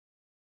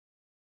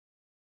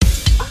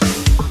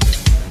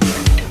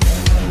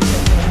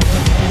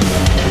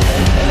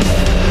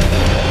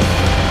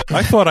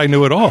I thought I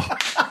knew it all.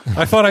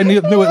 I thought I knew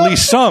at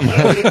least some.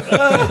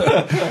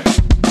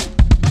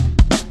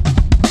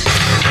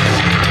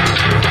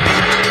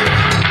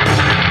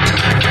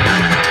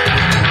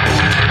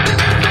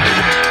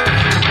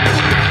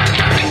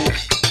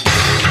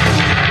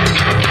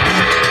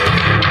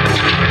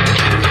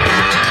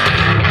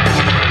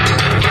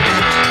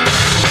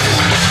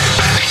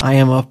 I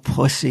am a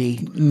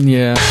pussy.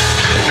 Yeah.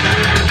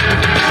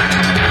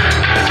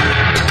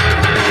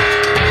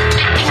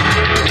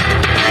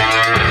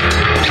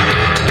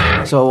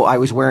 So I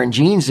was wearing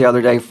jeans the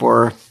other day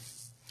for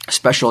a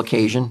special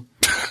occasion.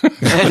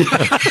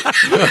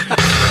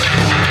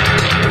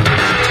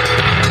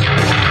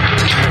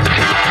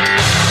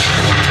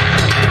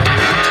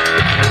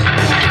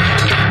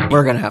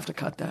 We're going to have to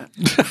cut that.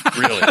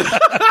 Really?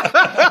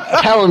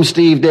 Tell him,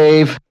 Steve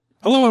Dave.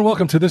 Hello and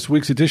welcome to this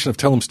week's edition of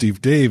Tell 'em Steve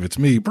Dave. It's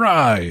me,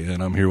 Bry,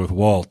 and I'm here with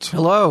Walt.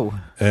 Hello.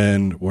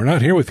 And we're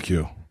not here with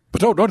Q.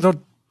 But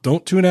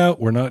don't tune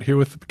out. We're not here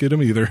with Get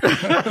 'em either. No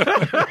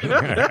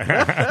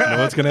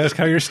one's going to ask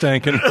how you're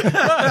stankin'.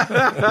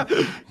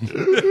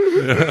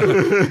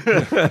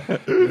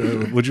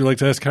 Would you like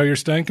to ask how you're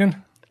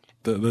stankin'?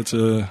 That's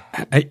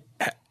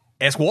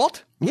Ask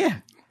Walt? Yeah.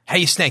 How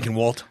you stankin',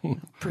 Walt?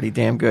 Pretty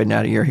damn good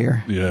now that you're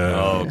here. Yeah.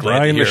 Oh, glad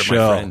Brian to hear it, my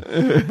Michelle.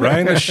 friend.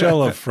 Brian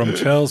Michelle from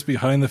Tales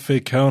Behind the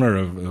Fake Counter,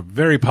 a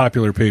very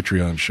popular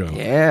Patreon show.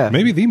 Yeah.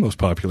 Maybe the most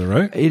popular,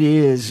 right? It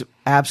is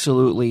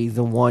absolutely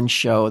the one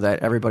show that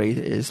everybody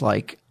is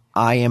like,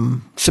 I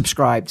am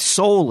subscribed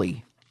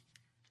solely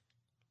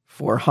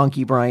for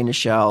Hunky Brian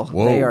Michelle.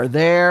 Whoa. They are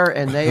there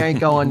and they ain't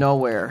going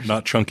nowhere.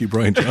 Not Chunky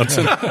Brian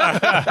Johnson.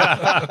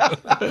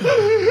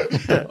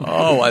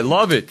 Oh, I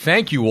love it.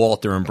 Thank you,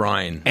 Walter and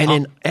Brian.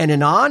 And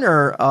in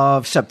honor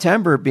of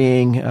September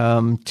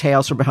being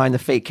Tales from Behind the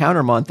Fake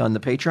Counter month on the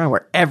Patreon,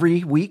 where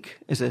every week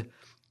is a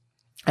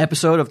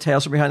episode of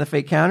Tales from Behind the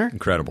Fake Counter,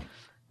 Incredible.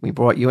 we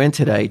brought you in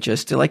today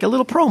just to like a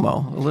little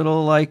promo, a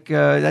little like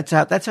that's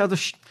how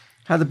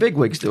the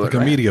bigwigs do it. Like a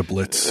right? media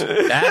blitz.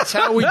 That's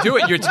how we do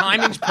it. Your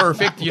timing's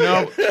perfect,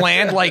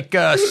 planned like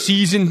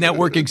seasoned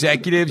network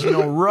executives,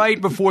 right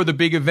before the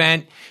big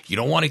event. You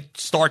don't want to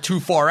start too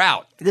far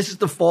out. This is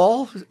the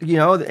fall,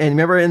 and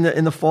remember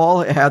in the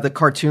fall how the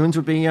cartoons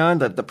would be on,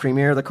 the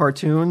premiere of the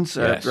cartoons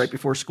Yes. right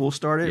before school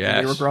started when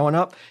Yes. we were growing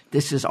up.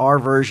 This is our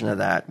version of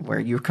that, where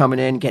you're coming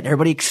in, getting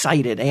everybody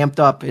excited, amped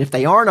up. If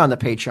they aren't on the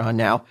Patreon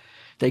now,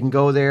 they can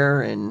go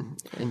there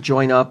and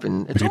join up.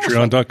 And it's almost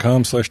like,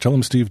 Patreon.com/Tell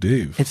 'em Steve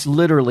Dave. it's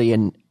literally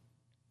a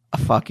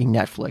fucking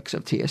Netflix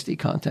of TSD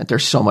content.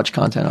 There's so much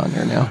content on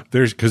there now.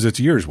 Because it's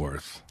years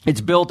worth. It's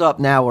built up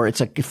now where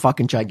it's a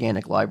fucking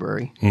gigantic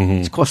library.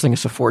 It's costing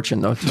us a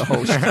fortune though to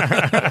host.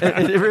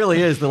 it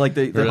really is. The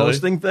Really?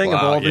 hosting thing of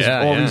Wow, all these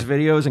yeah.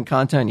 videos and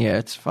content. Yeah,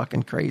 it's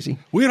fucking crazy.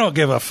 We don't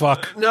give a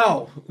fuck.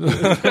 No,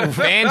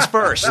 Fans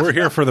first. We're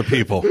here for the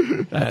people.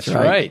 That's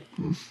right.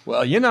 right.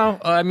 Well,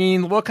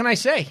 what can I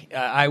say?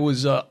 I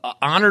was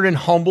honored and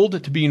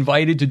humbled to be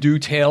invited to do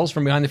Tales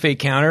from Behind the Fake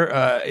Counter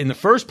in the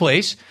first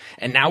place,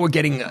 and now we're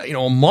getting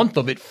a month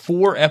of it,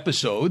 4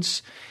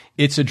 episodes.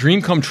 It's a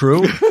dream come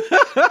true,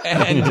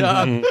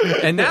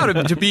 and now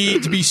to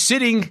be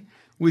sitting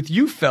with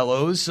you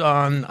fellows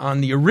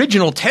on the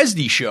original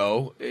TESD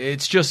show,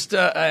 it's just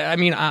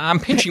I'm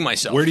pinching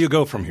myself. Where do you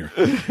go from here?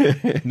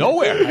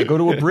 Nowhere. I go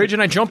to a bridge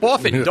and I jump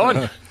off it.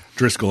 Done.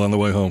 Driscoll on the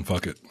way home.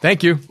 Fuck it.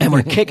 Thank you. and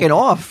we're kicking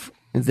off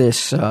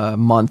this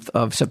month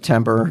of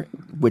September,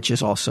 which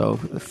is also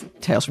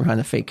Tales from Behind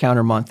the Fake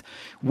Counter month,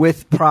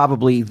 with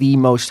probably the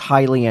most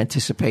highly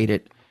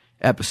anticipated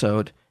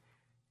episode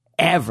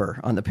ever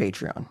on the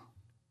Patreon.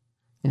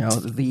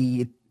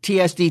 The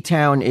TSD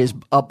town is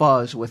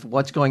abuzz with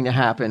what's going to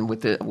happen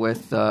with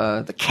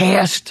the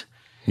cast,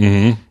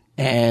 and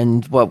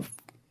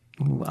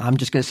I'm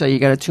just going to say you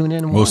got to tune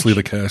in and Mostly watch.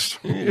 the cast.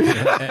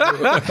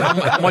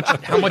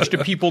 How much do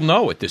people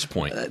know at this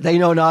point? They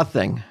know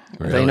nothing.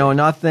 Really? They know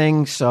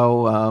nothing.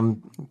 So,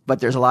 but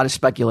there's a lot of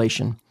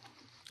speculation,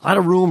 a lot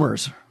of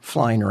rumors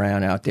flying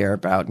around out there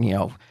about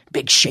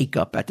big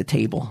shakeup at the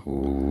table.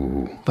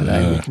 Ooh, but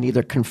you can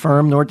neither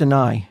confirm nor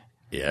deny.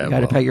 Yeah, You got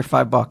to pay your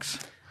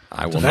 $5.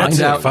 I will That's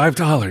not. it.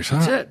 $5, huh?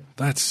 That's it.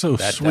 That's so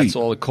sweet. That's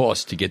all it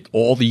costs to get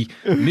all the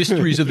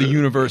mysteries of the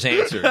universe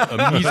answered.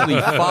 A measly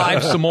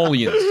 5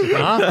 simoleons.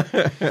 Huh?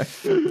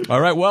 All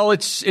right. Well,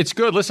 it's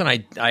good. Listen,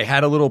 I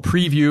had a little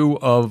preview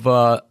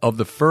of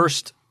the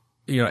first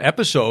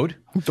episode.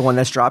 The one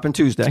that's dropping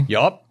Tuesday.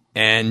 Yup.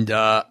 And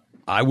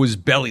I was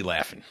belly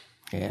laughing.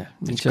 Yeah,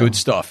 It's good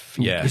stuff.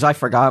 Yeah. Because I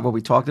forgot what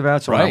we talked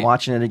about, so when I'm Right.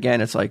 watching it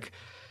again, it's like,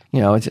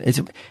 it's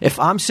if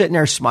I'm sitting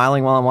there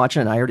smiling while I'm watching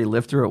it, and I already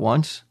lived through it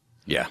once.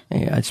 Yeah.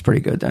 Yeah, it's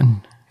pretty good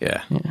then.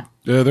 Yeah.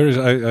 Yeah, there's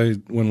I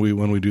when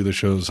we do the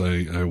shows,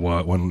 I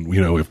watch when we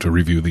have to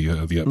review the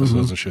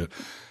episodes and shit.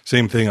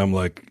 Same thing. I'm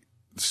like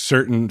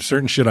certain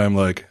shit. I'm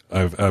like I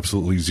have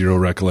absolutely zero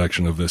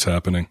recollection of this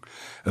happening,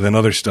 and then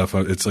other stuff.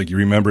 It's like you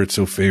remember it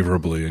so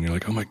favorably, and you're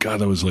like, oh my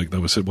god, that was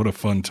it. What a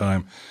fun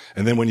time.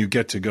 And then when you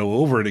get to go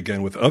over it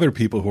again with other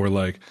people who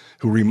are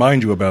who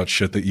remind you about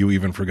shit that you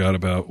even forgot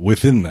about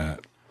within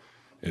that.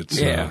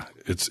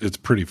 It's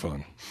pretty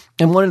fun.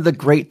 And one of the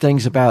great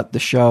things about the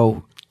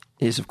show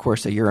is, of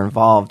course, that you're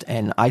involved.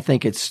 And I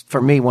think it's,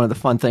 for me, one of the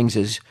fun things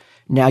is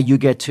now you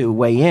get to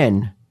weigh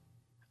in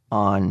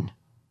on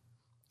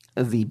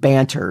the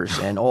banters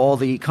and all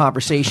the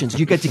conversations.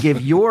 You get to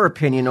give your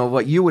opinion on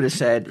what you would have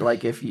said,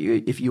 like if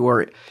you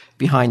were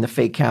behind the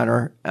fake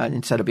counter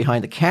instead of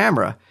behind the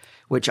camera,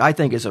 which I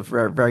think is a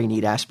very, very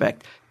neat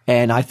aspect.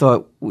 And I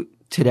thought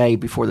today,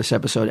 before this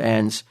episode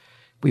ends,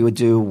 we would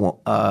do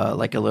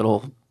like a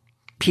little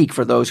peek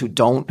for those who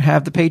don't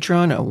have the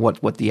Patreon and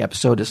what the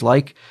episode is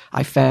like.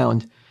 I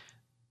found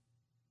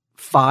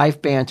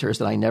 5 banters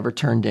that I never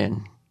turned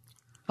in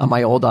on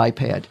my old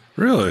iPad.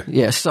 Really?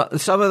 Yes. So,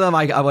 some of them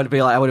I would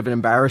have been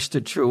embarrassed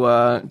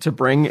to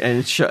bring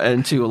and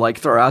to like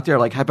throw out there.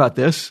 Like, how about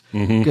this?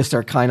 Because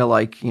they're kind of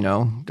like,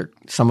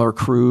 some are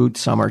crude,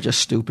 some are just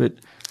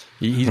stupid.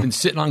 He's been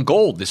sitting on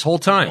gold this whole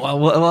time.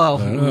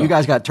 Well, you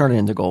guys got to turn it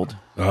into gold.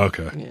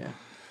 Okay.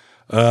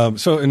 Yeah.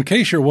 So in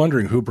case you're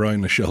wondering who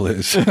Brian Nichelle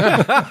is,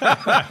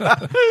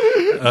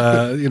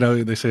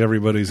 they say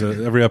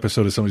every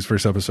episode is somebody's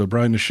first episode.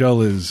 Brian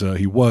Nichelle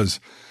he was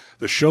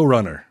the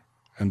showrunner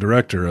and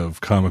director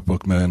of Comic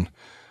Book Men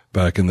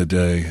back in the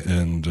day.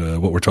 And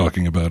what we're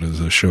talking about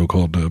is a show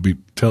called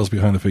Tales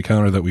Behind the Fake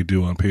Counter that we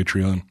do on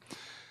Patreon.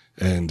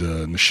 And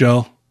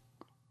Nichelle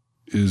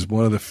is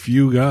one of the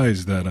few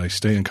guys that I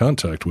stay in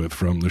contact with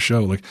from the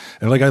show.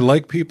 I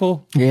like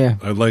people. Yeah.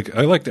 I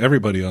liked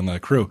everybody on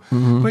that crew.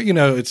 But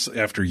it's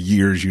after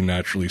years you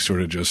naturally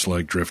sort of just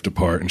like drift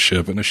apart and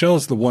shit. But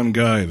Nichelle's the one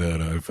guy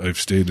that I've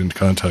stayed in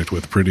contact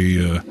with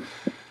pretty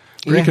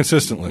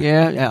consistently.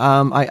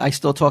 Yeah. I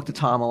still talk to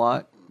Tom a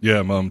lot.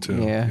 Yeah, Mom too.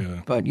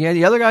 Yeah. But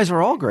the other guys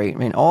were all great. I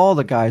mean, all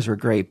the guys were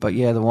great. But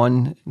yeah, the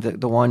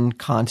one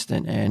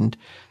constant and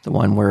the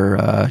one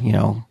where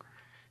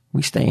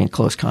we stay in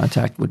close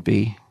contact would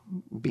be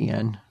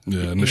BN.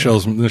 Yeah,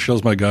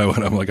 Nichelle's my guy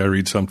when I'm like, I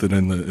read something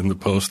in the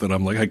post that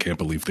I'm like, I can't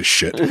believe this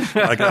shit.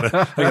 I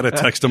gotta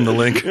text him the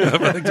link.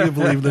 I'm like, do you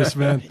believe this,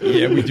 man?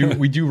 Yeah,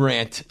 we do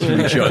rant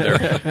to each other.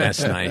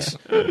 That's nice.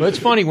 But it's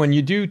funny when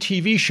you do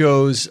TV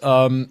shows.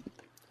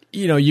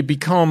 You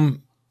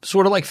become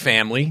sort of like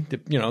family.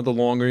 The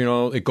longer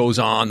it goes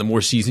on, the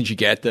more seasons you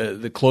get,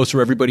 the closer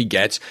everybody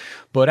gets.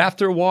 But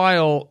after a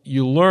while,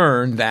 you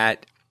learn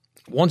that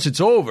once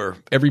it's over,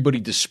 everybody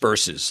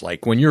disperses.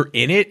 Like when you're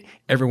in it,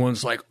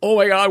 everyone's like, oh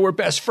my God, we're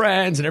best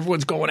friends. And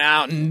everyone's going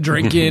out and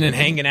drinking and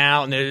hanging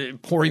out and they're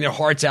pouring their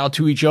hearts out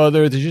to each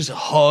other. There's just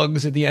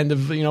hugs at the end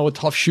of, a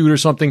tough shoot or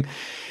something.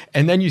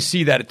 And then you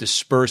see that it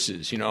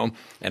disperses, and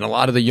a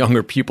lot of the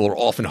younger people are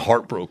often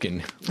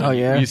heartbroken. Oh,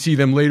 yeah. You see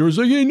them later. It's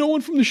like, hey, no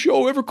one from the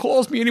show ever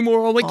calls me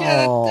anymore. I'm like,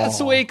 yeah, that's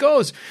the way it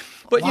goes.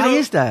 But why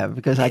is that?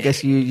 Because I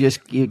guess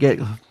you get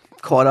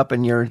caught up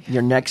in your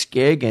next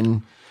gig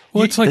and.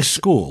 Well, it's like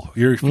school.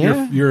 You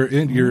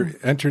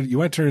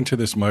enter into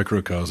this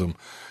microcosm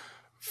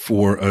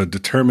for a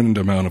determined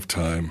amount of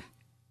time,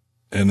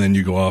 and then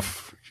you go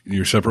off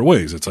your separate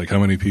ways. It's like how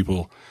many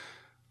people,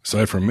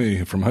 aside from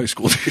me, from high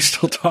school, do you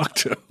still talk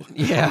to?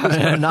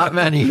 Yeah, not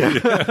many.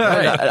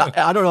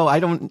 I don't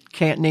know.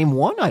 Can't name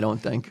one. I don't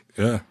think.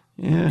 Yeah.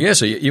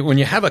 So when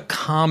you have a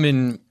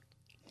common.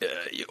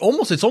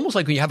 It's almost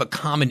like when you have a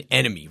common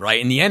enemy,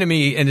 right? And the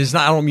enemy, and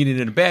I don't mean it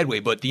in a bad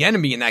way, but the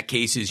enemy in that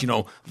case is,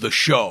 the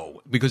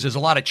show, because there's a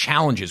lot of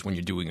challenges when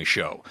you're doing a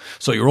show.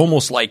 So you're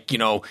almost like,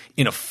 in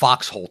a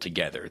foxhole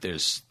together.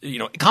 There's,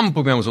 Comic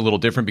Book Man was a little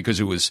different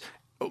because it was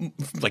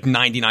like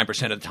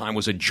 99% of the time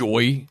was a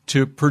joy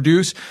to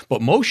produce,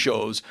 but most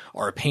shows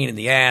are a pain in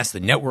the ass. The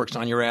network's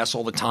on your ass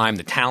all the time.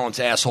 The talent's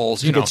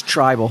assholes. It's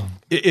tribal.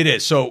 It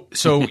is. So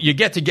you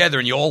get together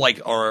and you all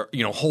are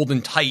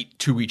holding tight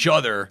to each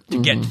other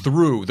to get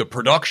through the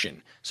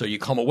production. So you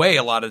come away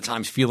a lot of the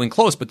times feeling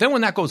close, but then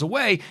when that goes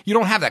away, you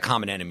don't have that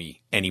common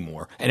enemy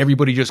anymore, and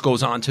everybody just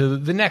goes on to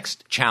the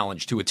next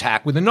challenge to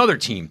attack with another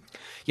team.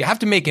 You have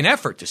to make an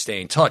effort to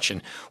stay in touch.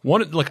 And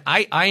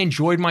I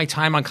enjoyed my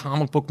time on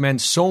Comic Book Men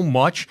so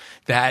much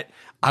that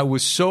I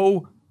was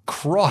so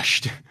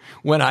crushed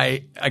when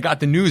I got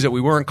the news that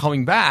we weren't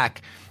coming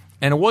back.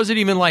 And it wasn't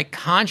even like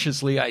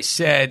consciously I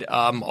said,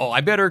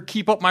 I better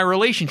keep up my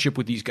relationship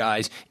with these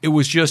guys. It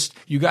was just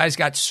you guys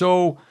got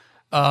so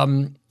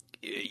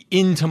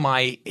into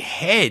my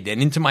head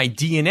and into my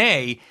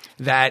DNA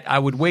that I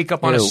would wake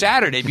up on a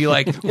Saturday and be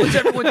like, what's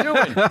everyone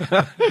doing?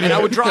 And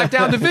I would drive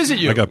down to visit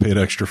you. I got paid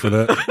extra for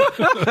that.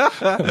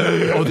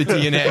 The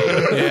DNA.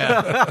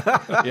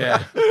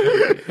 Yeah.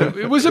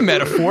 It was a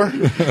metaphor.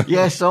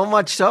 Yeah, so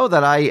much so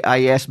that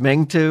I asked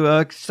Ming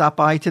to stop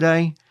by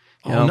today.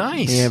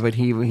 Nice. Yeah, but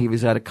he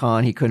was at a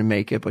con. He couldn't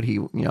make it, but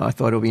I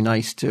thought it would be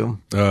nice to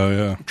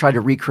try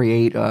to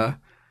recreate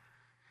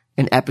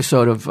an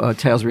episode of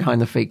Tales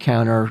Behind the Fake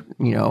Counter,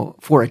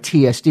 for a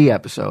TSD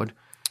episode.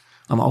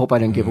 I hope I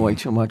didn't give away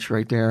too much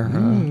right there.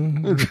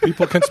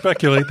 People can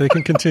speculate. They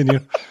can continue.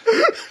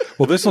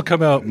 Well, this will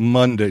come out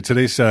Monday.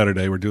 Today's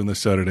Saturday. We're doing this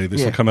Saturday.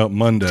 This will come out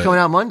Monday. It's coming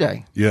out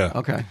Monday. Yeah.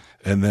 Okay.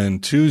 And then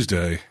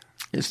Tuesday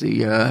is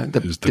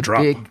the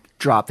drop. Big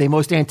drop. The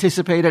most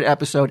anticipated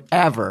episode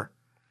ever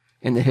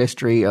in the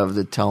history of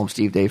the Tell 'em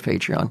Steve Dave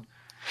Patreon.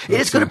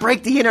 It's going to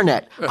break the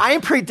internet. I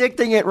am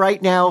predicting it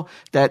right now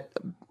that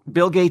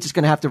Bill Gates is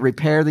going to have to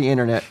repair the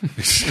internet.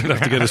 He's going to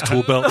have to get his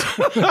tool belt.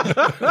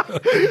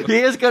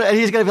 He's going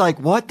to be like,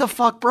 what the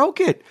fuck broke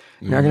it?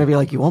 And they're going to be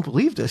like, you won't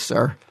believe this,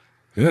 sir.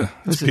 Yeah,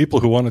 it's people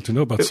who wanted to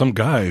know about some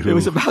guy who... It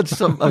was about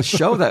a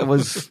show that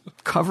was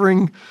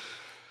covering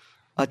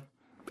a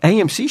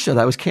AMC show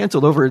that was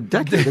canceled over a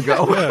decade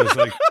ago. Yeah, it's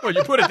like, Well,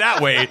 you put it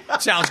that way,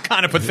 it sounds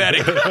kind of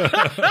pathetic.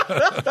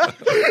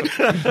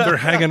 they're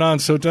hanging on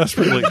so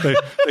desperately.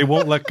 They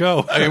won't let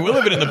go. I mean, we're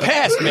living in the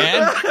past,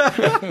 man.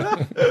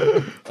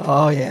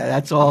 Oh, yeah,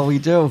 that's all we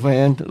do,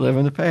 man. Live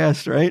in the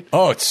past, right?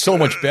 Oh, it's so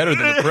much better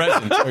than the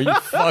present. Are you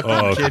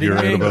fucking kidding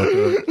you're me? right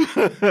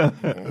about that.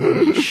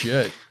 Holy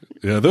shit.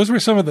 Yeah, those were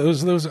some of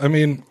those. I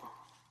mean,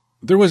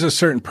 there was a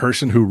certain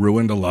person who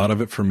ruined a lot of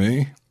it for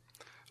me,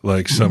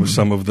 like some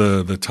of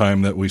the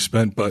time that we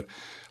spent. But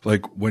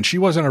like when she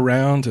wasn't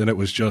around and it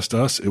was just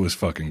us, it was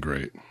fucking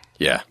great.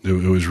 Yeah. It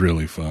was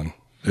really fun.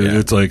 Yeah.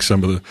 It's like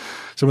some of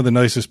the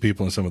nicest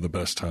people and some of the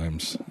best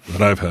times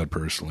that I've had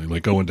personally,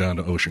 like going down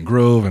to Ocean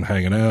Grove and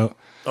hanging out.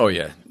 Oh,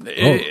 yeah.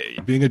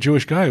 Being a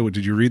Jewish guy,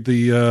 did you read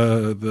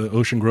the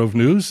Ocean Grove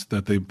news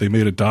that they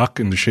made a dock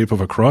in the shape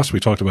of a cross? We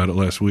talked about it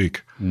last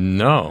week.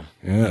 No.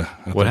 Yeah.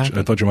 What happened?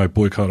 I thought you might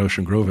boycott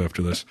Ocean Grove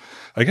after this.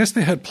 I guess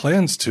they had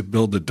plans to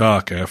build the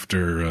dock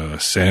after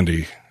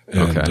Sandy,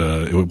 and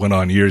it went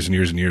on years and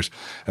years and years,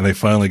 and they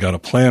finally got a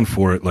plan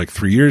for it like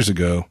 3 years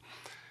ago,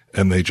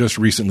 and they just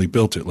recently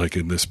built it like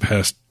in this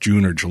past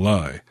June or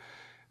July.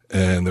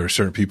 And there are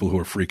certain people who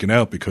are freaking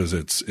out because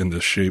it's in the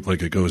shape,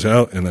 like it goes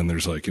out, and then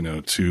there's like,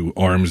 two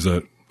arms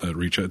that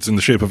reach out. It's in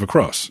the shape of a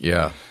cross.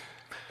 Yeah.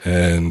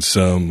 And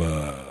some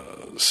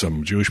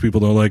Jewish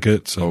people don't like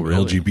it. Some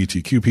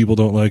LGBTQ people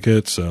don't like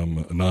it.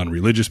 Some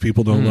non-religious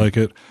people don't like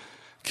it.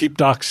 Keep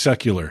docks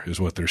secular is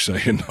what they're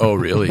saying. Oh,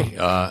 really?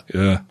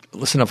 Yeah.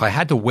 Listen, if I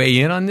had to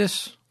weigh in on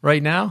this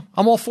right now,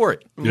 I'm all for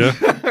it. Yeah.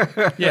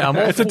 Yeah, I'm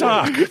all It's a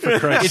dock, for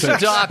Christ's It's a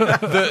dock.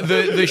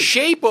 The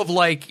shape of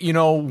like,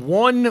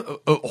 one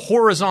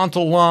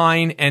horizontal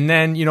line and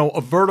then,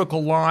 a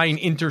vertical line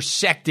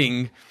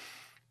intersecting,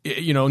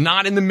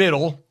 not in the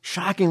middle.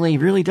 Shockingly,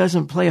 really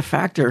doesn't play a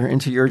factor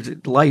into your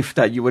life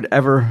that you would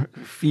ever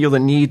feel the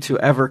need to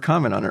ever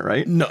comment on it,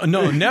 right?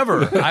 No,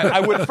 never. I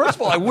would. First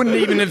of all, I wouldn't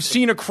even have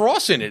seen a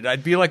cross in it.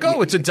 I'd be like,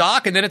 oh, it's a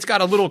dock, and then it's got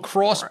a little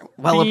cross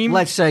Well, beam.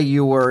 let's say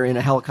you were in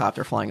a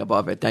helicopter flying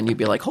above it, then you'd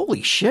be like,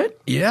 holy shit.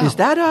 Yeah. Is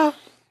that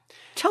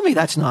tell me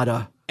that's not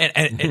a...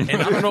 And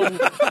I don't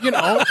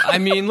know, I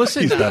mean,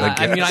 listen,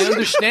 I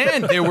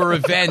understand there were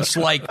events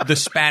like the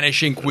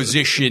Spanish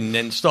Inquisition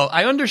and stuff.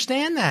 I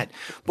understand that.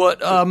 But,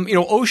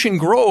 Ocean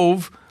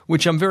Grove,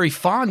 which I'm very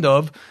fond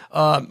of,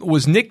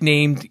 was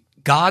nicknamed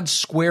God's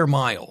Square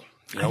Mile.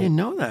 I didn't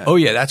know that. Oh,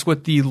 yeah, that's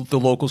what the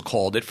locals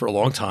called it for a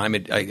long time.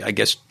 I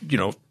guess,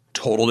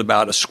 totaled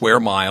about a square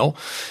mile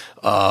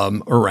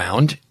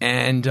around,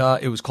 and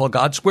it was called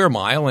God's Square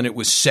Mile, and it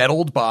was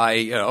settled by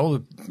a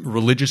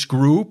religious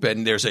group,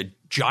 and there's a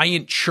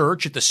giant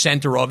church at the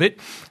center of it,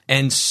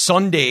 and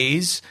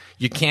Sundays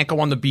you can't go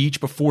on the beach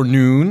before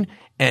noon,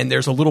 and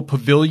there's a little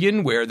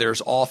pavilion where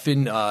there's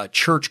often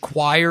church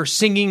choir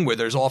singing, where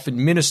there's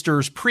often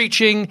ministers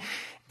preaching,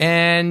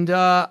 and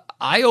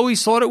I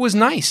always thought it was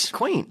nice.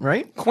 Quaint,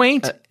 right?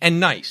 Quaint and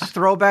nice.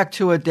 Throwback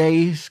to a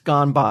days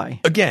gone by.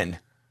 Again,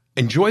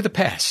 enjoy the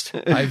past.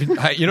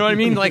 You know what I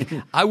mean? Like,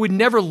 I would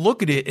never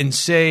look at it and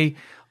say,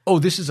 oh,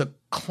 this is a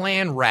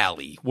Klan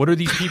rally. What are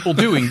these people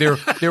doing? They're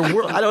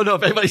I don't know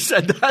if anybody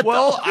said that.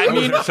 well, I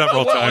mean,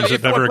 several times. It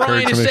if never what occurred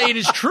Brian to is me. saying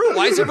is true,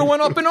 why is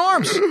everyone up in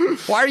arms?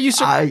 Why are you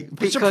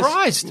because,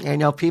 surprised?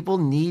 People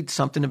need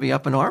something to be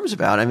up in arms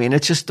about. I mean,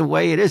 it's just the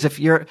way it is.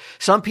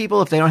 Some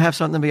people, if they don't have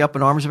something to be up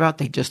in arms about,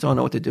 they just don't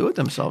know what to do with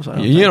themselves.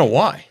 You know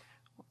why?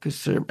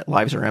 Because their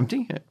lives are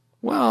empty.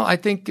 Well, I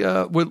think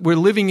we're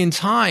living in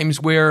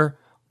times where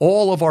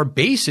all of our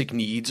basic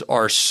needs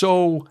are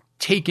so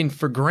taken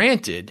for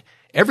granted.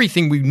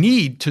 Everything we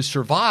need to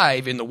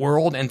survive in the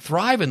world and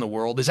thrive in the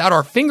world is at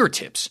our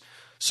fingertips.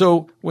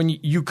 So when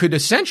you could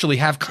essentially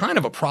have kind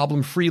of a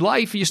problem-free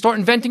life, you start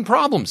inventing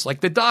problems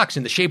like the docks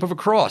in the shape of a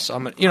cross. Oh,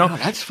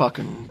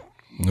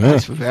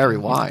 that's very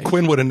wise.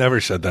 Quinn would have never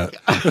said that.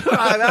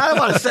 I don't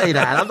want to say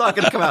that. I'm not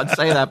going to come out and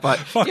say that, but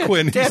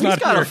Quinn.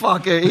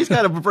 He's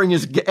got to bring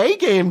his A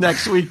game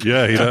next week.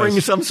 Yeah, he to does. bring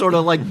you some sort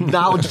of like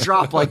knowledge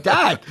drop like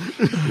that.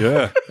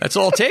 Yeah. That's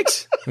all it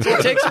takes. That's all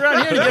it takes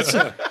around here to get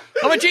some.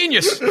 I'm a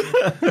genius.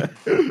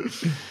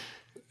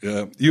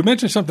 Yeah. You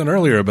mentioned something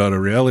earlier about a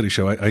reality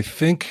show. I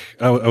think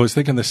I was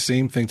thinking the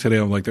same thing today.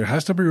 I'm like, there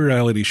has to be a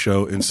reality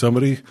show in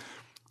somebody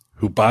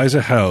who buys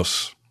a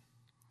house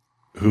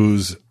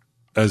who's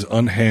as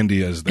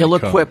unhandy as they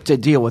Ill-equipped to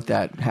deal with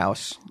that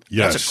house.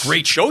 Yes. That's a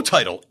great show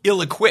title.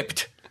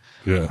 Ill-equipped.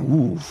 Yeah.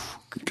 Ooh.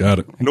 Got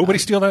it. Nobody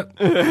steal that?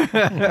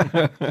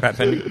 Pat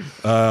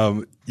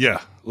Pendy.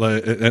 Yeah.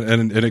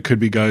 And it could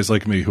be guys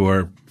like me who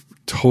are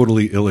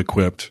totally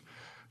ill-equipped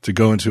to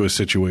go into a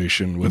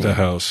situation with a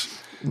house.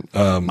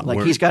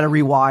 He's got to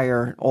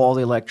rewire all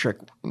the electric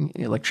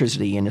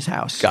electricity in his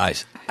house.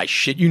 Guys, I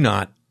shit you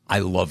not. I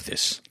love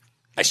this.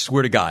 I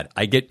swear to God,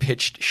 I get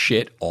pitched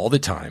shit all the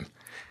time.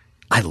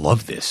 I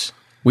love this.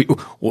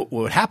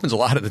 What happens a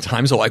lot of the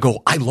times, though, I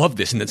go, I love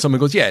this, and then someone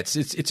goes, yeah,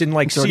 it's in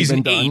like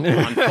season 8 on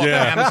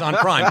Amazon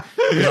Prime.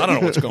 Because I don't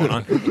know what's going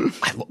on.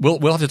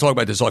 We'll have to talk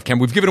about this off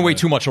camera. We've given away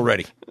too much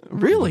already.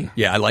 Really?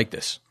 Yeah, I like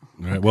this.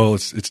 All right. Well,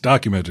 it's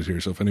documented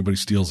here, so if anybody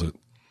steals it,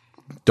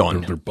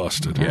 Done. they're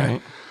busted. Yeah.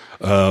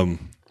 Right.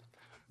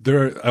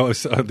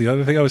 The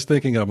other thing I was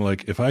thinking, I'm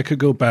like, if I could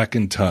go back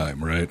in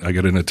time, right? I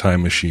get in a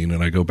time machine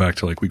and I go back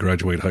to like we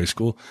graduate high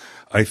school.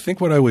 I think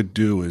what I would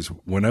do is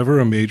whenever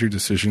a major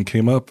decision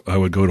came up, I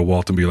would go to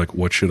Walt and be like,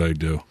 what should I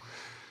do?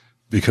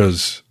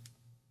 Because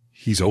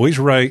he's always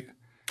right.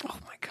 Oh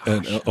my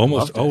gosh. And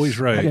almost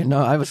always I right. didn't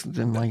know. I was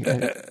like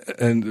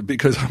And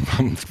because I'm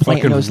planting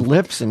fucking those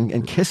lips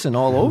and kissing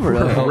all over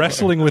it.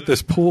 wrestling with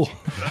this pool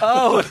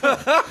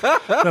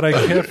that I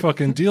can't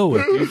fucking deal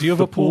with. Do you have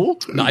a pool?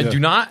 No, I do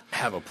not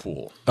have a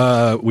pool.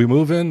 We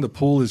move in. The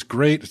pool is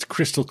great. It's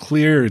crystal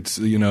clear. It's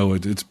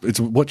it's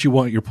what you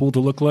want your pool to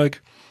look like.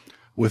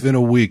 Within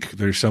a week,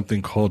 there's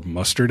something called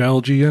mustard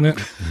algae in it.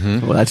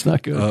 Well, that's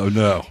not good. Oh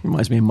no!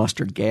 Reminds me of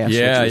mustard gas.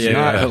 Yeah, which is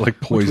yeah. not- Like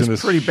poisonous. Which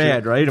was pretty shit.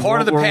 bad, right? In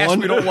Part of the World War past I?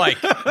 we don't like.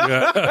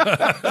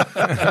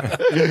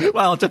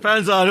 Well, it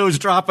depends on who's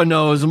dropping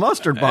those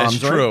mustard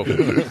bombs. That's true.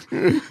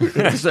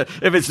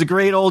 If it's the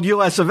great old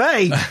U.S. of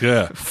A.,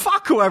 Yeah.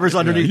 fuck whoever's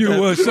underneath it.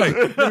 USA.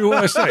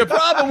 USA. The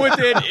problem with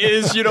it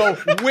is,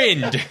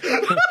 wind.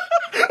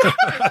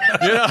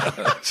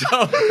 So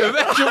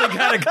eventually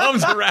kind of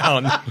comes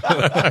around.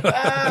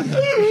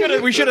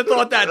 We should have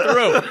thought that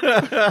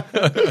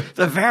through.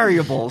 The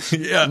variables.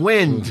 Yeah.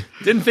 Wind.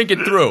 Didn't think it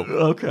through.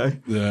 Okay.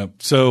 Yeah.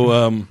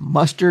 So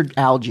Mustard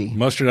algae.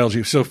 mustard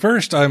algae. So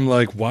first, I'm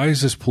like, why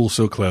is this pool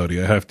so cloudy?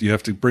 You have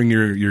to bring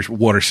your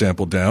water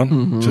sample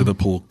down to the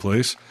pool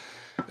place.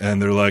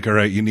 And they're like, all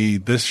right, you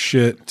need this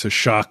shit to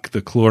shock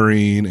the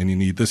chlorine, and you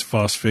need this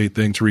phosphate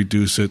thing to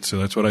reduce it. So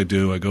that's what I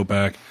do. I go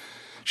back.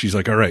 She's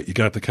like, all right, you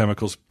got the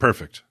chemicals.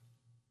 Perfect.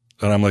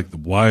 And I'm like,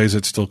 why is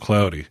it still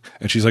cloudy?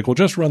 And she's like, well,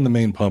 just run the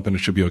main pump and it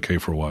should be okay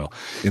for a while.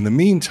 In the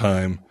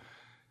meantime,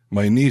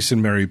 my niece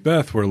and Mary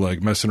Beth were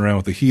like messing around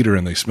with the heater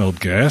and they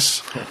smelled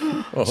gas.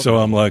 So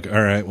I'm like,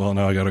 all right, well,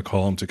 now I got to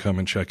call them to come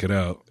and check it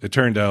out. It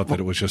turned out that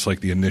it was just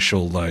like the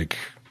initial, like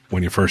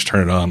when you first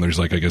turn it on, there's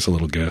like, I guess, a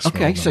little gas smell.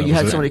 Okay, so That you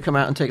was had it. somebody come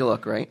out and take a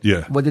look, right?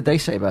 Yeah. What did they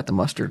say about the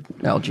mustard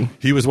algae?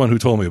 He was the one who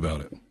told me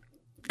about it.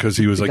 Because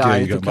he was like, yeah,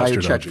 you got the guy who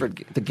mustard checked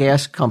algae. for the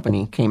gas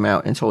company came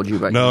out and told you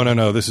about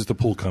No. This is the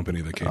pool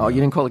company that came Oh, out. you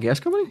didn't call the gas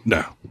company?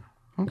 No.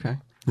 Okay.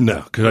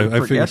 No. Because I For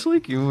a figured. gas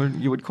leak, you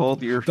would call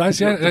your I,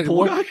 the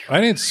pool guy? I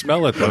didn't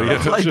smell it, though.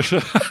 Yeah.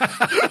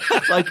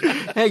 Like,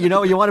 hey,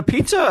 you want a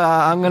pizza?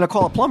 I'm going to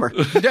call a plumber.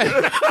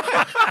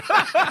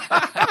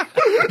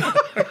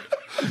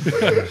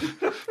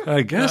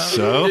 I guess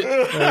so.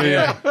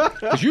 Yeah.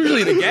 Because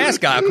usually the gas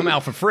guy will come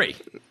out for free.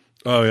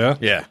 Oh, yeah?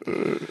 Yeah.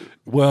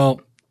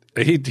 Well,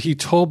 he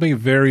told me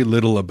very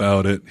little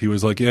about it. He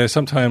was like, yeah,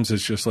 sometimes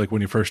it's just like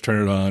when you first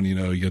turn it on,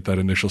 you get that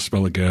initial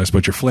smell of gas,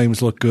 but your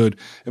flames look good.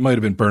 It might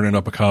have been burning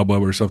up a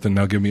cobweb or something.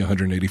 Now give me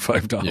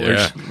 $185.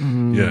 Yeah.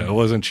 Yeah, it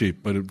wasn't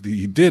cheap, but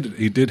he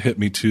did hit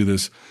me to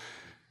this.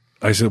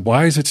 I said,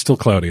 why is it still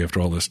cloudy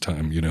after all this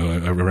time?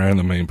 I ran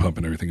the main pump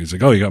and everything. He's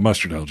like, oh, you got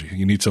mustard algae.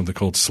 You need something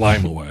called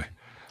slime away.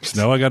 So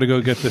now I got to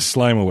go get this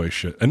slime away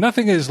shit. And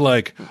nothing is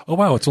like, oh,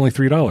 wow, it's only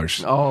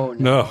 $3. Oh,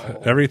 no.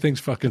 Everything's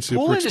fucking super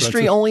Pool expensive.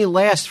 industry only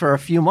lasts for a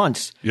few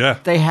months. Yeah.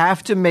 They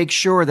have to make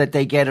sure that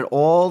they get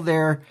all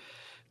their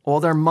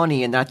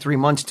money in that 3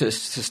 months to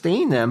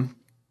sustain them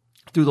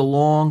through the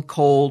long,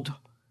 cold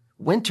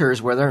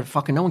winters where they're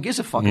fucking no one gives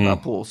a fuck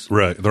about pools.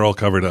 Right. They're all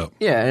covered up.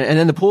 Yeah, and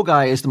then the pool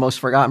guy is the most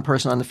forgotten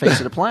person on the face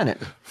of the planet.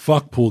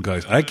 Fuck pool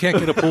guys. I can't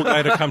get a pool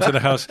guy to come to the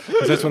house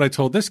because that's what I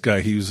told this guy.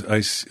 He's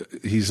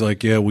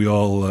like, yeah, we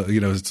all,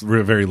 it's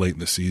very late in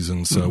the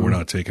season, so we're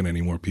not taking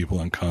any more people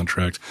on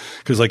contract.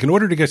 Because like in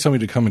order to get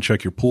somebody to come and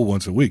check your pool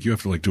once a week, you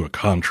have to like do a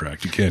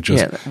contract. You can't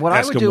just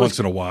ask them once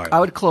in a while. I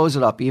would close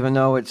it up, even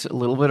though it's a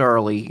little bit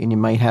early, and you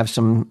might have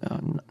some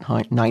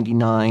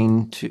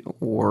 99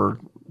 or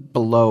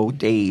below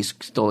days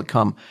still to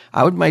come.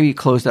 I would maybe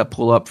close that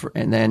pool up for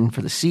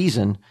the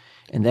season,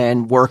 and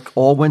then work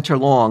all winter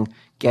long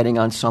getting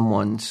on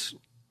someone's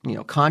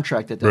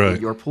contract that they're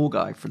your pool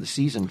guy for the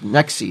season,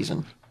 next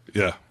season.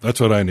 Yeah, that's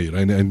what I need.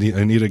 I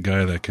need a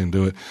guy that can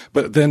do it.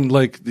 But then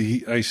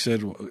I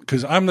said,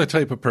 because I'm the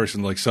type of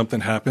person, like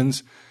something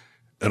happens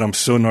and I'm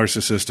so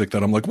narcissistic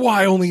that I'm like,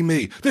 why only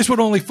me? This would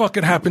only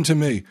fucking happen to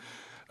me.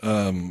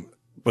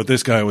 But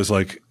this guy was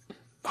like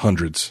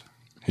hundreds.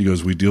 He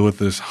goes, we deal with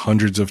this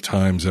hundreds of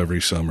times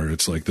every summer.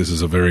 It's like this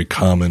is a very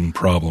common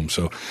problem.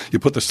 So you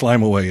put the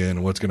slime away in,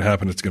 and what's going to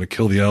happen? It's going to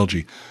kill the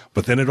algae.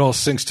 But then it all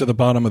sinks to the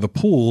bottom of the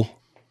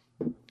pool.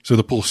 So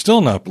the pool's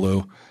still not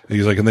blue. And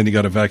he's like, and then you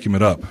got to vacuum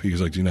it up.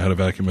 He's like, do you know how to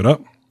vacuum it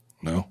up?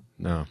 No.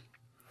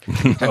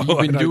 Have you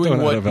been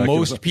doing what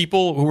most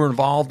people who are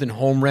involved in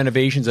home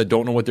renovations that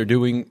don't know what they're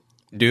doing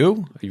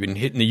do? Have you been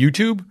hitting the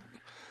YouTube?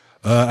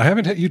 I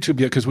haven't hit YouTube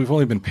yet because we've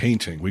only been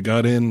painting. We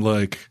got in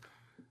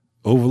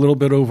a little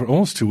bit over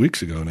almost 2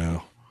 weeks ago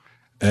now.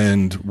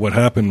 And what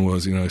happened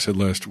was, I said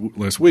last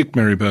week,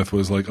 Mary Beth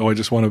was like, "Oh, I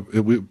just want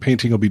to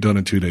painting will be done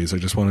in 2 days. I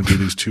just want to do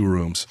these 2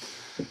 rooms."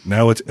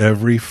 Now it's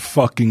every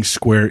fucking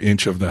square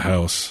inch of the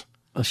house.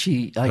 Well,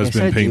 she, like has I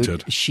been said, painted.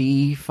 dude,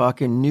 she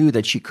fucking knew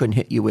that she couldn't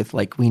hit you with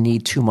like, we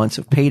need 2 months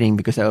of painting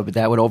because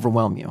that would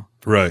overwhelm you.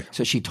 Right.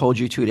 So she told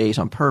you 2 days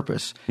on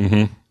purpose.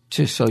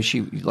 So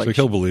she like So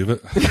he'll believe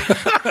it.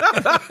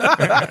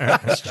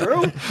 it's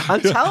true.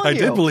 I'm telling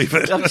you, I did believe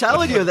it. I'm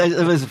telling you that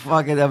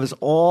that was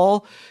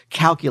all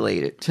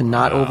calculated to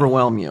not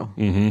overwhelm you.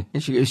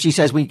 And she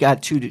says we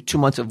got 2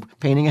 months of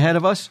painting ahead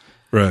of us.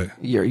 Right.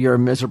 You're a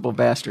miserable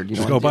bastard. You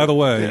Go, by the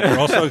way, you're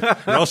also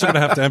going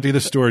to have to empty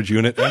the storage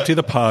unit, empty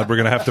the pod. We're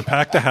going to have to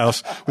pack the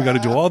house. We got to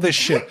do all this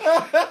shit.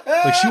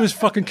 Like, she was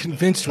fucking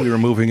convinced we were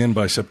moving in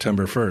by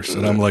September 1st.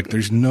 And I'm like,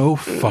 there's no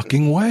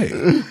fucking way.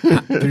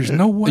 There's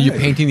no way. Are you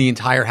painting the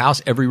entire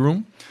house, every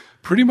room?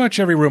 Pretty much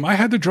every room. I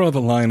had to draw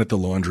the line at the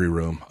laundry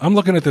room. I'm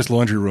looking at this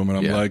laundry room and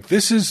I'm like,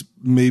 this is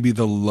maybe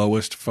the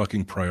lowest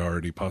fucking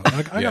priority possible.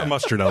 Like, I got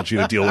mustard allergy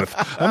to deal with.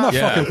 I'm not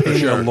fucking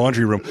painting a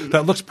laundry room.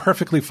 That looks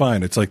perfectly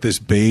fine. It's like this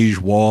beige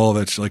wall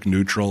that's like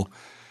neutral.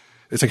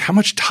 It's like, how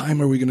much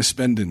time are we going to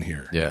spend in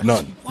here? Yeah.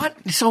 None. What?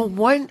 So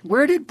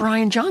where did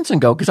Brian Johnson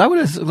go? Because I would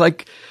have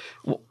like,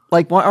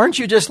 why aren't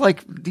you just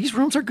like, these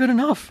rooms are good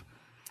enough?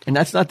 And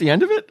that's not the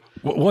end of it?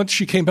 Once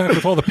she came back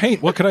with all the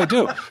paint, what could I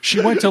do? She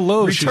went to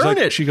Lowe's.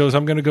 She goes,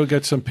 I'm going to go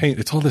get some paint.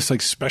 It's all this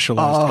like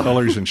specialized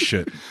colors and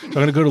shit. So I'm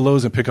going to go to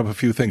Lowe's and pick up a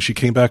few things. She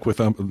came back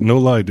with, no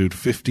lie, dude,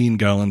 15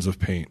 gallons of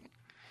paint.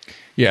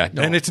 Yeah.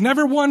 No. And it's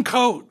never one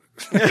coat.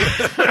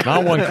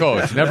 Not one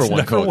coat. It's never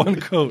one coat. One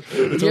coat.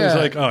 It's always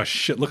like, oh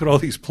shit, look at all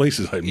these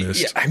places I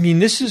missed. Yeah, I mean,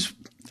 this is,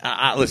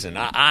 listen,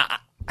 I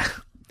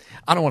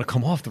don't want to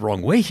come off the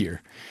wrong way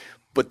here.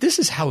 But this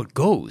is how it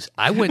goes.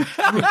 I went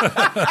through.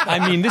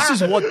 I mean, this is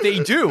what they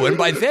do, and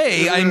by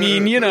they, I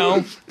mean,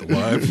 the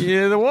wives.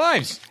 Yeah, the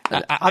wives.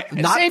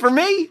 Not for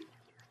me,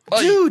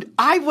 dude.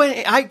 I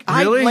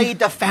Really? laid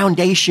the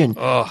foundation.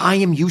 I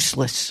am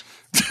useless.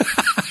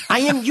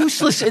 I am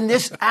useless in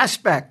this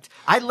aspect.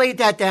 I laid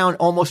that down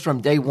almost from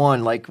day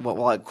one, like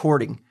while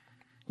courting.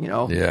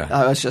 Yeah.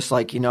 I was just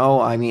like,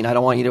 I mean, I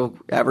don't want you to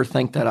ever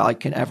think that I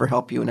can ever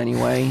help you in any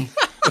way.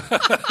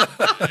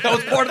 That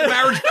was part of the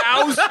marriage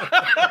vows.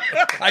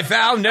 I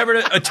vow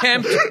never to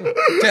attempt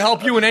to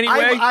help you in any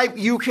way.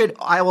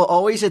 I will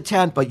always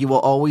attempt, but you will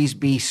always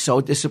be so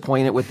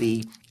disappointed with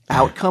the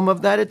outcome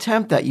of that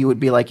attempt that you would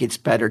be like, it's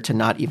better to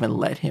not even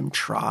let him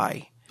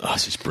try. Oh,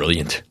 this is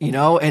brilliant.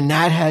 And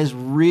that has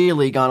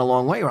really gone a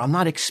long way where I'm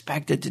not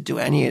expected to do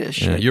any of this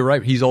shit. Yeah, you're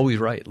right. He's always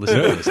right.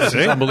 Listen to this. This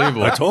is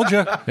unbelievable. I told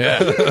you.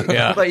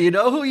 Yeah. But you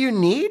know who you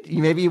need?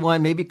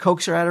 Maybe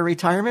coax her out of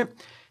retirement?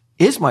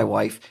 Is my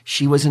wife.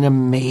 She was an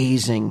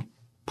amazing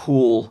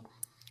pool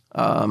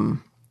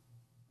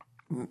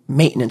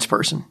maintenance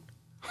person.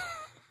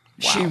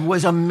 Wow. She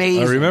was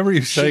amazing. I remember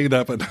you saying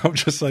that, but now I'm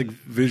just like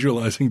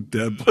visualizing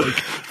Deb like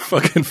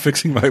fucking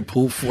fixing my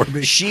pool for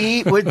me.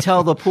 She would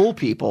tell the pool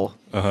people,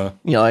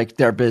 like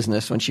their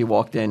business when she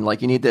walked in,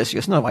 like, you need this. She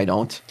goes, no, I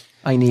don't.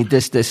 I need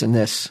this, this, and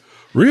this.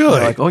 Really?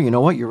 They're like, oh, you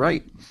know what? You're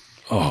right.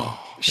 Oh.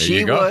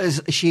 She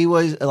was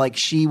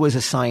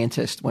a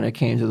scientist when it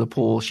came to the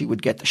pool. She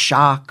would get the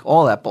shock,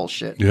 all that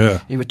bullshit.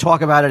 Yeah. He would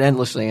talk about it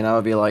endlessly, and I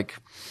would be like,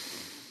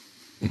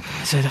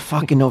 is it a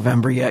fucking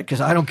November yet? Because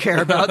I don't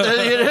care about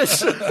this.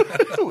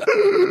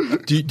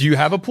 Do you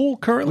have a pool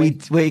currently?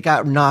 We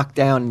got knocked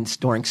down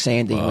during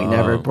Sandy. We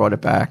never brought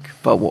it back.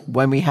 But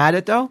when we had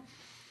it, though,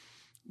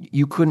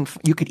 you could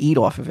eat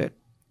off of it.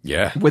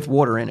 Yeah. With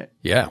water in it.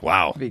 Yeah.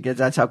 Wow. Because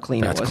that's how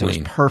clean it was. Clean. It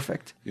was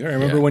perfect. Yeah, I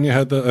remember when you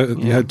had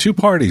you had 2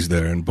 parties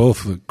there and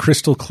both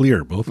crystal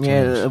clear, both times.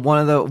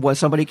 Yeah,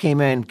 somebody came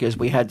in because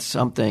we had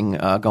something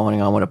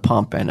going on with a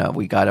pump, and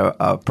we got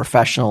a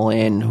professional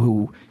in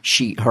who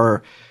she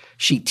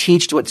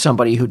teached with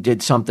somebody who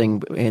did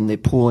something in the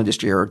pool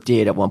industry, or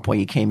did at one point.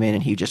 He came in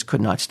and he just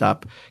could not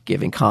stop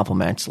giving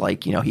compliments.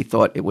 Like, he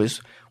thought it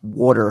was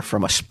water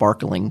from a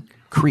sparkling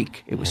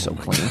creek. It was so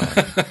clean.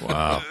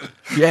 Wow.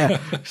 Yeah.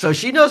 So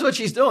she knows what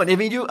she's doing.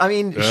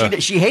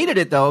 She hated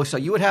it though, so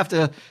you would have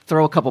to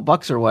throw a couple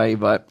bucks her way,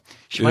 but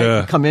she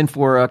might come in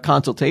for a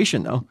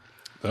consultation though.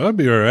 That would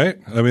be all right.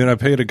 I mean, I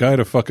paid a guy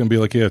to fucking be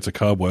like, yeah, it's a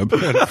cobweb.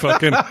 And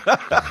fucking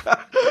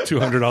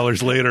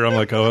 $200 later, I'm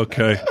like, oh,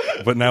 okay.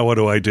 But now what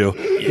do I do?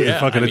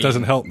 Yeah, it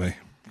doesn't help me.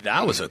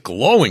 That was a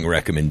glowing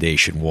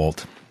recommendation,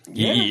 Walt.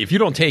 Yeah. If you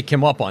don't take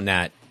him up on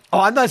that. Oh,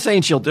 I'm not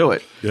saying she'll do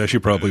it. Yeah, she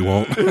probably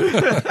won't.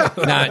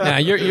 Now,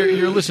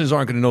 your listeners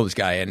aren't going to know this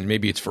guy, and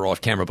maybe it's for off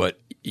camera, but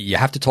you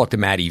have to talk to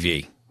Matty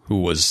V,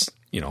 who was,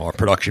 our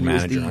production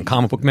manager on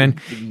Comic Book Men.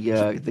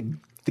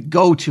 The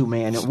go-to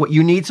man. What,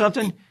 you need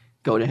something?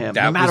 Go to him.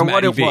 No matter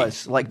what it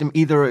was. Like,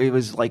 either it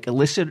was like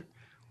illicit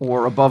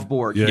or above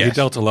board. Yeah, he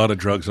dealt a lot of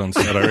drugs on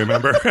set, I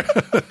remember.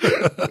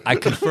 I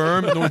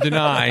confirm nor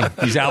deny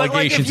these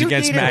allegations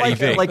against Matty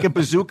V. Like a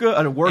bazooka,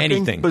 a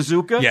working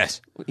bazooka? Yes.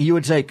 He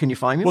would say, "Can you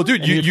find me?" Well, one?"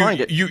 dude, And he'd find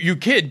it. you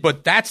kid,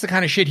 but that's the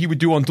kind of shit he would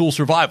do on Dual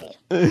Survival.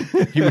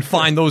 He would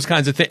find those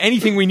kinds of things,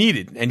 anything we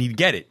needed, and he'd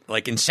get it,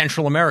 like in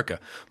Central America.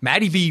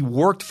 Matty V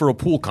worked for a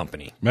pool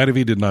company. Matty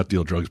V did not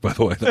deal drugs, by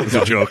the way. That was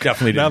a joke.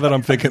 Definitely Now didn't. that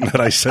I'm thinking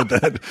that I said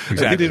that,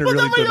 Exactly. he didn't Well,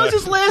 really nobody deny. knows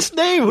his last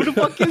name. Who the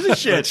fuck gives a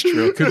shit? That's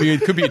true.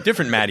 Could be a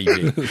different Matty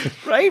V.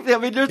 Right? I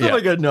mean, there's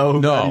nobody gonna know.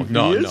 Who No, Matty V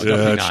no, is.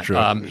 definitely that's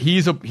not. true.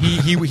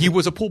 He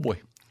was a pool boy.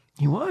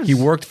 He was. He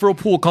worked for a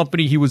pool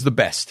company. He was the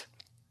best.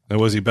 And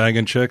was he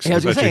banging chicks? I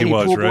was gonna bet say, you any he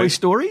was, pool boy right?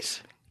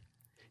 stories?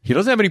 He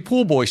doesn't have any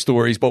pool boy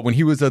stories, but when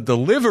he was a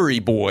delivery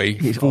boy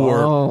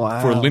for oh,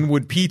 wow.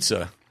 Linwood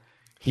Pizza,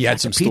 he had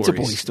some Pizza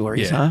boy stories.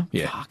 stories, Yeah, huh?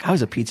 Yeah. Fuck, I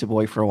was a pizza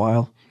boy for a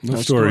while. No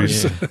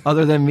stories.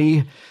 Other than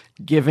me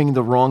giving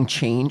the wrong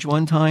change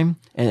one time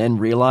and then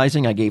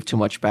realizing I gave too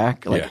much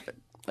back,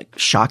 like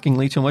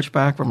shockingly too much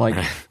back. From like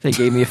they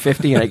gave me a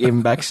 50 and I gave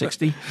them back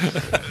 60,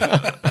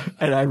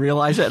 and I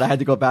realized it. And I had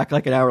to go back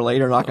like an hour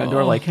later, knock on the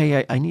door, like,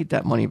 "Hey, I need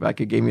that money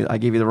back. I gave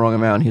you the wrong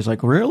amount." And he's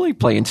like, "Really?"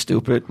 Playing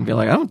stupid and be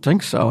like, "I don't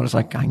think so." And it's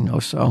like, "I know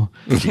so."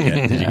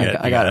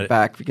 I got it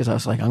back because I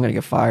was like, "I'm going to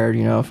get fired,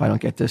 if I don't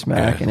get this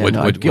back." And then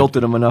I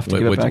guilted him enough to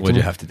give it back to What'd me.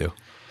 you have to do?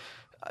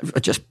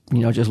 Just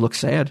look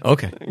sad.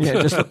 Okay.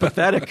 Yeah, just look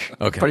pathetic.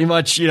 Okay. Pretty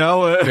much,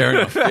 Fair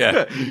enough.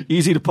 Yeah.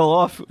 easy to pull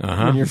off.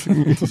 When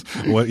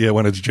you're,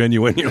 When it's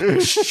genuine, you're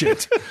like,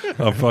 shit.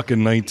 I'm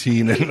fucking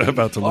 19 and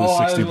about to lose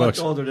I was $60. much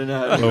older than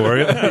that. Oh, were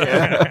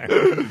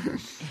you?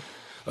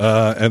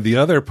 And the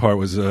other part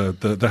was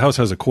the house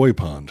has a koi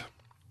pond.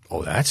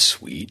 Oh, that's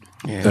sweet.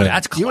 Yeah.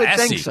 That's classy. You would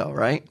think so,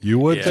 right? You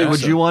would Yeah. think Would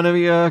so. you want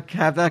to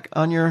have that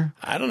on your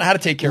I don't know how to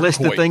take care list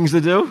of of things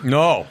to do?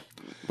 No,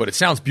 but it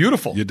sounds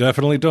beautiful. You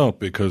definitely don't,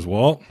 because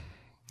Walt,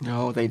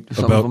 No,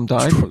 some of them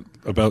died.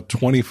 about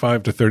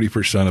 25 to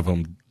 30% of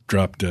them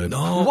dropped dead.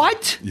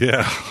 What?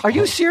 Yeah. Are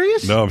you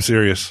serious? No, I'm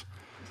serious.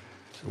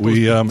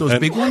 Those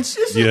big ones?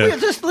 This is Yeah. weird.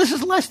 This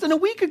is less than a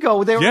week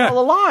ago. They were Yeah. all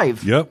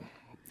alive. Yep.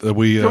 There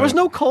was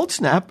no cold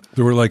snap.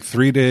 There were like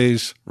 3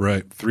 days,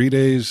 right? 3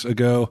 days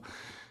ago,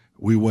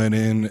 we went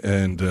in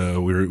and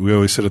we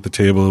always sit at the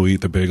table. We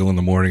eat the bagel in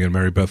the morning, and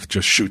Mary Beth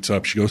just shoots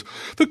up. She goes,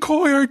 "The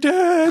koi are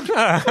dead!"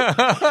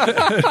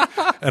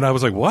 And I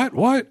was like,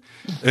 "What?"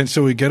 And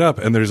so we get up,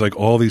 and there's like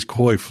all these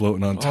koi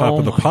floating on top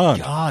of the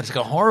pond. God, it's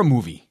like a horror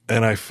movie.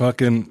 And I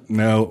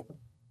now.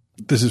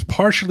 This is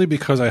partially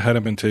because I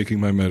hadn't been taking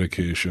my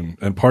medication,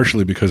 and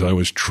partially because I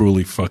was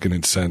truly fucking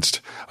incensed.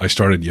 I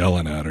started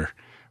yelling at her,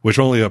 which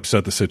only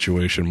upset the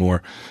situation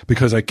more,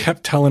 because I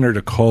kept telling her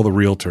to call the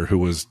realtor who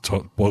was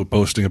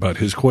boasting about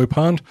his koi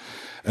pond.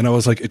 And I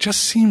was like, it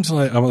seems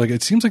like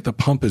the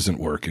pump isn't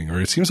working,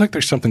 or it seems like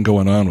there's something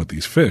going on with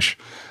these fish.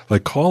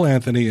 Like, call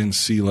Anthony and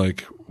see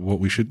like what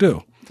we should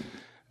do.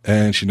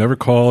 And she never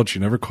called. She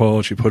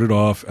put it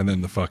off, and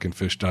then the fucking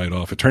fish died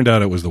off. It turned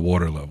out it was the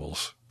water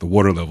levels. The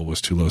water level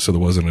was too low, so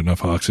there wasn't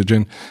enough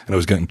oxygen, and I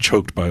was getting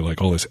choked by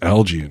like all this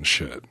algae and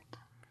shit.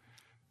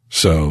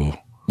 So,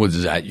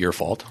 Was that your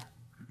fault?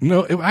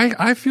 no,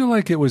 I feel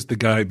like it was the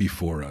guy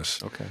before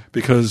us. Okay.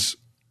 Because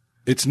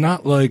it's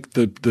not like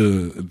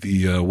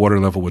the water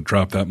level would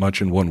drop that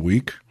much in 1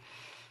 week,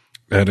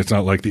 and it's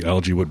not like the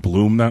algae would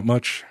bloom that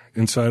much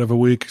inside of a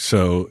week.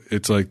 So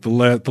it's like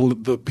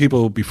the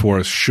people before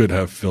us should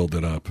have filled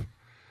it up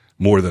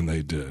more than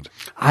they did.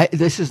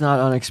 This is not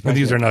And unexpected.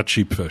 these are not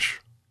cheap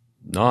fish.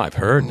 No, I've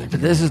heard.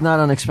 This is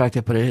not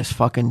unexpected, but it is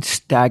fucking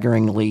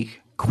staggeringly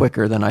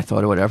quicker than I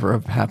thought it would ever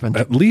have happened.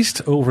 At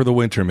least over the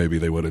winter, maybe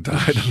they would have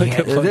died.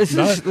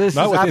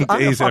 Not within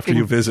days after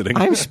you visiting.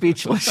 I'm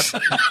speechless.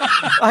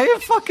 I am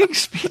fucking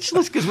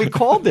speechless because we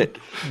called it.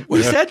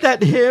 We said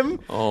that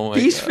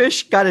these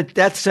fish got a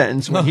death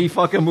sentence when he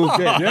fucking moved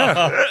in.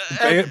 Yeah,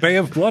 Bay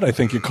of Blood, I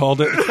think you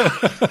called it.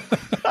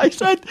 I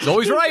said, He's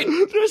always right.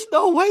 There's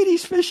no way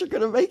these fish are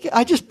going to make it.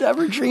 I just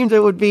never dreamed it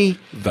would be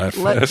That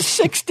fast.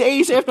 6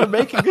 days after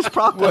making this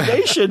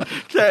proclamation.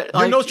 That,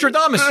 You're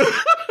Nostradamus.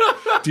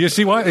 Do you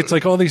see why? It's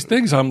like all these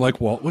things. I'm like,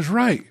 Walt was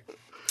right.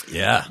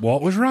 Yeah.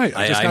 Walt was right.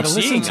 I just I'm got to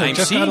listen seeing- I'm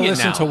to. seeing it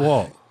listen now. to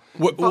Walt.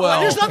 Well,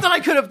 there's nothing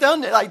I could have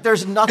done. Like,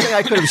 there's nothing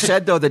I could have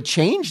said though that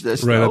changed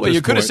this. Right, though. at Well, you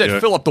this could have point, said yeah.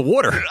 fill up the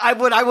water. I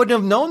wouldn't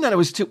have known that it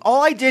was too.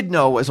 All I did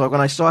know was like when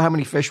I saw how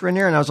many fish were in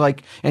there, and I was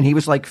like, and he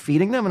was like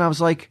feeding them, and I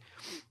was like,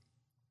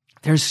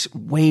 there's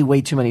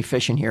way too many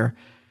fish in here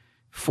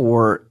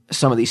for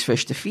some of these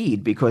fish to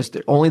feed because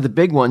only the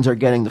big ones are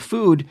getting the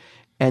food,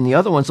 and the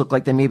other ones look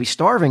like they may be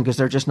starving because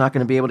they're just not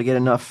going to be able to get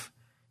enough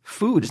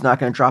food. It's not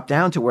going to drop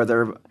down to where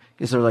they're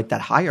like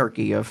that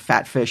hierarchy of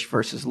fat fish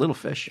versus little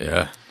fish.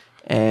 Yeah.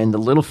 And the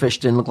little fish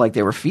didn't look like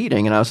they were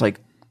feeding, and I was like,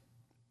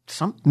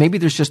 maybe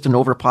there's just an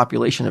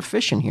overpopulation of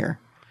fish in here,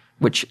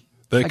 which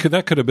That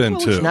could have been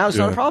too. now it's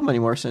not yeah. a problem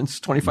anymore since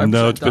 25%.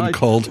 No, it's been died.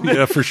 cold.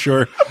 Yeah, for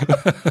sure.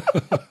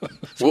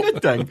 It's a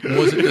good thing.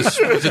 Was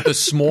it the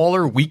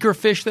smaller, weaker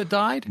fish that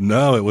died?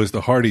 No, it was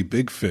the hardy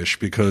big fish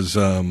because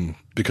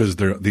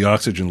the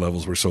oxygen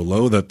levels were so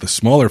low that the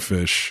smaller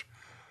fish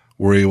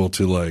were able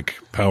to like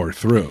power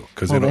through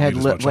because Well, they they don't had need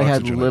as much they had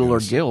oxygen, I littler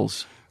guess.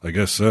 gills. I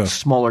guess so.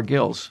 Smaller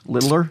gills.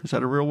 Littler? Is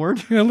that a real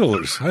word? Yeah,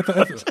 littlers. I've heard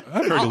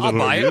a I'll littler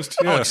buy it. used.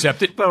 I'll Yeah.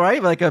 accept it. But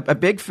right, like a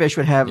big fish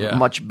would have Yeah.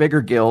 much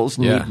bigger gills,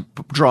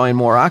 draw in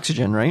more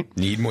oxygen, right?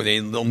 Need more.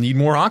 They'll need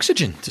more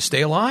oxygen to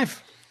stay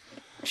alive.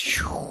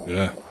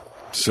 Yeah.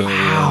 So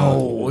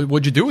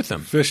What'd you do with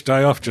them? fish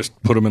die off,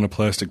 just put them in a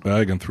plastic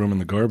bag and throw them in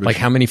the garbage. Like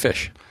how many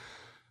fish?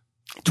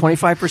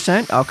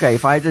 25%? Okay,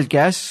 if I had to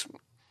guess,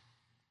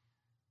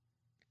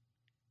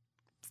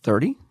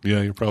 30?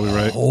 Yeah, you're probably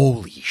right.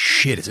 Holy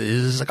shit! This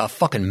is like a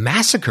fucking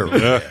massacre.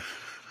 Yeah.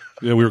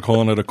 Yeah, we were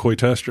calling it a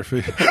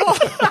coitastrophe.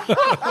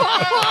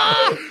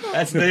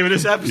 That's the name of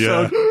this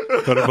episode.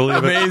 Yeah. Better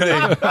believe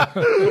it.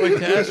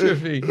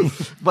 Catastrophe.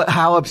 But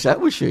how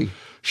upset was she?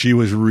 She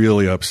was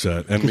really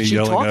upset. And me She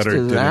yelling talks at her.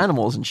 to the didn't-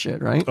 animals and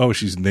shit, right? Oh,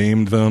 she's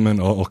named them and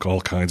all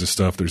kinds of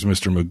stuff. There's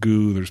Mr.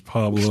 Magoo, there's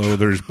Pablo,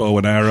 there's Bow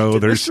and Arrow,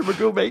 there's Mr.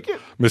 Magoo make it?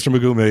 Mr.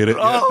 Magoo made it.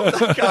 Oh,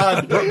 my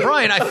God.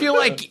 Brian, I feel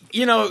like,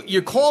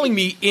 you're calling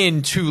me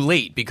in too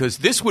late because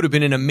this would have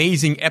been an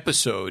amazing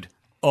episode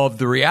of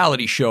the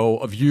reality show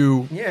of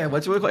you Yeah,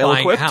 what's it called? buying a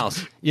Ill-equipped?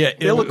 house. Yeah,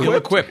 Ill-equipped.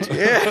 ill-equipped.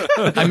 Yeah.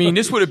 I mean,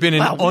 this would have been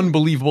an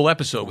unbelievable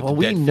episode with Well, the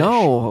we dead fish.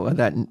 know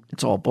that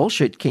it's all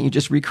bullshit. Can't you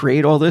just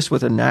recreate all this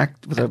with an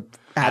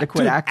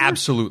adequate actor?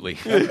 Absolutely.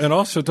 And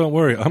also, don't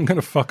worry, I'm going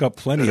to fuck up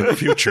plenty in the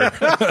future.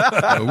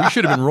 We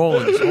should have been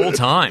rolling this whole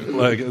time.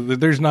 Like,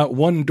 there's not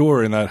one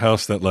door in that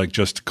house that like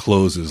just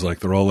closes. Like,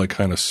 they're all like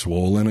kind of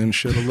swollen and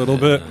shit a little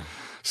bit.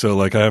 So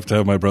like, I have to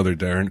have my brother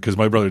Darren, because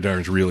my brother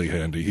Darren's really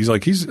handy. He's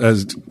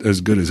as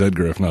good as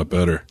Edgar, if not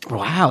better.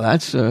 Wow,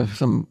 that's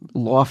some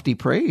lofty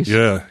praise.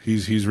 Yeah,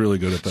 he's really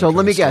good at that. So kind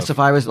let me of guess, stuff. if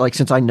I was like,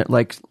 since I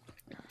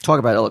talk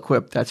about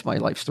ill-equipped, that's my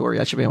life story.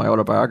 That should be my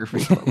autobiography,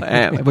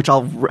 which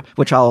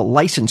I'll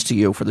license to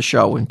you for the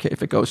show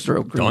if it goes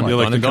through. Done. You're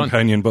like the Done.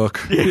 companion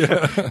book.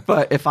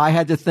 But if I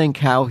had to think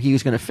how he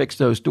was going to fix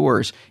those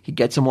doors, he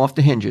gets them off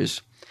the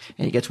hinges,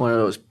 and he gets one of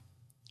those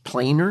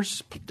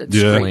planers that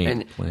Yeah.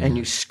 scrape, and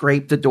you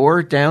scrape the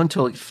door down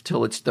till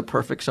it's the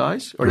perfect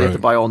size, or do you have to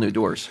Right. buy all new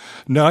doors?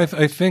 No, I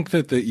think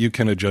that you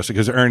can adjust it,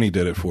 because Ernie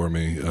did it for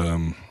me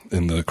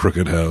in the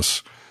Crooked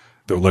House.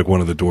 Like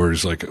one of the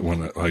doors, like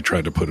when I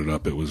tried to put it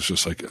up, it was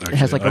just like, actually,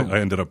 has like I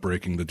ended up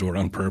breaking the door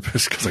on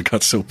purpose because I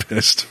got so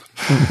pissed.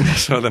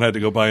 So then I had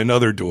to go buy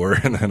another door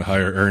and then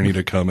hire Ernie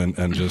to come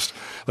and just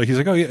like, he's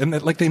like, oh yeah,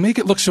 and like they make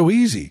it look so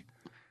easy.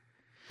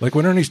 Like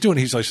when Ernie's doing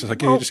it, he's like,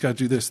 yeah, you just got to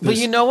do this. But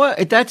you know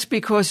what? That's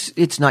because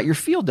it's not your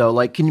field, though.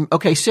 Like,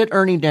 sit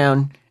Ernie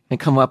down and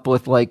come up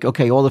with like,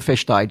 okay, all the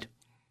fish died.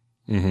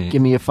 Mm-hmm.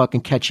 Give me a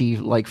fucking catchy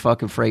like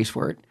fucking phrase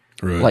for it.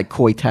 Right. Like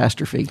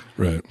coitastrophe.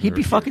 Right. He'd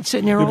be fucking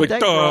sitting there all Like, day.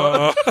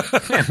 duh.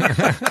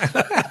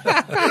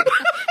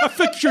 I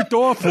fixed your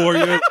door for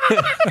you.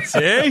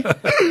 See?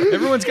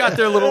 Everyone's got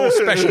their little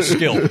special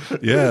skill.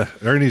 Yeah,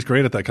 Ernie's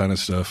great at that kind of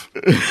stuff.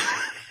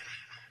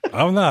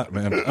 I'm not,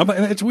 man.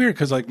 And it's weird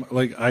because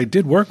like I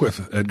did work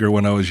with Edgar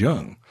when I was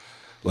young,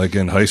 like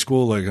in high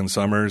school, like in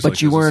summers. But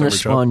like you as weren't a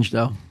summer job. sponge,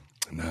 though.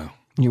 No.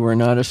 You were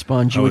not a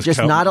sponge. You I would was just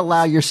counting- not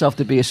allow yourself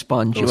to be a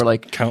sponge. You was were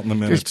like, counting the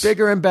there's minutes.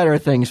 bigger and better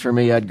things for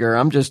me, Edgar.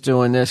 I'm just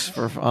doing this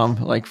for, I'm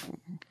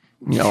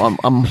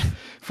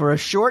for a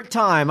short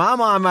time. I'm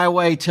on my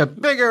way to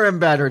bigger and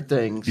better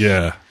things.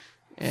 Yeah.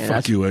 And Fuck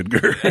that's- you,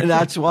 Edgar. And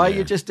that's why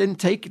you just didn't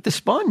take the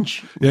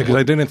sponge. Yeah, because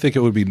I didn't think it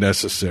would be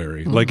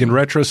necessary. Like Mm-hmm. in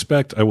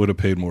retrospect, I would have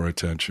paid more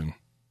attention.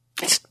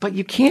 But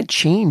you can't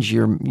change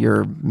your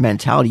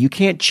mentality. You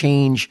can't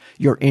change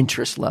your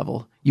interest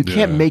level. You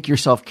can't Yeah. make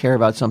yourself care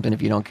about something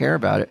if you don't care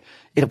about it.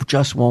 It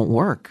just won't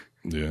work.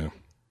 Yeah.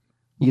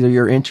 Either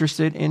you're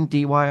interested in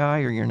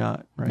DIY or you're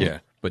not, right? Yeah.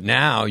 But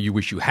now you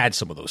wish you had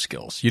some of those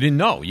skills. You didn't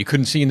know. You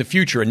couldn't see in the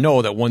future and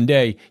know that one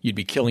day you'd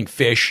be killing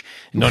fish.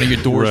 None of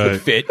your doors Right.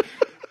 would fit.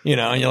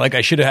 And you're like,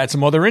 I should have had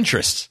some other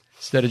interests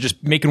instead of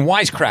just making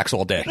wisecracks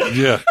all day.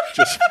 Yeah.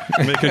 Just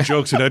making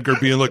jokes and Edgar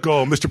being like,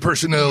 oh, Mr.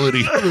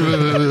 Personality.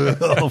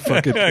 All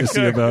fucking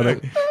pissy about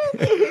it.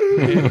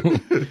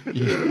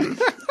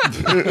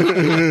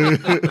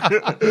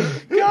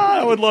 God,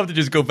 I would love to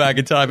just go back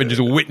in time and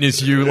just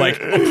witness you like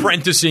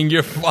apprenticing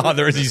your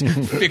father as he's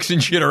fixing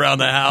shit around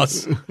the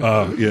house.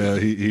 Yeah,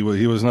 he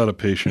was not a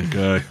patient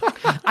guy.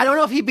 I don't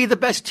know if he'd be the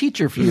best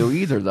teacher for you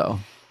either, though.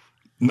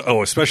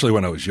 Oh, especially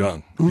when I was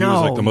young. He was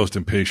No. like the most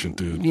impatient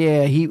dude.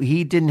 Yeah,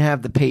 he didn't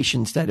have the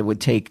patience that it would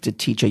take to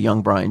teach a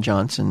young Brian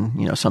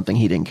Johnson, something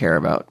he didn't care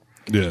about.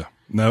 Yeah.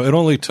 Now, it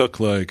only took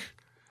like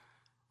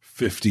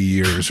 50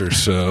 years or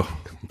so,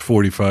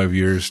 45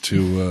 years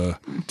to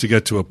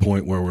get to a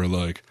point where we're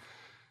like,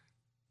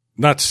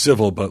 not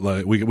civil, but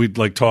like we'd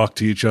like talk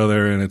to each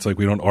other and it's like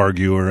we don't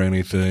argue or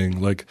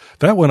anything. Like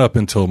that went up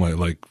until my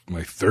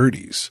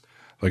 30s.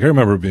 Like I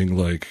remember being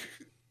like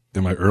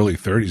in my early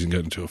 30s and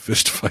getting into a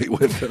fist fight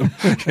with him.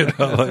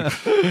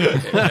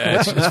 Yeah,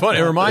 it's fun.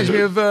 It reminds me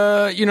of,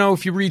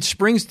 if you read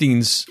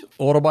Springsteen's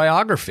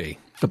autobiography,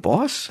 The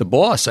boss? The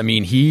Boss. I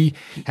mean, he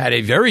had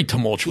a very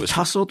tumultuous.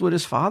 Tussled with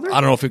his father?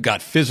 I don't know if it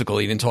got physical.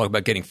 He didn't talk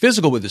about getting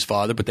physical with his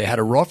father, but they had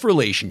a rough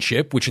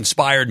relationship, which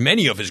inspired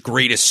many of his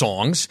greatest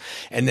songs.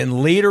 And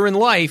then later in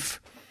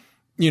life,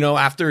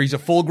 after he's a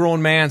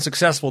full-grown man,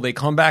 successful, they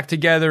come back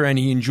together and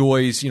he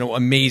enjoys,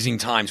 amazing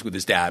times with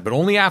his dad. But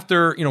only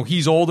after,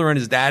 he's older and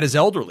his dad is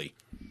elderly.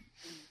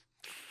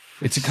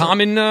 It's a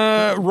common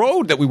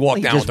road that we walk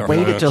He down just with our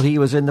waited parents. till he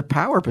was in the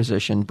power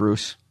position,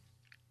 Bruce.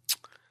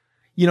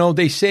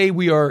 They say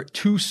we are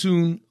too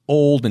soon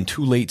old and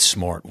too late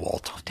smart,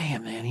 Walt.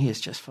 Damn, man, he is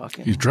just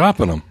fucking He's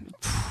dropping them.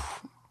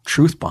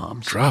 truth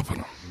bombs. Dropping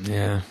them.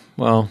 Yeah,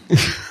 well,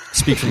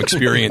 speak from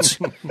experience.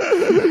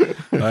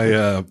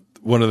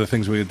 One of the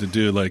things we had to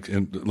do, like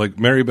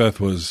Mary Beth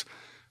was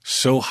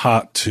so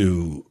hot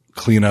to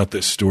clean out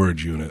this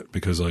storage unit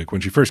because like when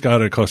she first got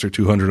it cost her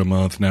 $200 a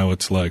month. Now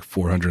it's like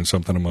 $400 and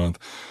something a month.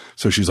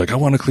 So she's like, I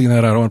want to clean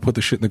that out. I want to put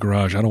the shit in the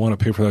garage. I don't want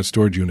to pay for that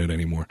storage unit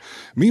anymore.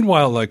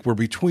 Meanwhile, like we're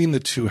between the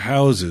two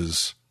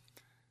houses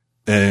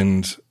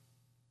and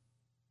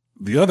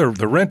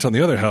the rent on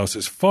the other house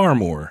is far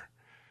more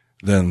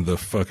than the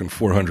fucking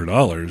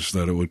 $400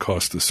 that it would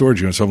cost the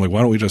storage unit. So I'm like, why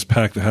don't we just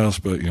pack the house?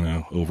 But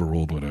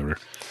overruled, whatever.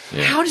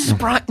 Yeah. How does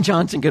Brian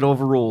Johnson get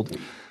overruled?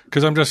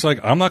 Because I'm just like,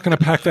 I'm not going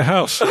to pack the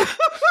house.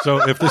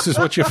 So if this is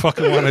what you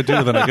fucking want to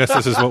do, then I guess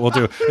this is what we'll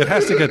do. It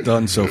has to get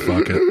done, so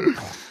fuck it.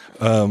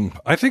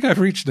 I think I've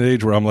reached an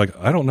age where I'm like,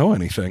 I don't know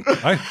anything.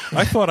 I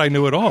thought I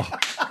knew it all.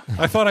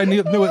 I thought I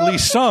knew at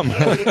least some.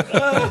 But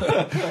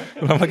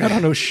I'm like, I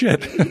don't know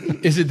shit.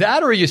 Is it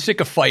that, or are you sick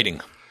of fighting?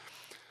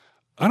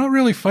 I don't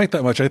really fight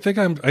that much. I think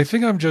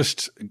I'm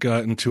just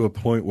gotten to a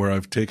point where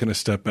I've taken a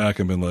step back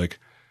and been like,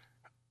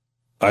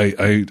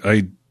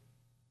 I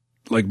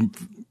like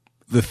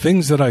the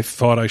things that I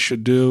thought I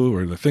should do,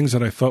 or the things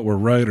that I thought were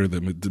right, or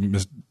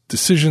the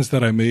decisions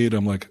that I made.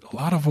 I'm like, a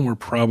lot of them were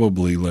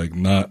probably like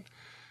not.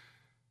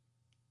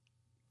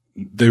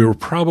 They were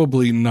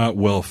probably not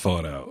well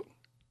thought out,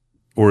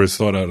 or as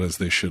thought out as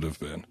they should have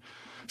been.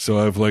 So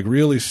I've like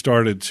really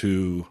started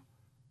to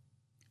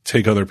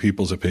take other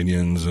people's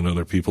opinions and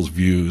other people's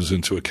views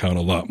into account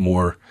a lot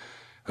more,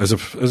 as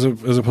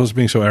opposed to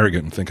being so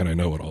arrogant and thinking I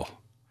know it all.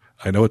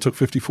 I know it took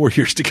 54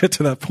 years to get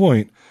to that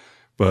point,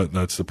 but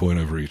that's the point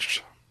I've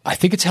reached. I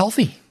think it's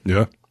healthy.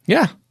 Yeah,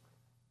 Yeah.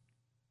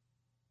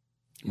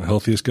 I'm the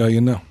healthiest guy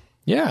you know.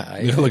 Yeah.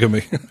 Look at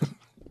me.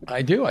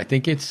 I do. I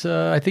think it's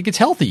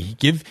healthy.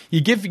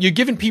 You're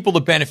giving people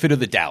the benefit of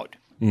the doubt.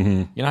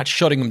 Mm-hmm. You're not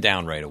shutting them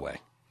down right away.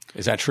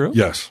 Is that true?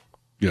 Yes.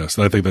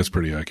 I think that's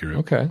pretty accurate.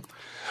 Okay.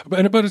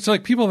 But it's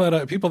like people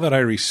that I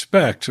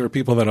respect, or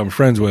people that I'm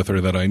friends with, or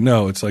that I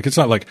know. It's like, it's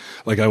not like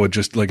I would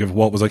just, like, if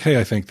Walt was like, hey,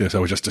 I think this, I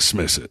would just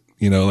dismiss it.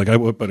 Like I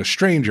would, but a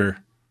stranger,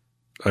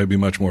 I'd be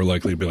much more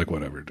likely to be like,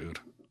 whatever, dude.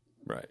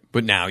 Right.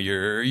 But now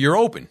you're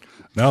open.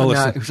 Now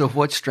listen. So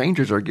what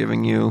strangers are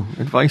giving you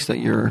advice that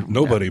you're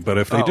Nobody, but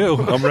if they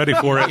do, I'm ready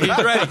for it. He's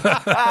ready.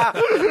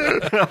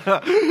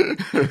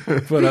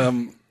 But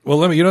well,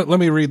 let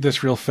me read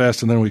this real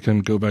fast, and then we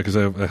can go back, because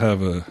I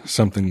have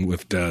something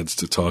with dads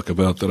to talk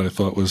about that I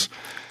thought was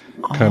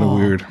kind of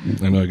weird.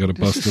 I know I got to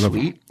bust it up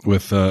sweet.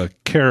 with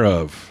Care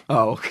Of.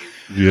 Oh,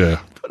 Yeah.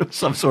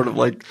 some sort of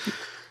like.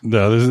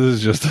 No, this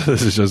is just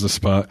a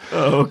spot.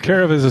 Oh, okay.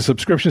 Care Of is a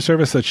subscription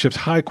service that ships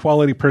high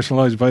quality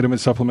personalized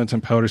vitamins, supplements,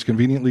 and powders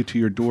conveniently to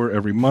your door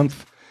every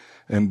month.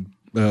 And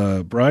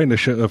Brian,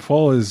 the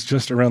fall is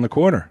just around the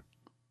corner,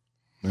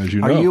 as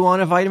you know. Are you on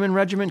a vitamin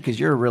regimen? Because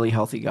you're a really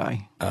healthy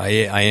guy, I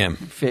am.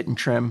 fit and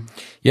trim.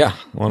 Yeah.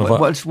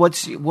 What's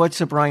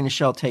a Brian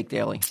Nichelle take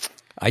daily?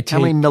 I take How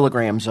many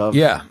milligrams of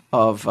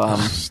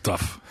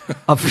Stuff.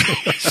 of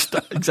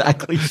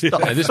exactly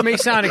stuff? This may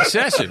sound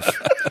excessive.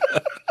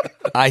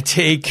 I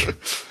take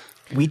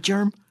Wheat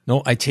germ?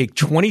 No, I take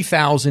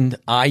 20,000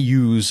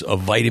 IUs of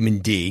vitamin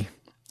D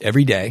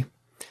every day.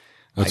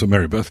 That's what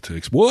Mary Beth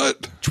takes.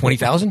 What?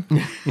 20,000?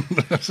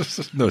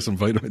 No, some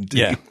vitamin D.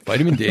 Yeah,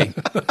 vitamin D.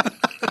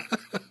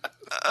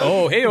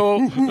 Oh, hey-oh.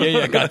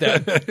 Yeah, got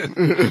that.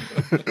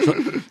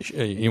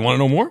 So, you want to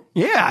know more?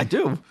 Yeah, I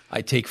do.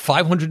 I take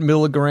 500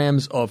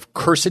 milligrams of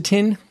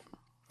quercetin.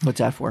 What's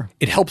that for?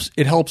 It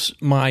helps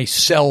my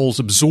cells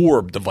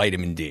absorb the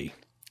vitamin D.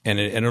 And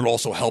it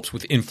also helps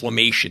with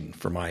inflammation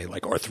for my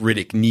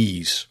arthritic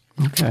knees.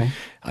 Okay.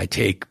 I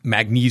take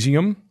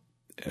magnesium.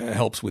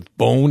 Helps with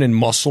bone and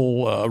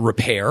muscle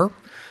repair.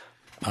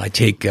 I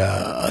take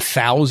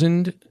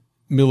 1,000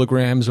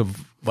 milligrams of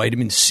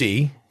vitamin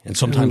C, and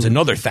sometimes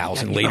another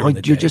 1,000 later in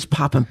the day. You're just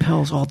popping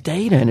pills all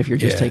day then if you're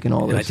just taking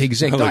all this. And I take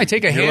zinc. I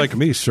take a You're like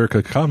me,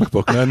 circa comic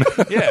book man.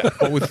 Yeah,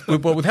 but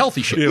with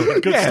healthy shit. Yeah,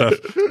 good stuff.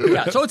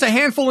 Yeah, so it's a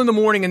handful in the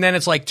morning, and then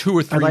it's like 2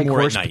 or 3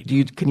 more at night.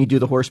 Can you do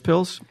the horse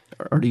pills?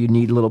 Or do you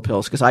need little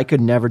pills? Because I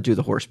could never do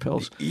the horse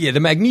pills. Yeah, the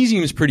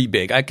magnesium is pretty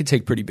big. I could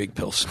take pretty big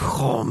pills.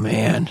 Oh,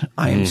 man.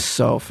 I am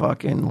so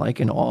fucking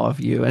in awe of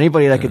you.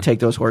 Anybody that could take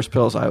those horse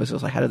pills, I was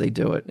just like, how do they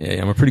do it?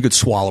 Yeah, I'm a pretty good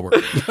swallower.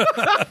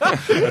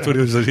 That's what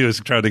he was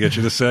trying to get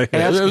you to say.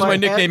 That was my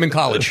nickname in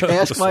college.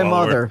 Ask my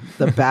mother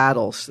the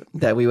battles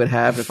that we would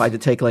have if I had to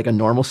take a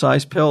normal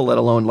size pill, let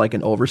alone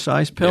an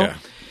oversized pill. Yeah.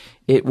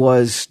 It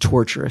was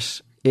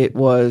torturous. It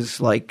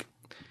was like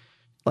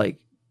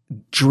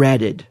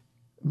dreaded.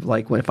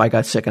 If I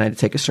got sick and I had to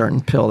take a certain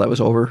pill that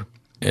was over,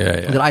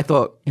 Yeah. that I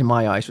thought in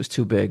my eyes was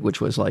too big, which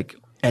was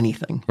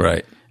anything.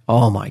 Right.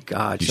 Oh my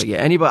God! So yeah,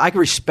 anybody I can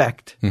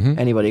respect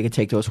anybody who can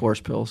take those horse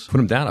pills. Put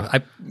them down.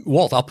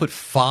 Walt, I'll put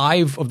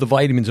 5 of the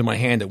vitamins in my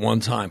hand at one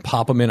time.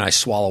 Pop them in. I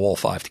swallow all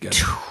 5 together.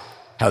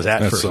 How's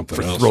that That's for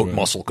something else, throat man.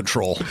 muscle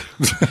control?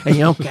 And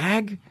you don't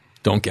gag.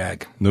 Don't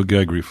gag. No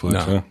gag reflex, No.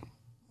 huh?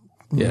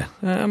 Yeah,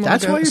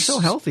 That's why you're so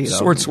healthy, though.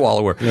 Sword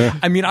swallower. Yeah.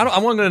 I mean, I'm not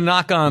going to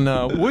knock on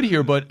wood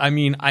here, but I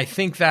mean, I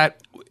think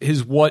that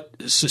is what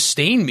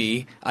sustained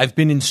me. I've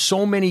been in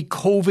so many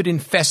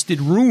COVID-infested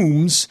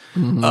rooms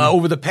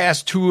over the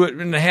past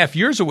 2.5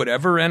 years or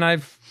whatever, and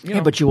I've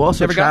But you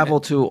also never gotten travel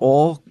it. to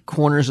all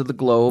corners of the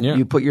globe. Yeah.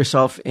 You put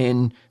yourself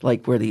in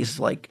like where these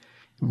like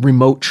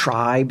remote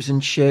tribes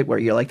and shit, where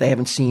you're like they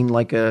haven't seen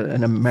like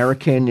an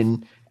American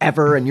in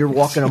ever, and you're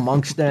walking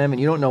amongst them, and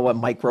you don't know what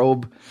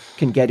microbe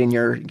can get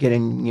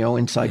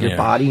inside your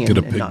body. Get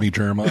a and pygmy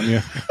germ on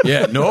you.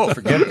 Yeah, no,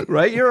 forget it.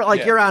 right? You're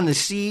like you're on the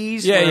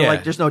seas. Yeah, where, yeah.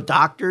 Like there's no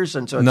doctors,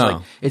 and so it's No.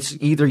 like it's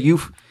either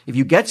if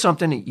you get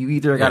something, you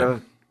either got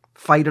to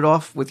fight it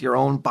off with your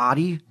own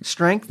body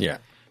strength, Yeah.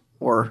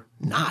 or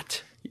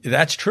not.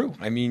 That's true.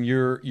 I mean,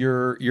 your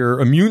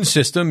immune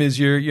system is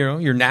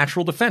your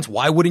natural defense.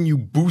 Why wouldn't you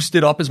boost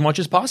it up as much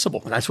as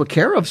possible? That's what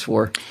Carev's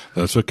for.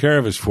 That's what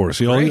Carev is for.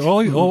 See,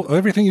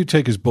 everything you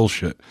take is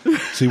bullshit.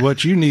 See,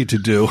 what you need to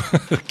do,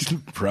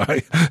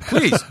 Bri,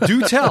 Please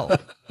do tell.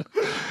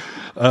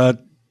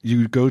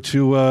 you go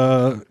to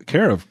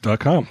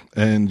Carev.com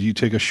and you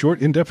take a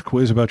short, in-depth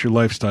quiz about your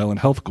lifestyle and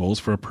health goals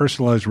for a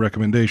personalized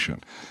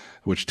recommendation,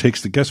 which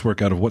takes the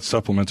guesswork out of what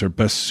supplements are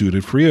best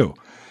suited for you.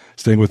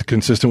 Staying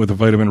consistent with the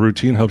vitamin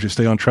routine helps you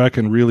stay on track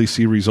and really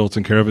see results,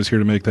 and Carev is here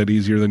to make that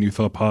easier than you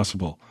thought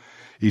possible.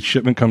 Each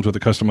shipment comes with a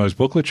customized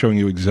booklet showing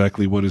you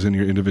exactly what is in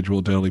your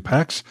individual daily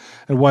packs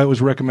and why it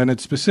was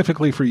recommended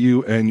specifically for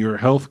you and your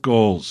health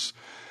goals.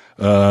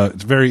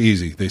 It's very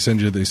easy. They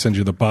send you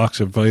the box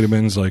of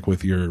vitamins, like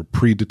with your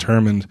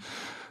predetermined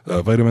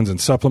vitamins and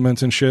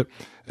supplements and shit,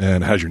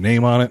 and it has your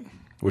name on it,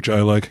 which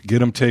I like. Get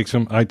them, takes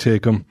them. I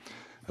take them.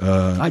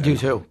 I do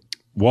too.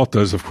 Walt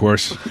does, of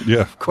course.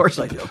 Yeah. Of course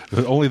I do.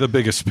 Only the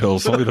biggest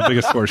pills. Only the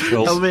biggest horse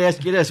pills. Now, let me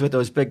ask you this: with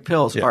those big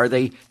pills, are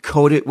they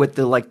coated with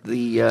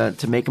the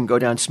to make them go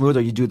down smooth,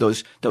 or you do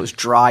those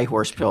dry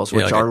horse pills,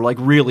 which like are like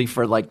really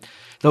for like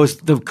those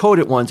the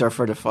coated ones are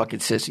for the fucking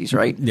sissies,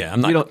 right? Yeah,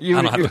 I'm not. I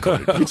don't have the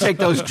coated. You take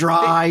those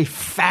dry,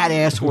 fat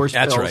ass horse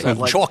That's pills. right. and,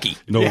 like, Chalky.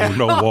 No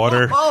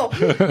water.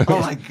 Oh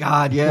my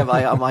God! Yeah,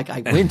 I'm like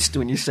I winced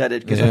when you said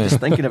it because I'm just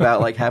thinking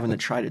about like having to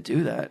try to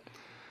do that.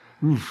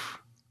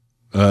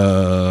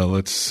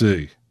 Let's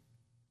see.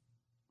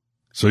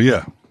 So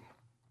yeah,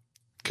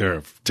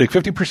 Carev. Take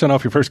 50%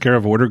 off your first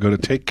Carev order. Go to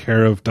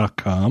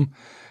takecareof.com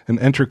and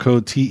enter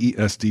code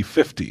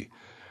TESD50.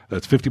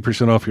 That's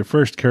 50% off your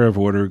first Carev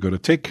order. Go to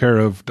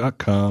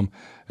takecareof.com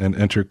and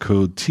enter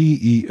code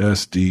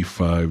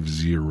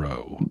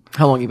TESD50.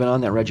 How long you been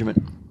on that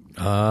regimen?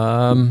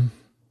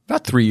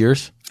 About 3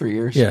 years. 3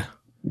 years. Yeah.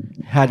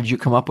 How did you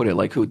come up with it?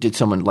 Like, who did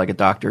someone like a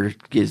doctor?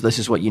 This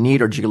is what you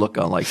need, or did you look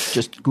on like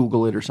just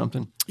Google it or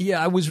something?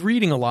 Yeah, I was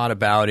reading a lot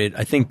about it.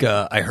 I think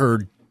I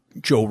heard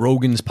Joe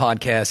Rogan's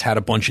podcast had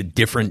a bunch of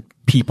different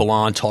people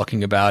on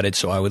talking about it.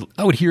 So I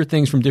would hear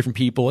things from different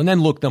people and then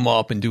look them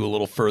up and do a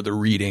little further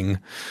reading.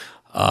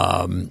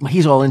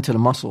 He's all into the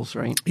muscles,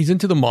 right? He's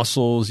into the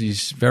muscles.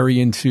 He's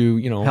very into,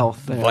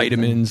 Health and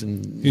vitamins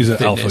and He's an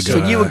fitness. alpha guy.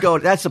 So you would go.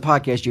 That's the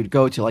podcast you'd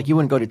go to. Like you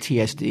wouldn't go to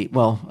TSD.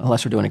 Well,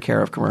 unless we're doing a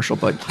Carev commercial,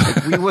 but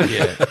like, we would.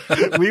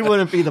 We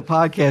wouldn't be the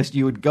podcast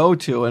you would go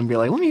to and be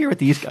like, let me hear what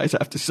these guys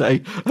have to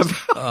say.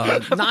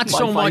 About Not my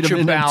so much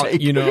vitamin about,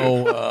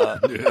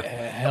 intake.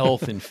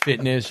 health and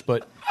fitness,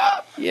 but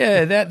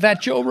yeah,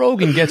 that Joe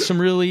Rogan gets some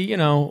really,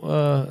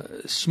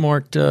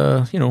 smart,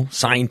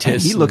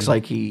 scientists. He looks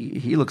like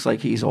he looks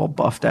like he's all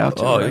buffed out.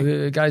 Too, right?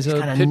 the guy's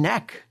Got a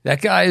neck.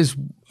 That guy is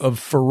a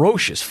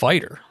ferocious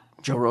fifighter.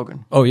 Joe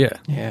Rogan. Oh yeah.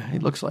 Yeah, he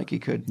looks like he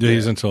could. Yeah,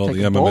 he's into all take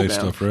the a bull MMA down.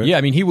 stuff, right? Yeah,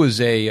 I mean, he was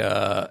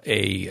I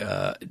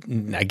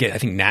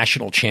think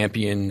national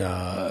champion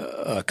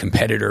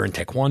competitor in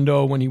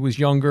Taekwondo when he was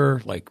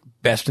younger, like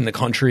best in the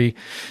country.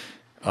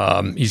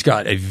 He's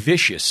got a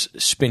vicious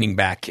spinning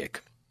back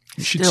kick.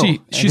 You should Still, see.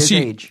 at his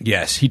age.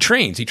 Yes, he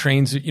trains. He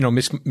trains.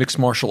 Mixed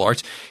martial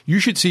arts. You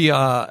should see.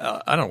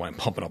 I don't know why I'm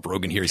pumping up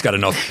Rogan here. He's got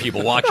enough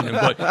people watching him,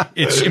 but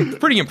it's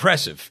pretty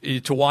impressive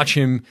to watch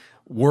him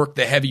work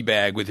the heavy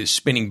bag with his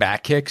spinning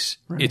back kicks.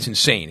 Right. It's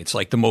insane. It's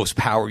like the most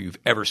power you've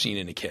ever seen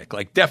in a kick.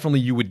 Like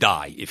definitely you would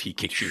die if he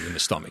kicks you in the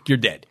stomach. You're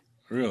dead.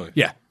 Really?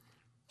 Yeah.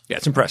 Yeah,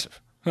 it's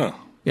impressive. Huh.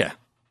 Yeah.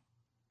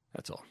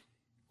 That's all.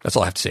 That's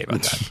all I have to say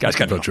about that. Guy's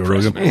got About enough Joe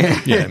Rogan? press,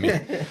 man. Yeah, I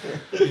mean,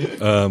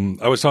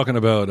 I was talking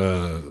about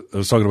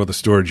the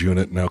storage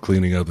unit. Now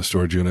cleaning out the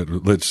storage unit.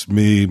 It's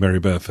me, Mary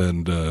Beth,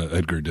 and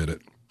Edgar did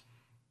it,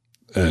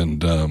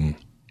 and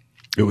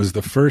it was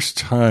the first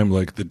time.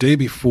 Like the day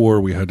before,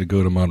 we had to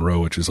go to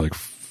Monroe, which is like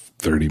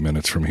 30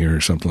 minutes from here,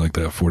 or something like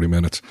that, 40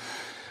 minutes,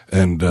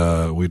 and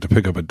we had to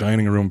pick up a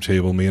dining room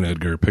table. Me and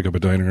Edgar pick up a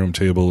dining room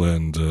table,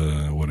 and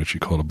what did she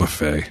call it? A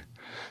buffet.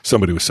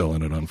 Somebody was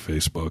selling it on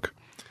Facebook.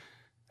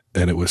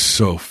 And it was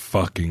so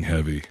fucking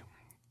heavy.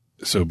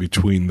 so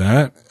between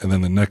that and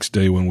then the next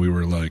day when we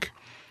were like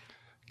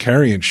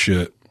carrying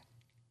shit,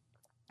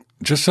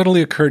 it just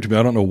suddenly occurred to me,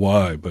 I don't know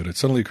why, but it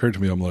suddenly occurred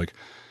to me, I'm like,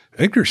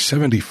 Edgar's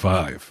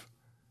 75.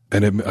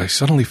 And I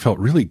suddenly felt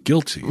really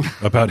guilty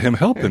about him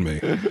helping me.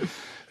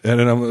 And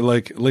then I'm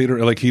like,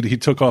 later, like he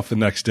took off the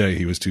next day.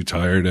 He was too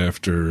tired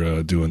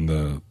after doing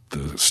the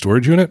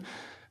storage unit.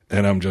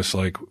 And I'm just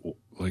like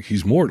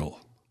he's mortal.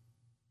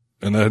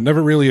 And that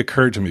never really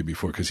occurred to me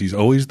before, because he's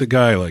always the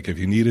guy, like, if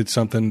you needed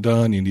something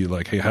done, you need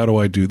like, hey, how do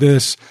I do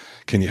this?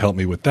 Can you help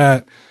me with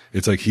that?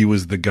 It's like he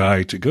was the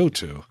guy to go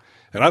to.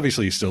 And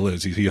obviously he still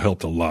is. He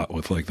helped a lot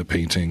with like the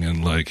painting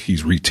and like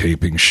he's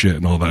retaping shit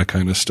and all that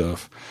kind of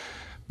stuff.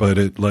 But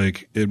it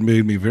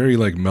made me very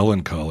like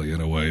melancholy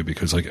in a way,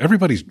 because like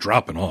everybody's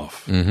dropping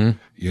off,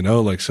 you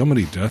know, like so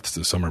many deaths.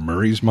 The Summer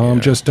Murray's mom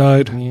just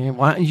died. Yeah,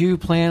 why don't you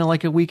plan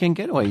like a weekend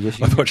getaway? I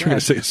thought you were going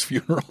to say his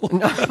funeral.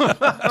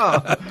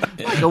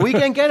 Like a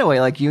weekend getaway,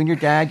 like you and your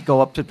dad go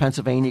up to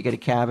Pennsylvania, get a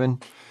cabin,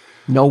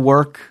 no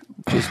work.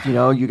 Just, you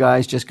know, you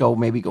guys just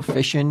maybe go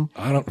fishing.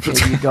 I don't.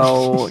 Maybe you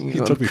go. He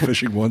took me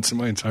fishing once in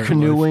my entire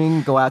canoeing,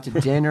 life. Go out to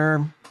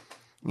dinner.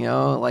 You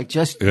know, like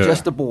just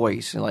the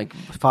boys, like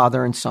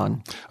father and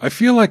son. I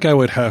feel like I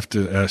would have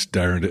to ask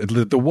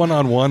Darren the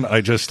one-on-one.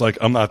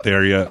 I'm not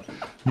there yet.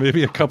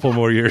 Maybe a couple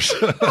more years.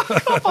 A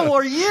couple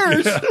more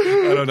years? Yeah,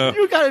 I don't know.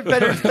 You got to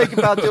better think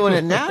about doing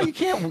it now. You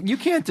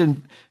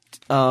can't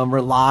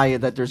rely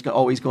that there's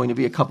always going to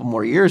be a couple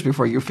more years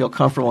before you feel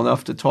comfortable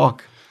enough to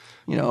talk,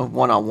 you know,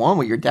 one-on-one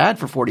with your dad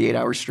for 48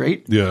 hours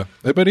straight. Yeah,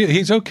 but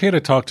he's okay to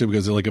talk to,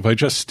 because like if I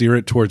just steer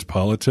it towards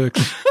politics,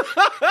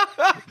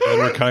 then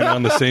we're kind of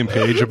on the same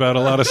page about a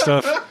lot of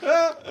stuff.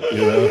 You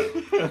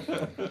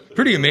know,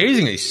 pretty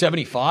amazing. He's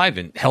 75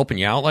 and helping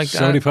you out like that.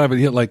 75, and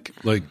he like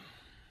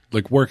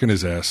working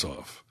his ass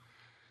off.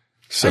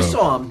 So I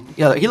saw him.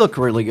 Yeah, he looked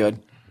really good.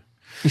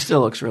 He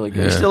still looks really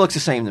good. Yeah. He still looks the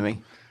same to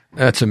me.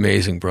 That's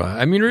amazing, bro.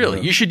 I mean,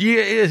 really, you should.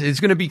 It's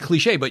going to be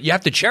cliche, but you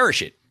have to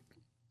cherish it.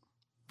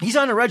 He's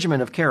on a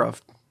regimen of care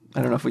of.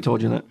 I don't know if we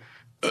told you that.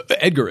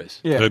 Edgar is.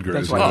 Yeah, Edgar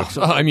that's is. Why Yeah. he looks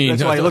so I mean,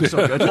 that's why he looks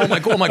so good.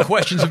 all my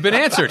questions have been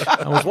answered.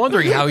 I was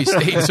wondering how he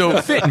stayed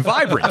so fit and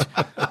vibrant.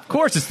 Of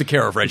course, it's the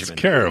care of regimen.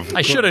 care of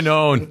I should have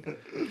known.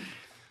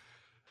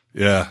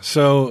 Yeah.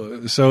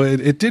 So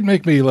it did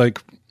make me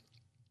like.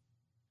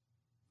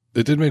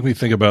 It did make me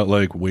think about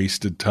like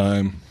wasted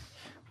time.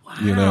 Wow.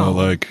 You know,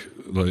 like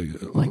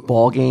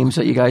ball games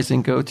that you guys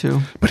didn't go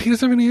to. But he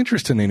doesn't have any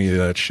interest in any of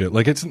that shit.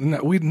 Like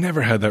we'd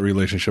never had that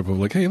relationship of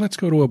like, hey, let's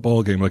go to a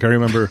ball game. Like I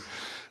remember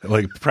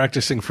like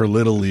practicing for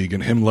Little League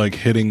and him like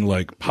hitting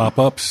like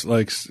pop-ups,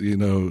 like, you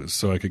know,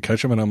 so I could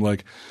catch him. And I'm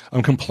like,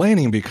 I'm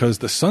complaining because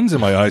the sun's in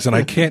my eyes and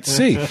I can't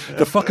see.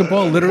 The fucking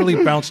ball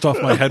literally bounced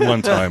off my head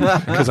one time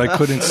because I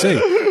couldn't see.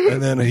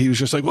 And then he was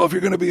just like, well, if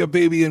you're going to be a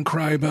baby and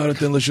cry about it,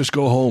 then let's just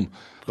go home.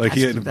 Like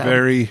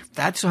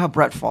That's how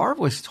Brett Favre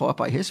was taught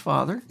by his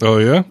father. Oh,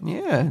 yeah?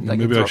 Yeah. Like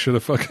maybe I should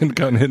have fucking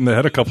gotten hit in the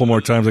head a couple more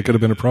times. I could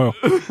have been a pro.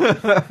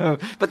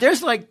 But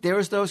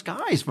there's those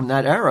guys from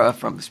that era,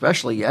 from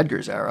especially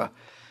Edgar's era.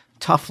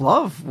 Tough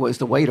love was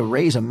the way to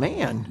raise a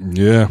man.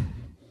 Yeah.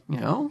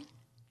 You know?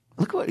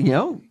 Look what, you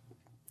know?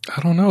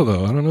 I don't know,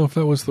 though. I don't know if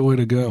that was the way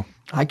to go.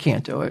 I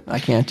can't do it. I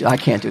can't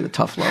do the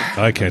tough love.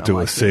 I can't do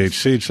it with Sage.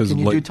 Sage says, can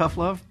you do tough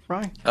love,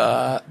 Brian?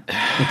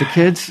 With the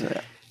kids?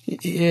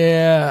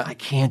 Yeah. I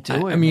can't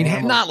do it. I mean,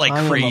 man. not like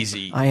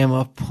crazy. I am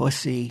a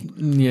pussy.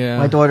 Yeah.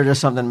 My daughter does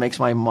something that makes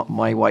my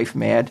wife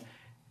mad,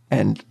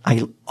 and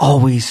I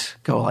always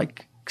go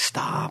like,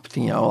 stop.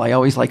 You know, I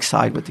always like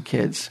side with the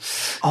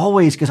kids.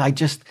 Always, because I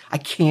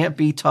can't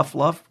be tough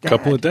love dad.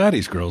 Couple of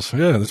daddy's girls.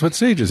 Yeah, that's what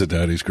Sage is, a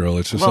daddy's girl.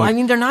 It's just I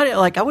mean, they're not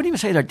like, I wouldn't even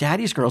say they're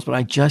daddy's girls, but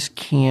I just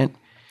can't.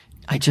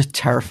 I just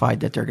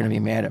terrified that they're going to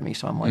be mad at me,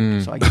 so I'm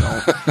like, so I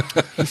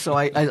don't. So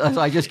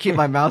I just keep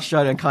my mouth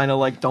shut and kind of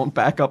like don't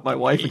back up my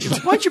wife. And she's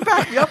like, "Why'd you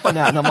back me up on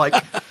that?" And I'm like,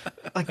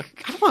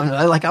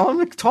 I want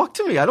them to talk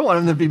to me. I don't want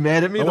them to be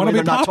mad at me. I want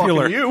to be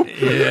popular. You.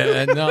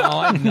 Yeah,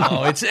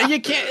 no, it's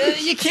you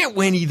can't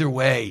win either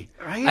way.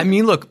 Right? I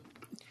mean, look,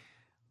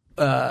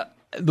 the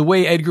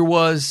way Edgar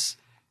was,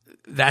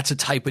 that's a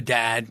type of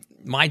dad.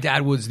 My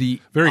dad was the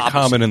very opposite.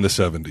 Common in the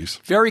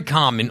 70s. Very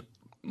common.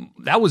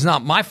 That was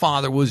not my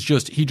father.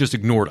 He just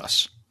ignored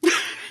us.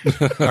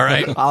 All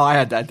right. Oh, I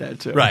had that dad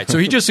too. Right. So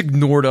he just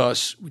ignored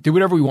us, did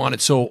whatever we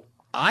wanted. So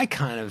I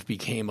kind of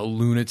became a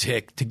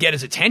lunatic to get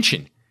his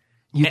attention.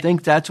 You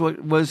think that's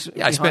what was?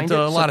 Yeah, I spent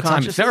a lot of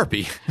time in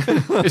therapy.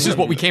 This is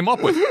what we came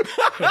up with. You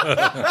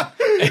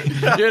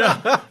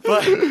know,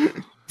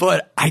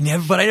 but I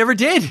never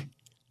did.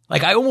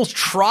 Like I almost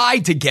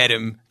tried to get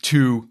him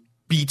to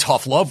be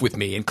tough love with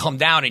me and come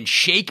down and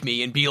shake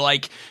me and be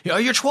like, you know,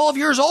 you're 12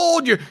 years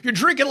old, you're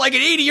drinking like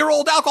an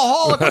 80-year-old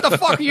alcoholic. What the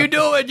fuck are you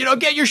doing? You know,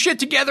 get your shit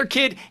together,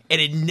 kid. And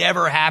it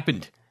never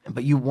happened.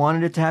 But you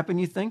wanted it to happen,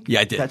 you think? Yeah,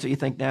 I did. That's what you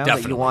think now?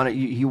 Definitely. That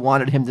you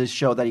wanted him to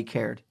show that he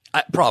cared?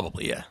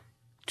 Probably, yeah.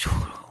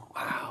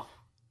 Wow.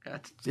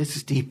 This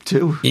is deep,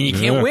 too. And you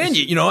can't win,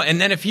 you know. And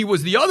then if he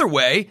was the other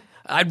way,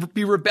 I'd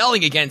be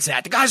rebelling against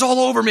that. The guy's all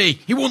over me.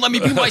 He won't let me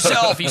be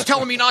myself. He's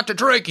telling me not to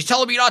drink. He's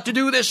telling me not to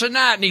do this and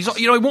that. And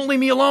he won't leave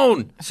me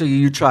alone. So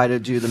you try to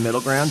do the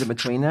middle ground in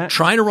between that?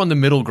 Trying to run the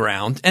middle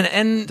ground.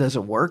 And does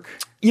it work?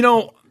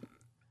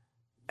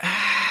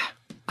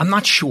 I'm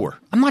not sure.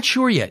 I'm not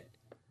sure yet.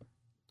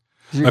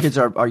 Your kids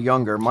are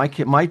younger.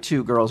 My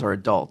two girls are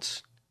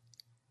adults,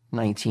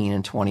 19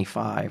 and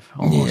 25,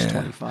 almost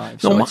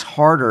 25. So it's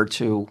harder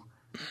to,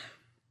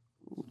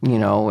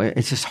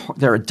 it's just,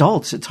 they're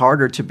adults. It's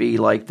harder to be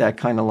like that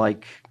kind of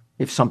like,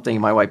 if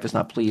my wife is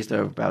not pleased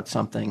about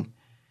something.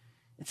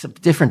 It's a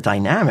different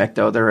dynamic,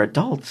 though. They're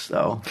adults,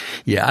 though.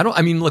 Yeah,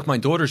 look, my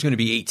daughter's going to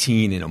be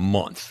 18 in a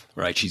month,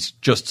 right? She's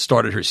just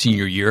started her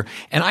senior year,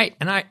 and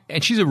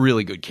she's a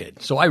really good kid.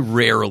 So I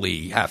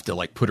rarely have to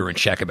like put her in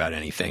check about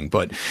anything.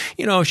 But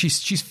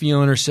she's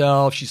feeling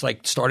herself. She's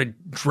like started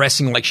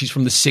dressing like she's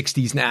from the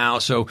 60s now.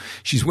 So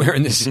she's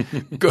wearing this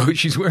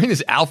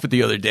outfit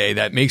the other day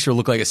that makes her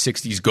look like a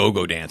 60s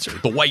go-go dancer.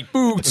 The white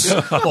boots,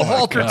 the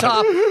halter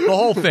top, the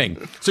whole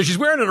thing. So she's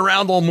wearing it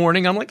around all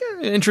morning. I'm like,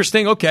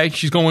 interesting. Okay,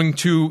 she's going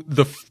to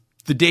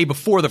the day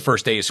before the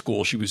first day of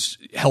school, she was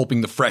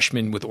helping the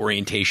freshmen with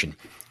orientation.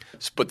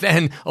 But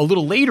then a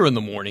little later in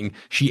the morning,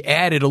 she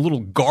added a little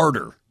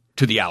garter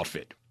to the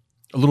outfit,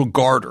 a little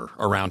garter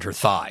around her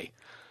thigh.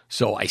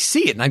 So I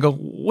see it and I go,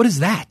 what is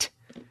that?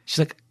 She's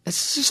like,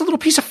 it's just a little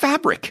piece of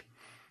fabric.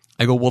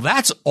 I go, well,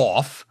 that's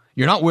off.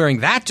 You're not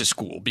wearing that to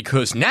school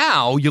because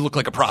now you look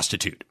like a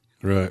prostitute.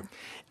 Right.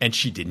 And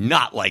she did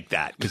not like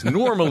that because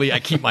normally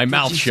I keep my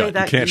mouth shut.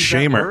 You can't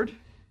shame her.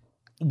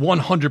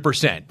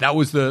 100%. That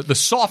was the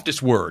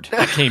softest word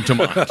that came to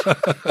mind.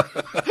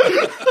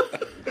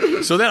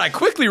 So then I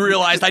quickly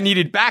realized I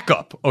needed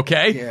backup,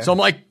 okay? Yeah. So I'm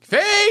like,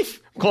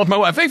 Faith! Call up my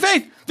wife.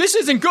 Faith, this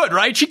isn't good,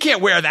 right? She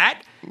can't wear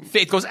that.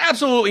 Faith goes,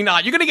 absolutely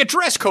not. You're going to get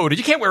dress coded.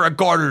 You can't wear a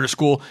garter to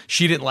school.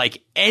 She didn't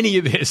like any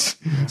of this.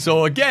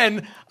 So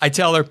again, I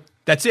tell her,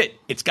 that's it.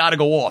 It's got to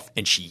go off.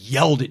 And she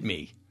yelled at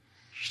me.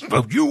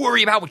 Well, you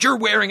worry about what you're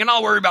wearing and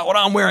I'll worry about what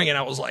I'm wearing. And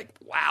I was like,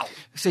 wow.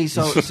 See,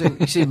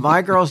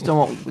 my girls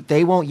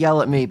won't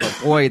yell at me, but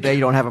boy, they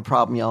don't have a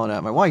problem yelling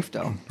at my wife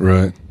though.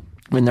 Right.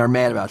 When they're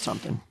mad about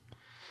something.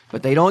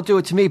 But they don't do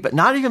it to me, but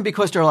not even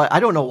because they're like, I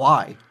don't know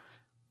why.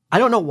 I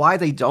don't know why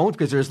they don't,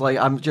 because there's like,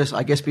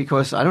 I guess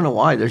because, I don't know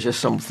why, there's just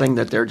something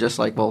that they're just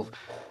like, well,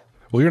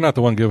 you're not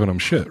the one giving them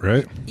shit,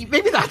 right?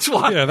 Maybe that's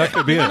why. Yeah, that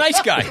could be You're a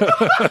nice guy.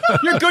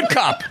 You're a good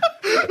cop.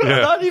 Yeah.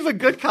 I'm not even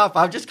good cop.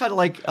 I'm just kind of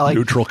like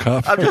neutral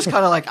cop. I'm just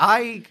kind of like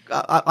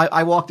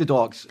I walk the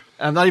dogs.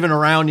 I'm not even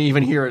around to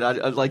even hear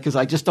it. Because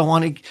I just don't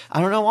want to.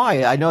 I don't know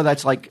why. I know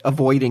that's like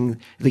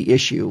avoiding the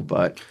issue,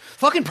 but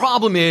the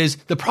problem is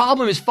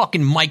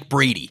fucking Mike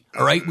Brady.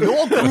 All right, we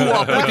all grew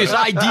up with this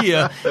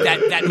idea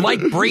that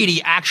Mike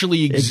Brady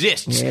actually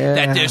exists.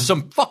 That there's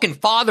some fucking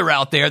father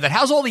out there that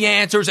has all the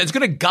answers and is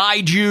going to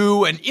guide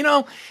you. And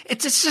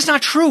it's just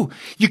not true.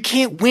 You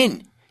can't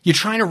win. You're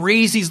trying to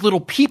raise these little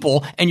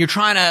people and you're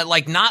trying to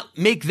like not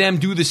make them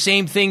do the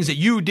same things that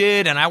you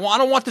did. And I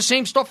don't want the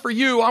same stuff for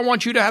you. I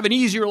want you to have an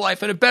easier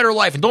life and a better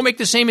life and don't make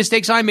the same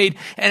mistakes I made.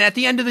 And at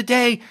the end of the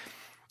day,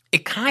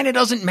 it kind of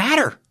doesn't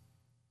matter.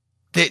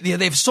 They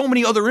have so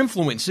many other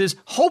influences.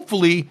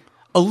 Hopefully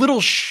a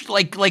little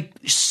like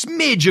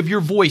smidge of your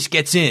voice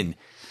gets in.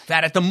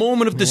 That at the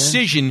moment of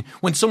decision,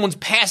 when someone's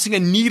passing a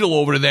needle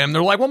over to them,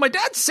 they're like, well, my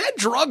dad said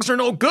drugs are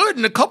no good,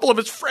 and a couple of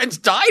his friends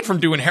died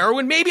from doing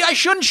heroin. Maybe I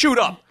shouldn't shoot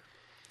up.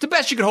 It's the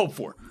best you could hope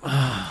for.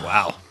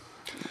 Wow.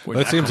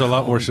 That seems a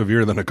lot more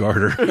severe than a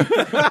garter. The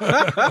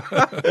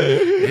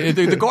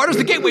garter's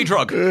the gateway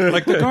drug.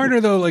 Like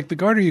the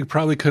garter you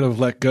probably could have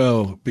let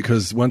go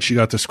because once you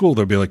got to school,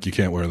 they'll be like, you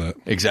can't wear that.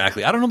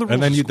 Exactly. I don't know the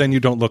rules. And then you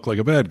don't look like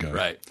a bad guy.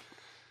 Right.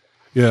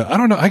 Yeah, I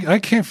don't know. I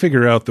can't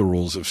figure out the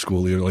rules of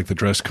school either, like the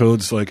dress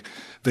codes. Like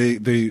they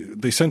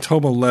sent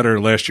home a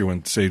letter last year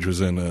when Sage was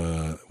in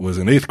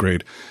 8th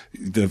grade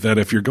that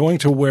if you're going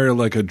to wear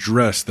like a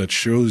dress that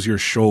shows your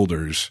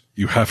shoulders,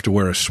 you have to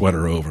wear a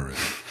sweater over it.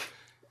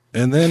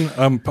 And then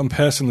I'm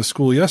passing the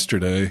school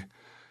yesterday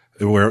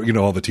where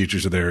all the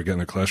teachers are there getting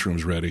their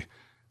classrooms ready.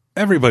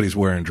 Everybody's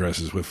wearing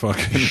dresses with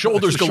fucking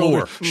shoulders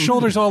galore,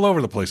 shoulders all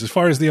over the place as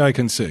far as the eye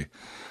can see.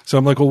 So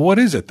I'm like, well, what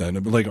is it then?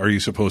 Like, are you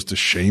supposed to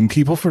shame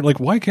people for like,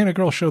 why can't a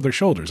girl show their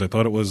shoulders? I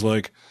thought it was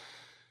like,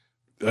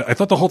 I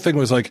thought the whole thing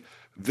was like,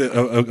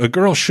 a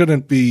girl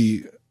shouldn't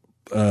be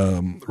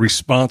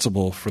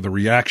responsible for the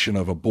reaction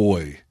of a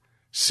boy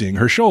seeing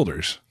her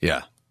shoulders.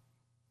 Yeah,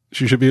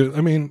 she should be.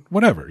 I mean,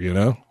 whatever,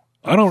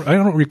 I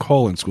don't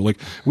recall in school. Like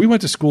we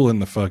went to school in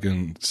the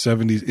fucking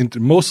 70s,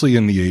 mostly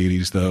in the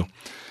 80s though,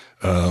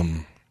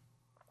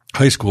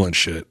 high school and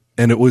shit.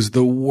 And it was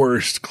the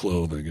worst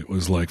clothing. It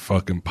was like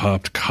fucking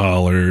popped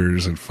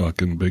collars and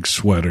fucking big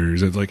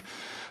sweaters. It's like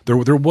there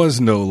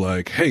was no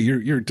like, hey,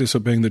 you're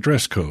disobeying the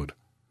dress code.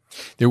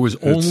 There was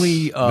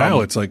only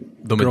now it's like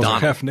the girls Madonna are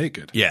half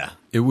naked. Yeah,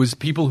 it was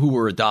people who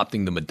were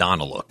adopting the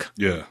Madonna look.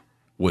 Yeah,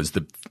 was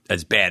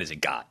as bad as it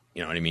got.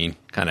 You know what I mean?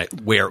 Kind of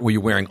were you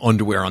wearing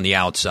underwear on the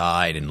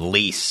outside and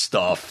lace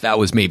stuff? That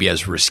was maybe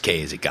as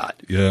risque as it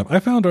got. Yeah, I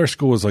found our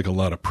school was like a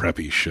lot of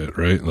preppy shit,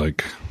 right?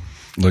 Like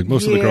Like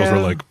most of the girls were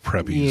like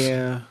preppies.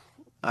 Yeah.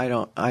 I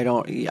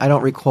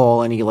don't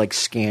recall any like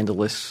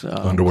scandalous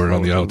Underwear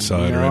on the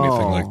outside or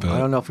anything like that. I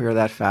don't know if we were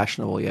that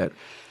fashionable yet.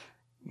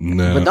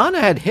 No. Madonna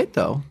had hit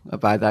though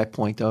by that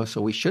point though,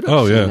 so we should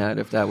have seen that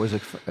if that was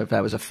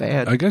a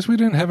fad. I guess we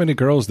didn't have any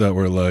girls that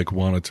were like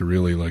wanted to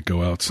really like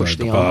go outside Push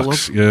the the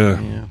box. envelope.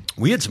 Yeah.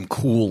 We had some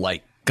cool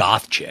like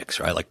goth chicks,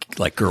 right?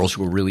 Like girls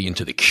who were really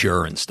into the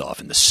Cure and stuff,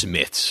 and the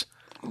Smiths.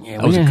 Yeah,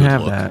 That we was a didn't good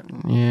have look. that.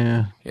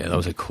 Yeah, Yeah, that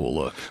was a cool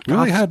look. We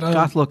only had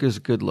goth look is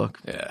a good look.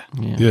 Yeah.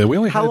 yeah, we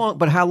only How had long?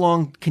 But how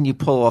long can you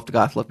pull off the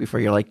goth look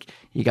before you're like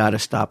you got to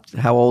stop?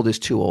 How old is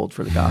too old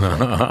for the goth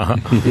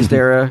look? Is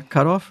there a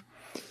cutoff?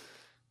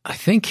 I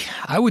think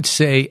I would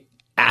say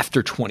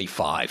after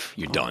 25,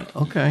 you're done.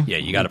 Okay. Yeah,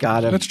 you got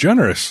to. That's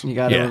generous. You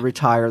got to Yeah.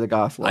 retire the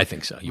goth look. I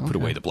think so. You put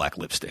away the black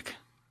lipstick.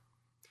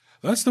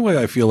 That's the way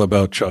I feel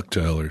about Chuck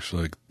Taylors.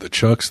 Like the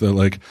Chucks that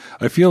like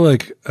I feel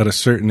like at a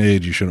certain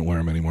age you shouldn't wear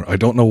them anymore. I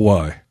don't know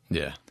why.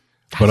 Yeah.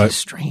 But That's a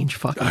strange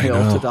fucking I hill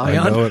know, to die I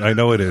on. know it. I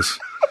know it is.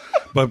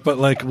 But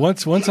like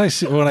once I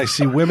see when I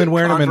see women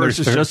wearing them and Converse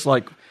there's is just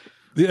like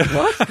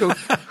what?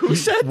 Who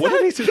said what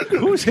that? did he say?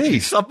 Who's he?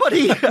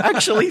 Somebody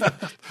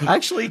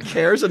actually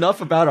cares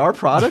enough about our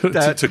product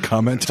that to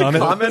comment on it.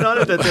 comment on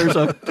it that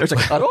there's a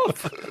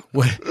cutoff.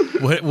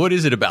 What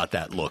is it about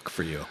that look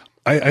for you?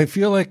 I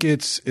feel like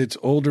it's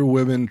older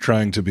women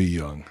trying to be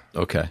young.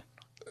 Okay.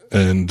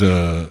 And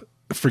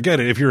forget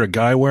it. If you're a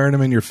guy wearing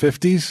them in your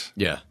 50s,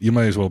 Yeah. you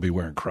might as well be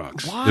wearing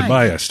Crocs, Why? in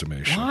my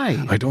estimation.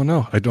 Why? I don't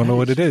know. I don't know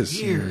what it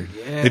is. Weird.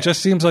 Yeah. It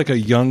just seems like a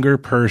younger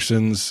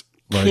person's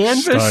like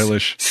Canvas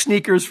stylish,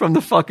 sneakers from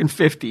the fucking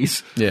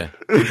 50s. Yeah.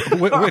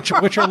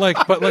 which are like,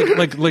 but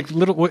like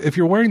little. If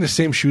you're wearing the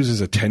same shoes as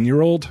a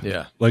 10-year-old,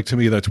 Yeah. like to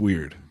me that's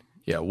weird.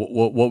 Yeah.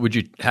 What would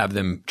you have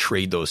them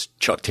trade those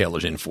Chuck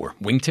Taylors in for?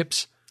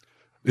 Wingtips?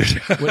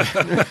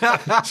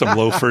 Some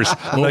loafers,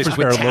 a nice Loafers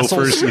pair with of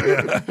tassels? loafers,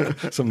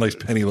 yeah. Some nice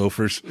penny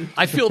loafers.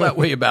 I feel that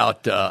way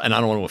about, and I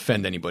don't want to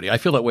offend anybody. I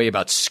feel that way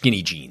about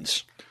skinny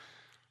jeans.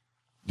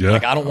 Yeah,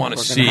 Like I don't want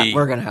to see.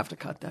 We're gonna have to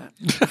cut that.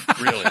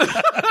 Really?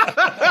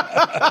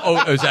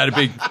 Oh, is that a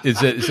big?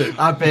 Is it?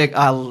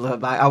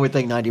 I would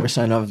think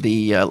 90% of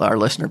the our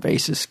listener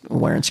base is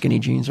wearing skinny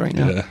jeans right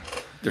now. yeah.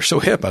 They're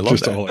so hip. I love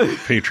Just that. all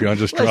Patreon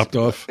just dropped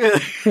off.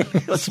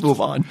 Let's move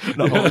on.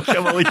 No,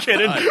 I'm only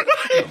kidding.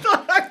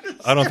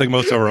 I don't think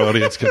most of our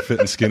audience can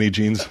fit in skinny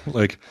jeans.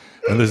 Like,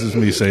 and this is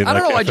me saying I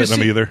don't know. I can't fit just in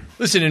them either.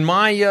 Listen, in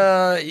my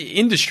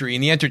industry,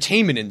 in the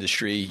entertainment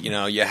industry,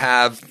 you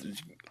have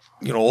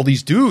all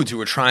these dudes who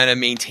are trying to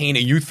maintain a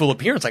youthful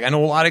appearance. Like I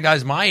know a lot of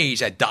guys my age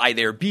that dye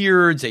their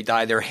beards, they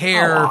dye their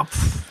hair.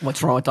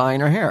 What's wrong with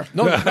dyeing her hair?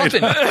 No,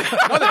 nothing.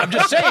 I'm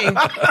just saying.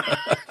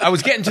 I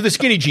was getting to the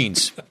skinny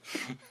jeans.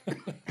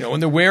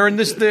 When they're wearing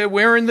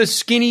the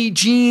skinny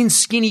jeans,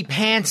 skinny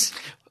pants.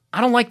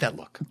 I don't like that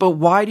look. But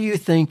why do you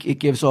think it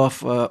gives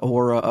off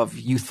aura of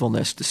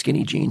youthfulness, the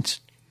skinny jeans?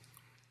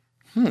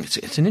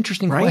 It's an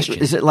interesting Right? question.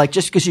 Is it like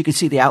just because you can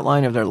see the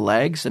outline of their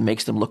legs, it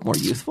makes them look more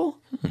youthful?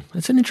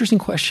 That's an interesting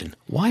question.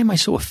 Why am I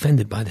so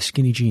offended by the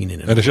skinny jean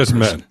in it? And it's just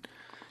men.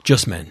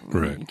 Just men.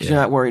 Right. Because you're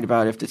not worried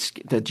about if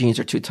the jeans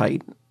are too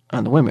tight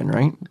on the women,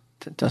 right?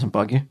 That doesn't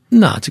bug you?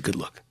 No, it's a good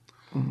look.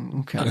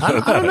 Okay.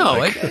 I don't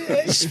know. I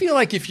just feel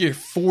like if you're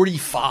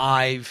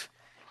 45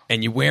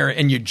 and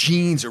your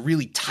jeans are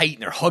really tight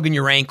and they're hugging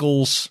your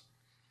ankles,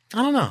 I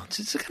don't know.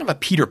 It's kind of a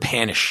Peter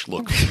Pan-ish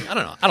look. I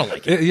don't know. I don't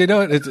like it. You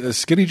know, it's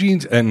skinny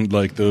jeans and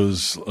like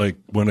those, like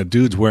when a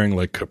dude's wearing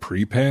like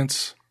capri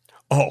pants.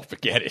 Oh,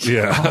 forget it.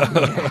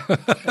 Yeah.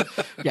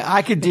 Yeah,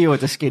 I could deal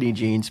with the skinny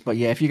jeans, but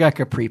yeah, if you got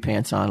capri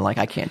pants on, like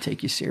I can't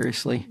take you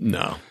seriously.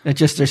 No. There's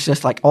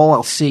just like all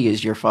I'll see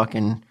is your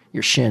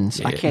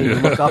shins. I can't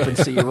even look up and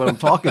see what I'm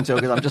talking to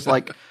because I'm just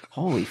like,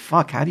 holy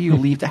fuck, how do you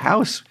leave the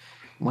house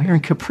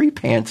wearing capri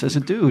pants as a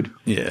dude?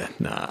 Yeah,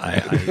 nah.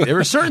 There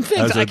are certain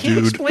things As a I can't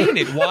dude. explain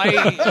it. Why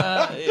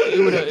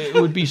it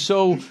would be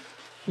so,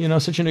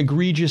 such an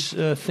egregious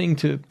thing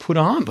to put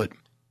on, but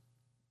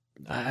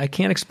I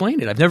can't explain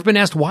it. I've never been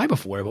asked why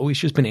before. I've always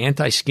just been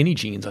anti-skinny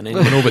jeans on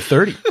anyone over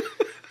 30.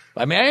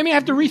 I may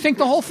have to rethink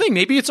the whole thing.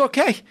 Maybe it's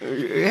okay.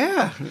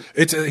 Yeah.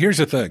 Here's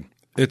the thing.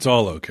 It's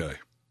all okay.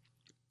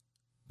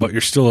 But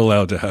you're still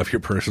allowed to have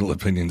your personal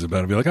opinions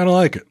about it. Be like, I don't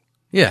like it.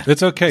 Yeah,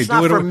 It's okay. It's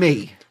not for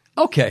me.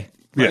 okay.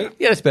 Yeah.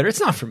 Yeah, that's better. It's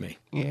not for me.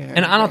 Yeah.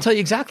 And I'll tell you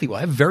exactly why.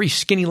 I have very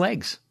skinny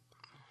legs.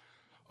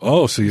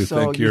 Oh, so you So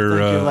think you you're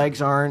think your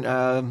legs aren't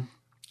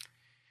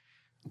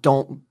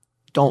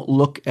don't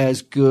look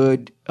as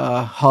good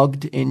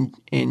hugged in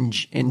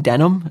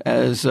denim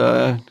as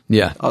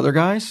Yeah. other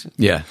guys?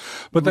 Yeah.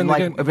 but then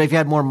Like again, if you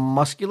had more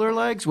muscular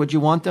legs, would you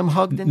want them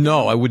hugged in?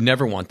 No, I would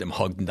never want them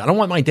hugged. I don't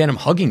want my denim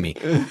hugging me.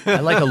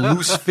 I like a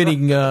loose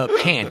fitting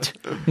pant.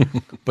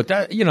 But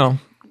that,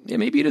 yeah,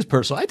 maybe it is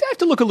personal. I have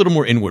to look a little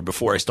more inward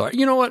before I start.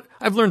 You know what?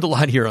 I've learned a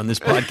lot here on this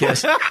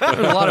podcast. I've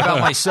learned a lot about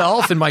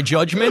myself and my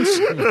judgments,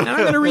 and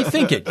I'm going to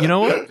rethink it. You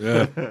know what?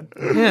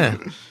 Yeah.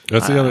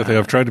 that's the other thing.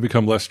 I've tried to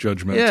become less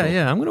judgmental.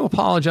 Yeah. I'm going to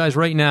apologize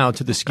right now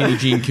to the skinny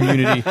jean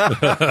community.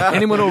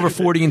 Anyone over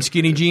 40 in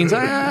skinny jeans,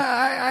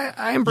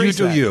 I embrace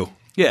You do that. you.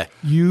 Yeah,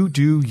 you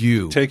do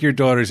you. Take your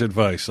daughter's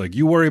advice. Like,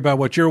 you worry about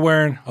what you're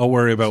wearing, I'll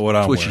worry about what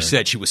I'm That's what wearing. she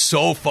said. She was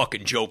so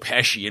fucking Joe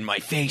Pesci in my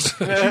face.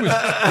 So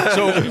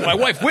my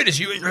wife witnessed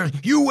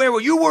you wear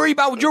what you worry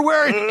about what you're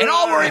wearing, and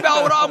I'll worry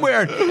about what I'm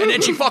wearing. And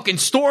then she fucking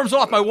storms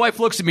off. My wife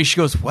looks at me. She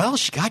goes, "Well,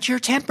 she got your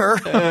temper."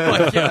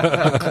 Like,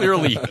 yeah,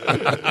 clearly.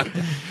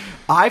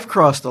 I've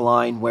crossed the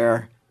line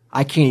where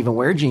I can't even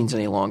wear jeans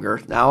any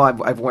longer. Now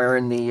I'm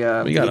wearing the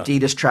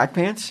Adidas track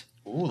pants.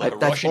 Ooh, like a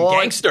That's Russian all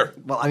gangster.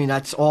 Well, I mean,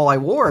 that's all I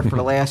wore for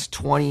the last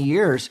 20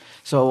 years.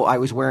 So I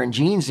was wearing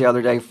jeans the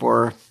other day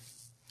for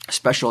a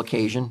special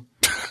occasion.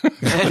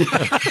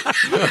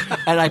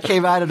 and I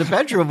came out of the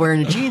bedroom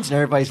wearing the jeans, and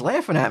everybody's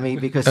laughing at me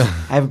because I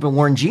haven't been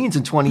wearing jeans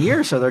in 20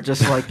 years. So they're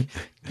just like,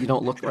 you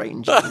don't look right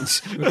in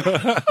jeans.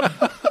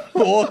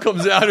 All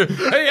comes out of,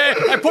 hey,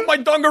 I put my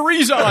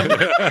dungarees on.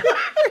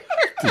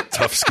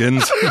 Tough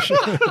skins.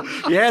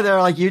 Yeah, they're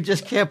like, you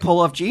just can't pull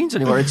off jeans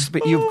anymore.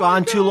 You've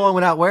gone too long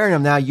without wearing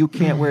them. Now you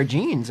can't wear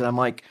jeans. And I'm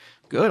like,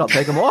 good, I'll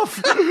take them off.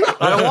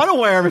 I don't want to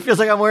wear them. It feels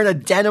like I'm wearing a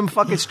denim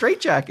fucking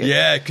straitjacket.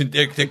 Yeah,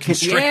 they're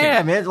constricting.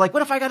 Yeah, man. Like,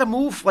 what if I got to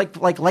move like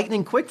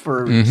lightning quick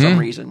for some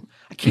reason?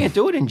 I can't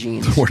do it in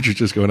jeans. Weren't you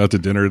just going out to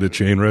dinner at a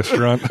chain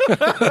restaurant?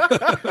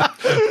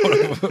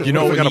 You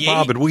know, we got a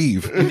bob and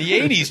weave. In the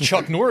 80s,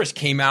 Chuck Norris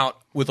came out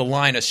with a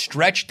line of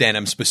stretch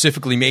denim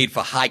specifically made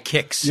for high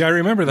kicks. Yeah, I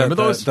remember that.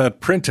 Remember those? That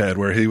print ad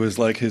where he was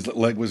like, his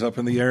leg was up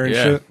in the air and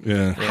Yeah. shit.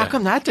 Yeah. How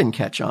come that didn't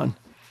catch on?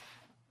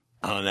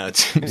 I don't know. It Not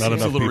seems a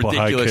enough little people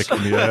ridiculous. high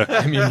kicking the air.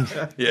 I mean,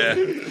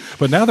 yeah.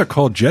 But now they're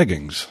called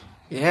jeggings.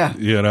 Yeah.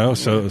 You know,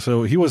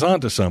 so he was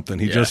onto something.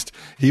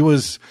 He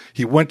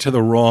went to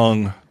the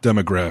wrong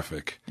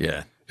demographic.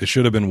 Yeah. It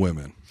should have been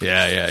women.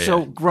 Yeah.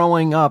 So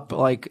growing up,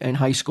 like in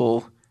high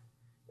school,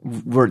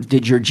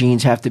 did your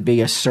jeans have to be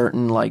a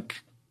certain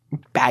like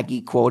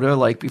baggy quota?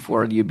 Like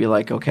before you'd be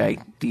like, okay,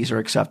 these are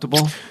acceptable.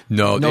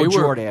 No, No they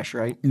were Jordache,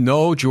 right?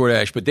 no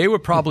Jordache, but they were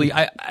probably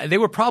they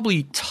were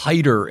probably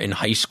tighter in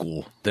high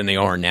school than they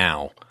are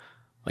now.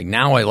 Like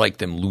now, I like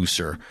them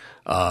looser.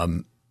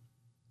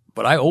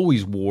 But I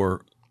always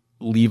wore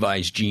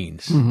Levi's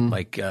jeans.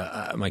 Like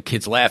my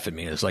kids laugh at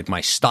me. It's like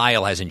my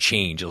style hasn't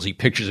changed. They'll see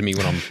pictures of me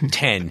when I'm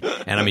 10,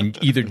 and I'm in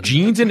either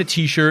jeans and a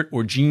t-shirt,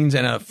 or jeans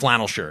and a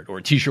flannel shirt, or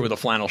a t-shirt with a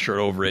flannel shirt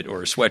over it,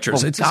 or a sweatshirt.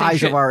 Well, It's the same guys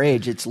shit. of our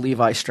age, it's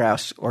Levi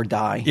Strauss or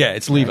die. Yeah,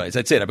 it's Levi's.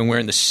 That's it. I've been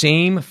wearing the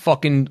same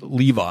fucking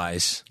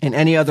Levi's. And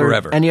any other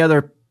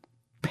Forever.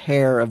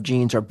 pair of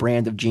jeans or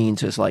brand of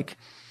jeans is like,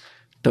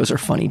 those are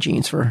funny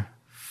jeans for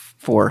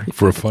For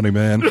a funny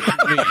man.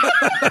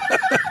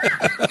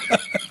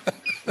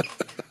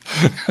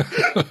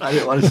 I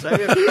didn't want to say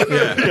it.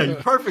 Yeah,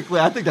 perfectly.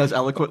 I think that was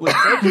eloquently.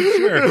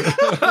 Sure.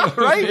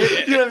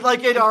 Right? You know,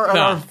 like in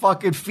our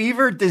fucking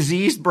fevered,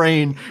 diseased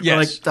brain, we're Yes.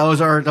 like,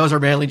 those are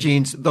manly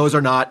jeans. Those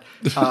are not.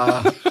 If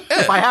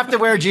I have to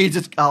wear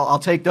jeans, I'll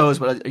take those,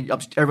 but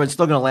everyone's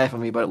still going to laugh at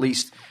me, but at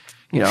least,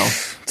 you know.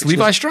 It's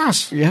Levi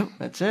Strauss. Yeah,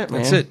 that's it,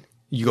 man. That's it.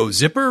 You go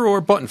zipper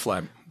or button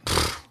flap?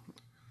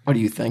 What do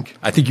you think?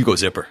 I think you go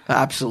zipper.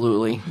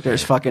 Absolutely.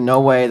 There's fucking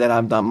no way that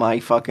I'm done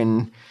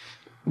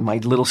my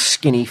little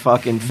skinny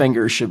fucking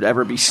fingers should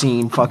ever be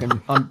seen fucking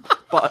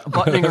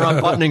buttoning or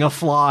unbuttoning a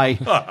fly.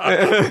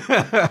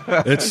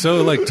 It's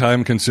so like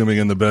time consuming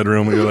in the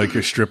bedroom when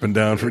you're stripping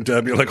down for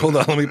Deb. You're like, hold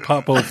on, let me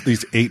pop off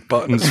these 8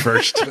 buttons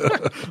first.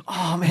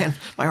 Oh man,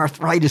 my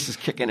arthritis is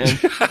kicking in.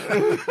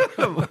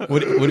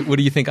 What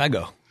do you think I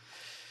go?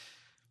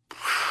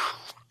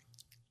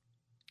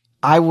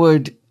 I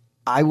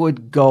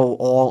would go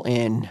all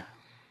in.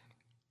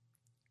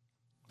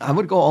 I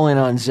would go all in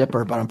on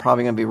zipper, but I'm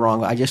probably going to be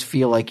wrong. I just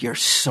feel like you're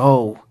such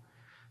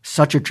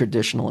a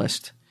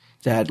traditionalist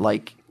that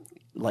like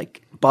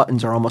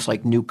buttons are almost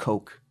like new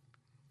Coke.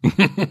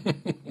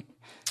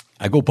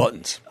 I go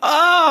buttons.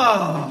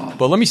 Oh,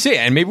 but let me say,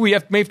 and maybe we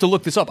may have to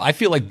look this up. I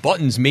feel like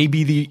buttons may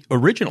be the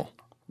original.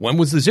 When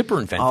was the zipper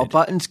invented? Oh,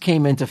 buttons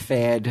came into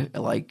fad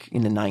like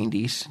in the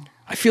 90s.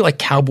 I feel like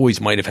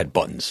cowboys might have had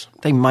buttons.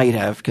 They might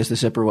have because the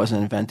zipper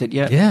wasn't invented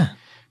yet. Yeah.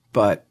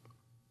 But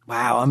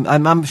wow,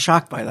 I'm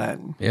shocked by that.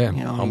 Yeah,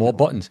 You know, I'm all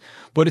buttons.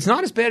 But it's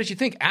not as bad as you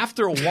think.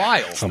 After a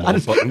while, It's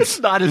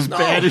not as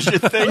bad as you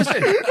think.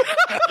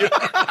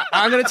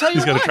 I'm going to tell you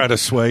He's going why. to try to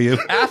sway you.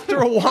 After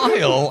a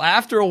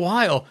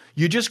while,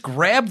 you just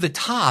grab the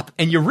top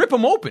and you rip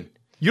them open.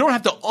 You don't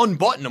have to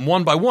unbutton them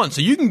one by one,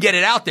 so you can get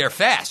it out there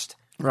fast.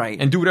 Right.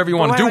 And do whatever you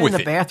want to do with in the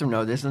it. bathroom,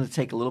 though, doesn't it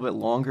take a little bit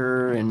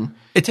longer? And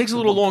It takes a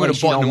little longer to you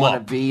button don't them want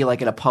up. to be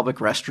like in a public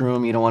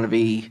restroom. You don't want to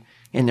be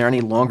in there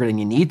any longer than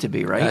you need to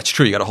be, right? That's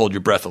true. You got to hold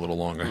your breath a little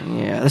longer.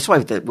 Yeah, that's why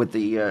with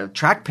the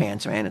track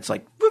pants, man, it's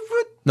like whoop,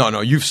 whoop,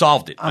 No, you've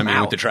solved it. I'm with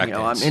out. the track you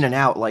know, pants. I'm in and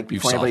out like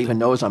before solved anybody it. even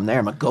knows I'm there.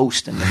 I'm a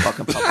ghost in the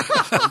fucking public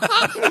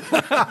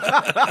restroom.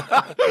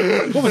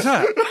 What was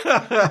that?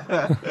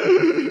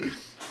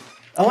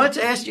 I wanted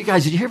to ask you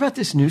guys, did you hear about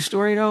this news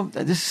story, though?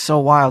 This is so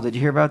wild. Did you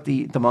hear about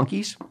the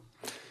monkeys?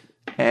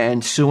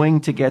 And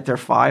suing to get their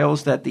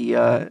files that the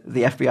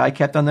FBI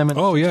kept on them?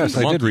 Oh, yes,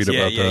 I did read Monkeys,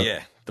 about that.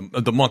 Yeah.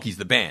 The Monkeys,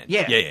 the band.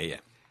 Yeah. Yeah.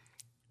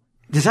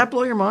 Does that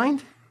blow your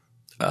mind?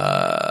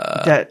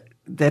 That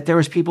there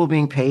was people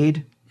being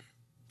paid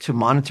to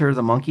monitor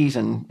the monkeys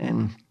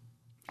and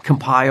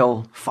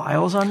compile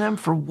files on them?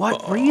 For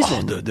what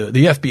reason? The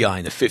FBI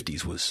in the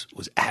 50s was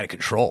out of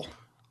control.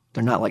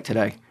 They're not like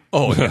today.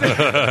 Oh,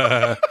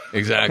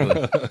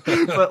 exactly.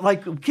 But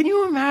like, can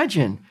you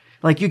imagine?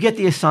 Like, you get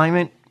the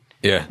assignment,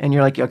 Yeah, and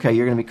you're like, okay,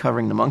 you're going to be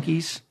covering the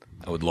monkeys.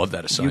 I would love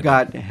that assignment. You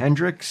got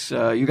Hendrix,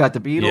 you got the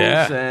Beatles,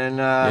 Yeah.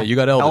 and you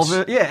got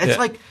Elvis. Yeah, it's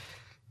like,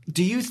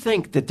 do you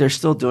think that they're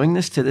still doing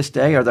this to this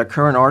day? Are there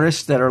current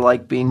artists that are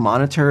like being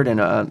monitored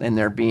and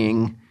they're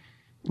being,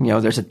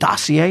 there's a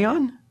dossier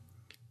on?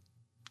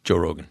 Joe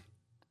Rogan.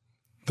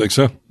 Think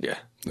so? Yeah.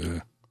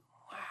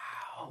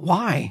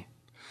 Why?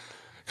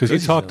 Because he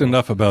talked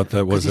enough about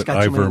that. Was he's it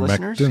got too many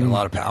listeners? A ivermectin?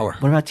 lot of power.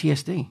 What about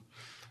TSD?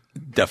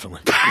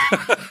 Definitely.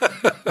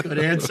 Good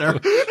answer.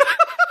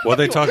 What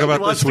they talk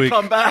about Wants this to week?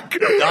 come back.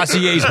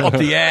 Dossier's up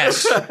the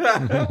ass.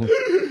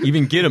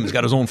 Even Giddim's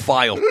got his own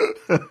file.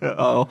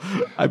 Oh,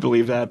 I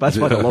believe that. That's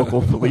by the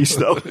local police,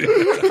 though.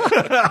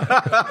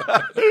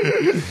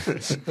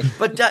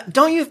 But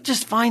don't you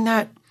just find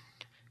that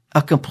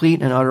a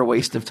complete and utter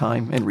waste of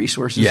time and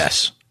resources?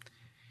 Yes,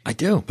 I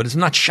do. But it's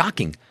not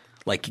shocking.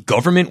 Like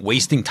government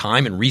wasting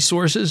time and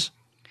resources.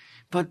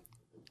 But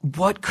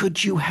what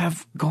could you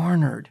have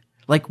garnered?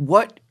 Like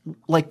what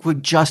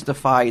would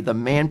justify the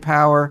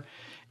manpower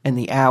and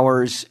the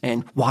hours,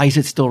 and why is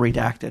it still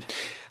redacted?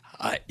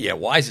 Yeah,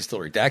 why is it still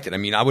redacted? I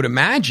mean, I would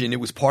imagine it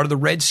was part of the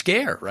Red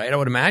Scare, right? I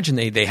would imagine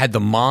they had the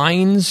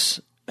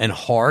minds and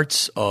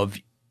hearts of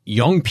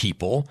young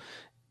people,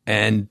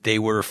 and they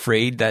were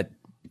afraid that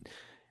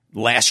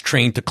last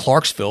train to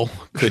Clarksville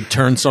could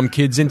turn some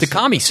kids into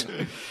commies.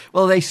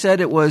 Well, they said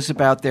it was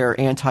about their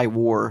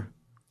anti-war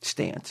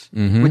stance,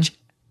 which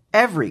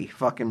every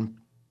fucking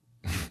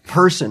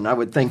person, I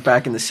would think,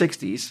 back in the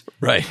 60s,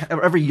 Right.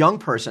 every young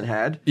person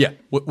had. Yeah.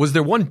 Was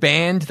there one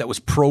band that was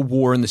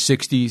pro-war in the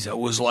 60s that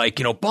was like,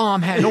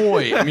 bomb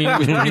Hanoi? I mean, it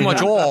was pretty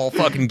much all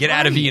fucking get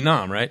out of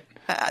Vietnam, right?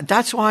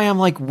 That's why I'm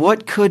like,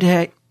 what could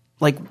they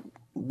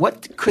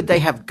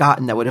have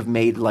gotten that would have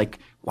made like,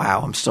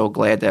 wow, I'm so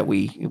glad that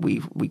we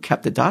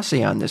kept the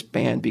dossier on this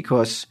band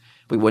because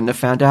we wouldn't have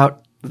found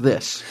out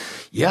this.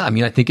 Yeah, I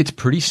mean, I think it's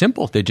pretty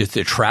simple. They're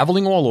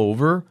traveling all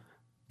over,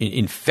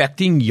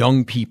 infecting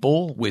young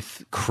people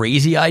with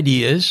crazy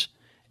ideas,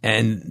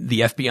 and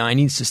the FBI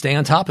needs to stay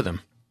on top of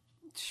them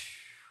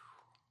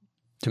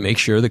to make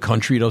sure the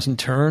country doesn't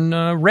turn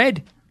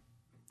red.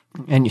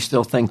 And you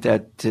still think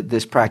that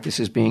this practice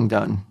is being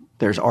done?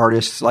 There's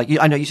artists like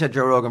I know you said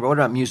Joe Rogan, but what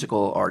about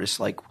musical artists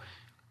like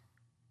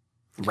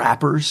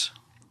rappers?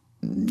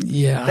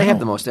 Yeah, They have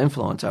the most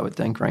influence, I would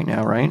think, right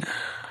now, right?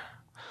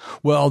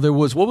 Well, there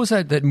was what was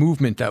that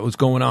movement that was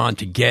going on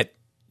to get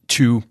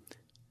to?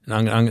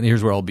 And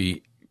here's where I'll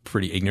be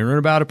pretty ignorant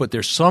about it, but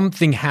there's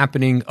something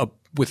happening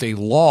with a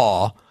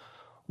law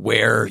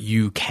where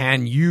you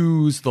can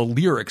use the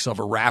lyrics of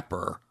a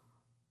rapper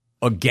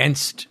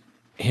against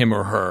him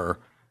or her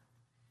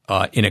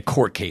in a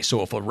court case.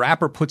 So if a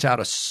rapper puts out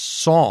a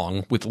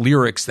song with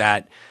lyrics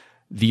that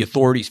the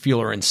authorities feel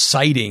are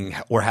inciting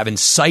or have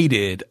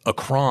incited a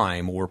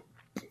crime or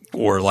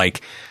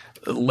like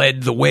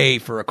led the way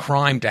for a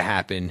crime to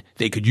happen,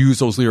 they could use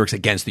those lyrics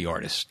against the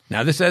artist.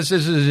 Now, this is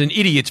an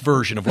idiot's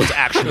version of what's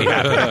actually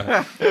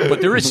happening,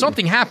 but there is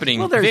something happening.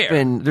 Well,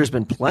 there's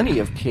been plenty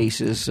of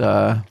cases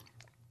of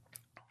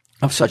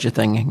such a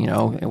thing,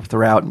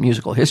 throughout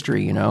musical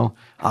history.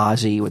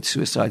 Ozzy with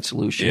Suicide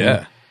Solution,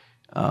 Yeah.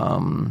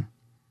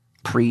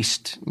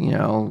 Priest,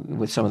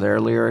 with some of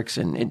their lyrics,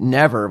 and it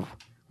never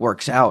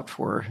works out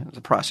for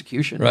the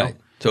prosecution, Right. No.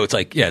 So it's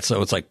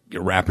like,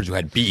 rappers who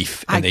had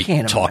beef and they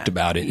talked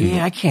about it.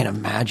 Yeah, I can't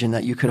imagine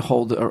that you could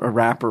hold a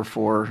rapper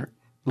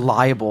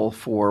liable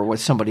for what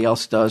somebody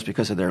else does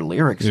because of their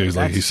lyrics.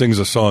 Yeah, he sings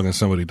a song and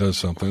somebody does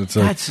something. It's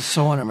like, That's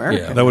so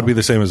un-American. Yeah. that would be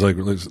the same as like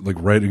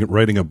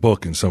writing a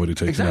book and somebody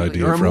takes Exactly, an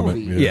idea or a from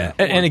movie. it. Yeah.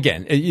 And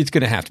again, it's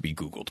going to have to be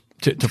Googled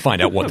to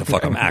find out what the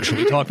fuck I'm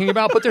actually talking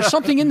about, but there's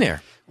something in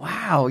there.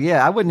 Wow.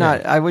 Yeah, I would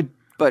not. I would.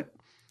 But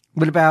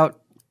what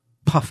about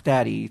Puff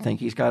Daddy? You think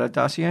he's got a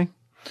dossier?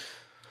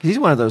 Because he's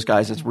one of those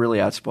guys that's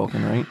really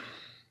outspoken, right?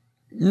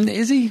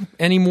 Is he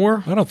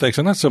anymore? I don't think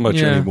so. Not so much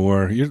Yeah.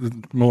 anymore. You're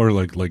more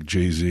like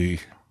Jay-Z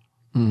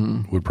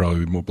would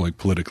probably be more like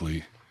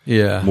politically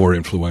Yeah. more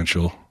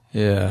influential,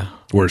 Yeah.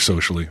 or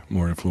socially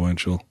more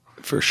influential.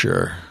 For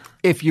sure.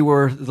 If you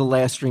were the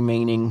last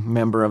remaining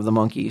member of the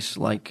Monkees,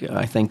 like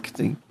I think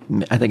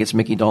it's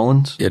Mickey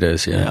Dolenz. It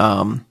is,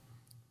 yeah.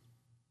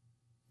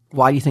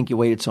 Why do you think you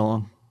waited so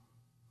long?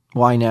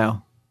 Why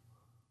now?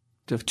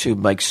 To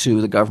like sue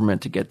the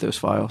government to get those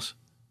files?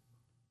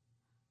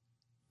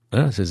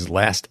 It's his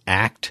last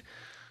act.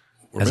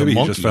 Or As maybe a he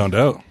monkey. just found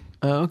out.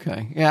 Oh,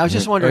 okay. Yeah, I was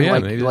just wondering,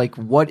 maybe. like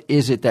what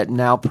is it that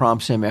now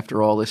prompts him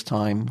after all this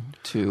time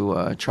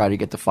to try to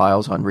get the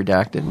files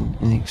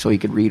unredacted so he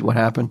could read what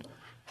happened?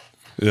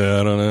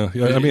 Yeah, I don't know.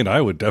 Yeah, I mean, I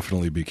would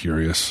definitely be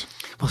curious.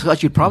 Well, so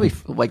you'd probably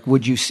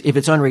would you, if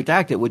it's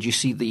unredacted, would you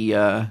see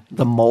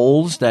the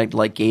moles that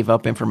like gave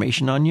up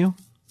information on you?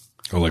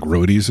 Or like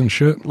roadies and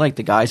shit. Like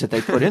the guys that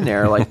they put in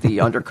there, like the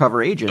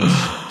undercover agents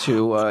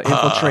to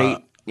infiltrate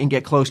and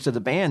get close to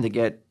the band to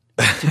get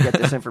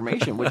this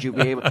information? Would you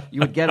be able? You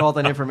would get all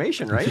that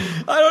information, right?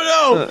 I don't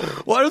know.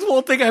 Why does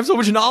Walt think I have so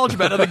much knowledge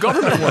about how the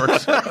government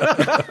works?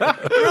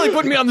 You're really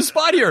putting me on the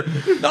spot here.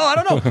 No, I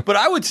don't know. But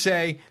I would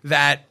say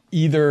that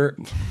either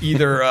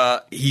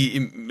Dolenz,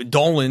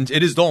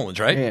 it is Dolenz,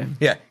 right?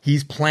 Yeah.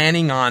 He's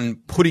planning on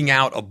putting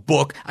out a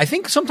book. I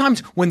think sometimes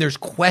when there's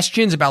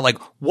questions about like,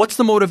 what's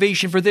the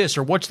motivation for this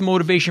or what's the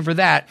motivation for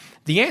that,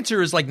 the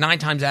answer is like 9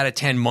 times out of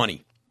 10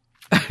 money.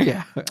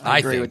 Yeah, I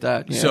agree with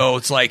that. Yeah. So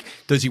it's like,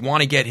 does he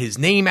want to get his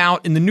name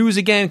out in the news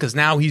again? Because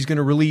now he's going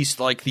to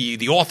release like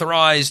the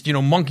authorized,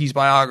 Monkees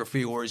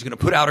biography, or he's going to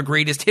put out a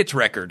greatest hits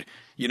record,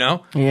 And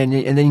then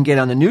you can get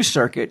on the news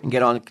circuit and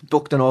get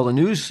booked on all the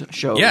news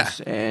shows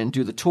and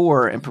do the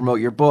tour and promote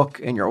your book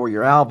and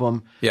your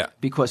album. Yeah.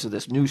 Because of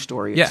this news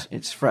story.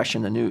 It's fresh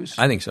in the news.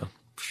 I think so.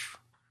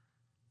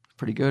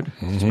 Pretty good.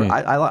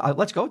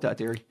 Let's go with that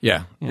theory.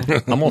 Yeah.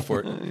 I'm all for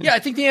it. Yeah, I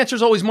think the answer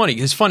is always money.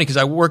 It's funny because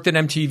I worked at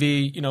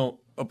MTV,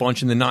 a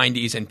bunch in the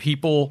 90s, and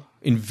people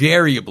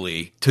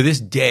invariably, to this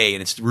day,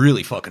 and it's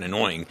really fucking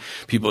annoying,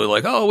 people are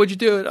like, oh, what'd you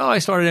do? Oh, I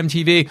started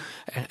MTV.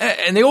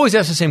 And they always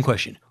ask the same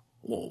question.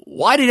 Well,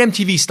 why did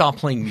MTV stop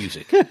playing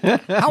music?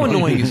 How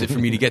annoying is it for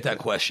me to get that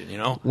question,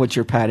 What's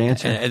your pat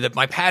answer? And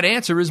my pat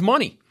answer is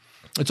money.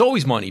 It's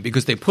always money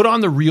because they put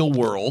on The Real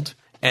World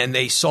and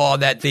they saw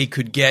that they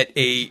could get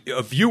a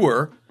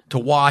viewer to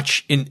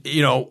watch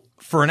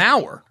for an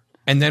hour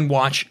and then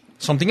watch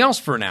something else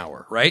for an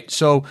hour, right?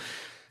 So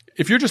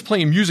if you're just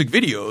playing music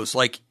videos,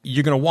 like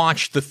you're going to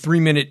watch the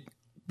 3-minute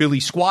Billy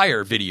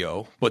Squier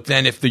video, but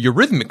then if the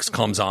Eurythmics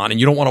comes on and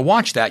you don't want to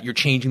watch that, you're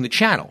changing the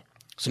channel.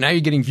 So now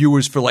you're getting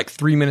viewers for like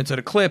 3 minutes at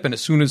a clip, and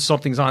as soon as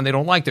something's on they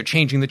don't like, they're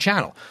changing the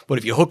channel. But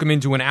if you hook them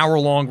into an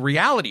hour-long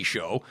reality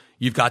show,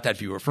 you've got that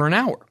viewer for an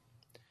hour.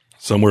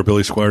 Somewhere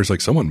Billy Squier's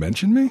like, someone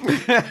mentioned me?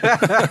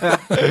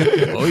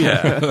 Oh,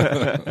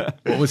 yeah.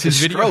 What was his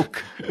video?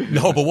 Stroke.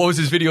 No, but what was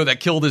his video that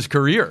killed his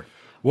career?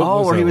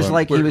 Where he was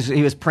like,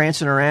 he was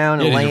prancing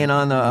around and laying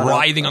on the...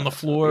 writhing on the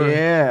floor.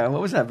 Yeah.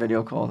 What was that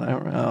video called? I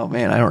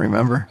don't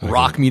remember.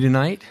 Rock Me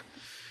Tonight?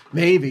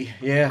 Maybe,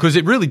 yeah. Because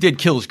it really did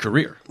kill his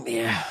career.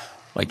 Yeah.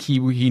 Like,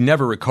 he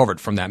never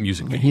recovered from that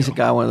music video. He's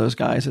one of those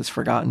guys that's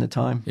forgotten the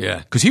time. Yeah.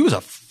 Because he was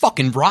a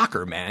fucking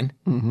rocker, man.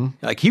 Mm-hmm.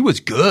 Like, he was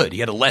good. He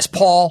had a Les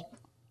Paul.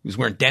 He was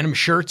wearing denim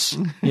shirts.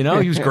 He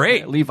was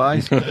great.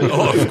 Levi's.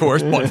 Oh, of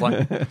course.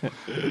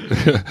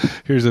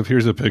 Here's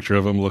a picture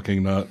of him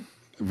looking not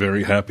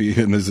very happy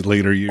in his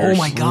later years. Oh,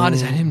 my God.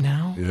 Is that him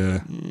now? Yeah.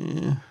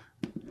 You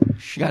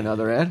got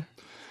another ad?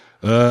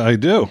 I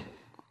do.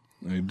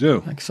 I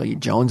can saw you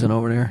jonesing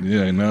over there.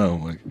 Yeah, I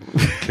know.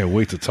 Can't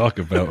wait to talk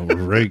about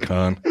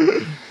Raycon.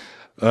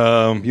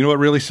 You know what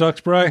really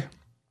sucks, Bri?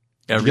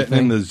 Everything.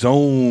 Getting in the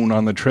zone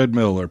on the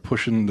treadmill or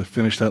pushing to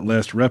finish that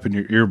last rep and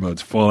your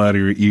earbuds fall out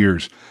of your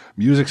ears.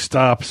 Music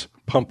stops,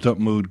 pumped up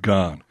mood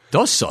gone.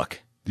 Does suck.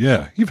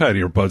 Yeah, you've had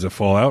earbuds that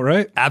fall out,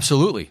 right?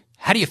 Absolutely.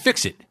 How do you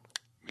fix it?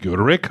 Go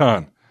to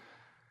Raycon.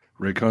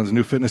 Raycon's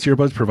new fitness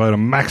earbuds provide a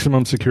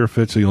maximum secure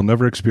fit so you'll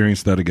never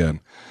experience that again.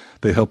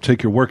 They help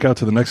take your workout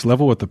to the next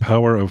level with the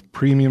power of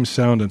premium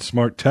sound and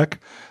smart tech.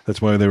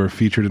 That's why they were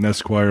featured in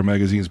Esquire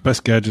magazine's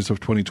Best Gadgets of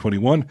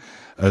 2021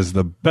 as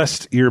the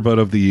best earbud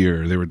of the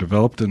year. They were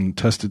developed and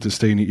tested to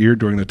stay in your ear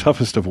during the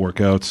toughest of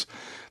workouts.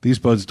 These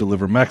buds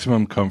deliver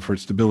maximum comfort,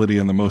 stability,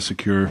 and the most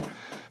secure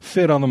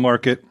fit on the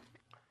market.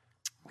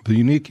 The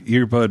unique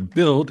earbud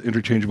build,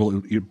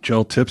 interchangeable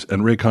gel tips,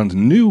 and Raycon's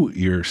new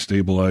ear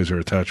stabilizer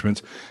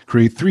attachments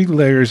create 3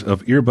 layers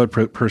of earbud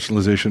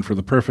personalization for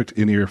the perfect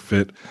in-ear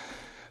fit.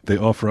 They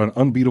offer an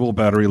unbeatable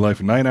battery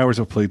life, 9 hours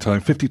of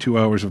playtime, 52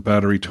 hours of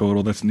battery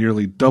total. That's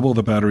nearly double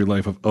the battery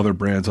life of other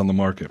brands on the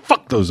market.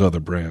 Fuck those other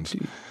brands.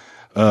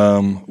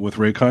 With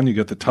Raycon, you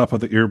get the top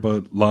of the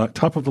line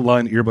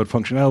earbud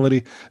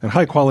functionality and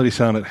high quality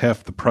sound at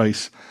half the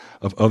price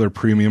of other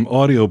premium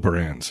audio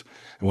brands.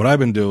 And what I've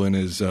been doing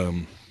is,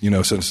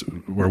 since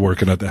we're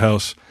working at the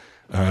house,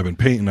 I've been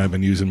painting. I've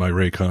been using my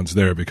Raycons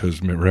there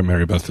because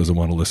Mary Beth doesn't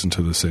want to listen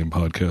to the same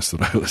podcast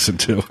that I listen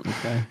to,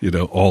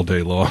 all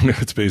day long.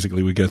 It's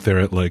basically we get there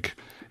at like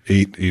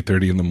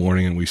 8:30 in the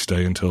morning and we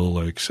stay until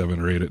like 7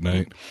 or 8 at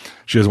night.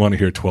 She doesn't want to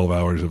hear 12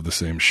 hours of the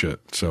same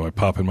shit. So I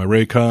pop in my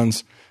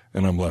Raycons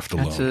and I'm left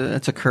alone.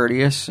 That's a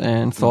courteous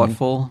and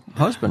thoughtful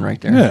husband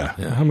right there.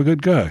 Yeah, I'm a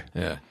good guy.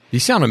 Yeah. You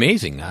sound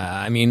amazing.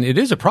 I mean, it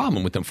is a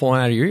problem with them falling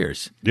out of your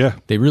ears. Yeah.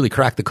 They really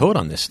cracked the code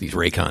on these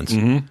Raycons.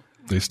 Mm-hmm.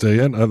 They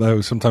stay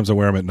in. Sometimes I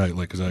wear them at night,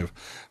 like because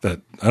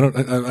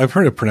I've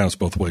heard it pronounced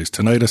both ways,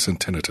 tinnitus and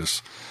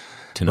tinnitus.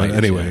 Tinnitus. But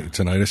anyway,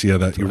 tinnitus. Yeah,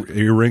 that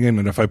you're ringing,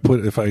 and if I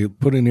put in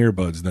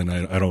earbuds, then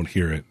I don't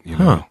hear it.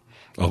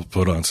 I'll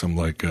put on some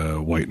like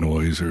white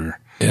noise or.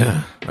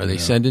 Yeah. Are they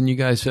sending you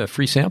guys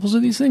free samples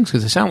of these things?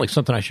 Because they sound like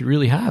something I should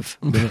really have.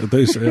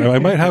 I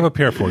might have a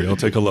pair for you. I'll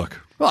take a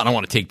look. Well, I don't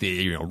want to take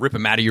rip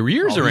them out of your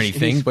ears or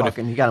anything. But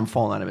he got them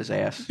falling out of his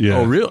ass. Yeah.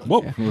 Oh, really?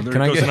 Whoa. Yeah. Well, there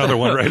goes another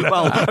one right now.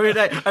 Well,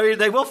 I mean,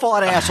 they will fall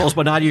out of assholes,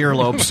 but not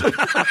earlobes.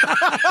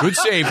 Good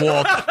save,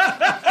 Walt.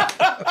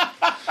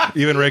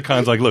 Even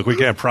Raycon's like, look, we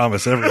can't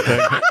promise everything.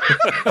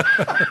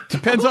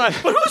 Depends on.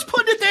 But who's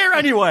putting it there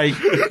anyway?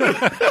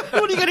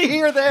 What are you going to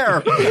hear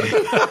there?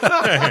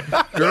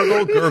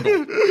 Gurgle.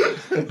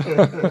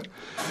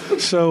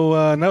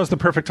 So now's the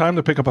perfect time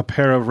to pick up a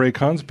pair of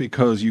Raycons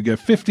because you get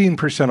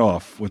 15%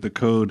 off with the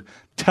code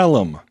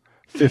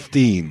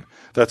TELLEM15.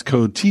 That's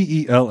code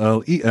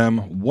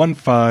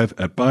TELLEM15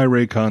 at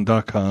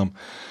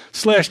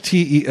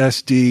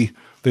buyraycon.com/TESD.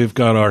 They've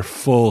got our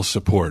full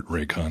support,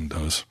 Raycon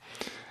does.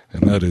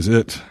 And that is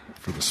it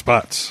for the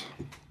spots.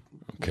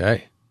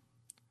 Okay.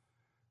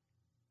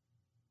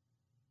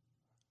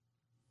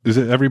 Is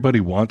it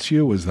Everybody Wants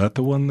You? Was that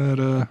the one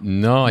that...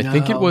 No, I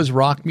think it was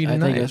Rock Me I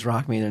Tonight. think it was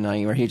Rock Me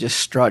Tonight, where he just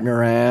strutting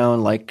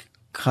around, like,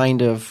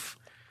 kind of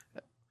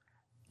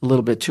a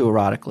little bit too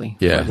erotically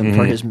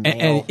for his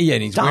male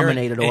and he's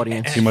dominated wearing,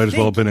 audience. He might as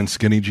well have been in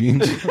skinny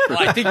jeans. Well,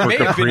 I think he may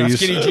have been in capris.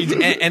 skinny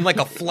jeans and like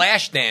a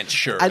flash dance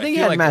shirt. I think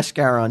he feel had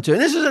mascara on too.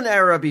 And this is an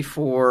era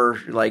before,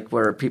 like,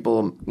 where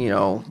people,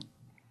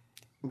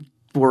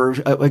 were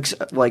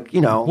like,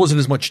 wasn't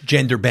as much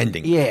gender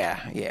bending.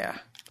 yeah.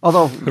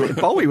 Although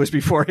Bowie was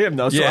before him,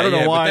 though, so Yeah, I don't know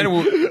yeah, but why. then it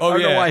I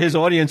don't know why his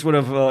audience would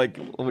have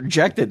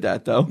rejected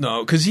that, though.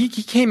 No, because he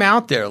came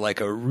out there like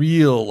a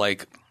real,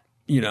 like,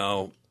 It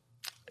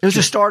was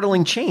a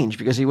startling change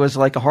because he was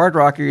like a hard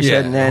rocker, you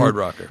said, and then hard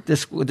rocker.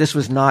 This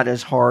was not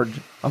as hard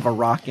of a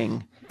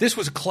rocking. This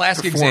was a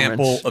classic Performance.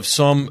 example of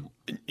some,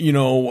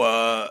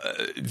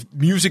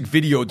 music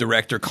video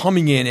director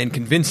coming in and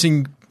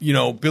convincing,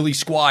 Billy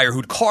Squier,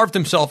 who'd carved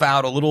himself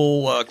out a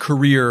little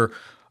career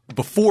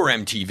before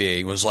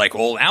MTV, was like,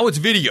 well, now it's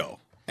video.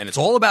 And it's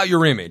all about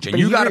your image, and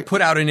you got to put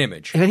out an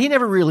image. And he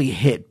never really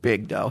hit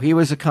big, though. He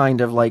was a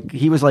kind of like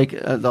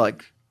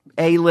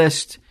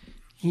A-list.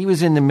 He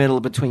was in the middle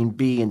between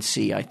B and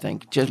C, I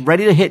think. Just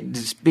ready to hit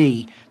this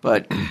B,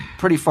 but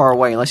pretty far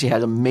away unless he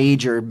had a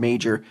major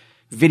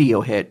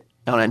video hit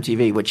on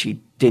MTV, which he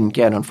didn't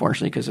get,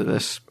 unfortunately, because of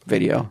this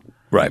video.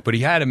 Right, but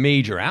he had a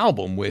major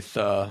album with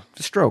The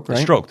Stroke, right?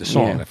 The Stroke, the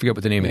song. Yeah. I forget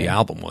what the name of the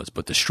album was,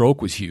 but The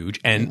Stroke was huge.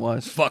 And It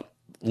was. Fuck,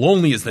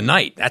 Lonely as the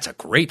Night.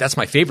 That's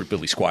my favorite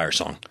Billy Squier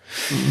song.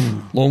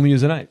 Lonely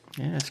as the Night.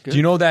 Yeah, that's good. Do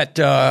you know that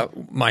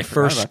my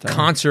first about that.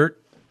 concert,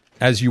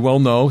 as you well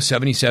know,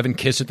 77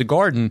 Kiss at the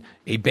Garden,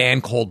 a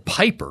band called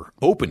Piper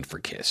opened for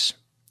Kiss.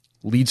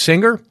 Lead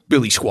singer,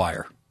 Billy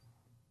Squier.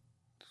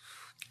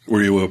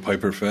 Were you a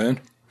Piper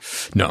fan?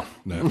 No.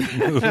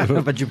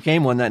 No. But you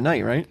became one that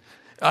night, right?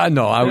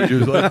 No, I was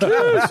just like,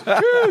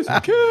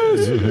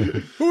 Kiss.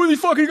 Who are these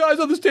fucking guys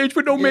on the stage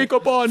with no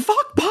makeup on?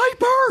 Fuck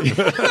Piper!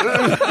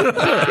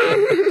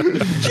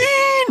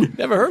 Gene!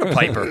 Never heard of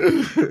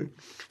Piper.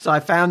 So I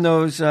found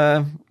those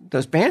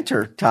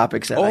banter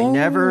topics that I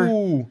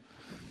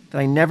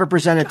never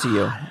presented to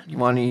you. You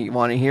want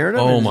to hear it?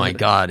 Oh my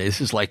God!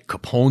 This is like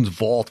Capone's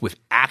vault with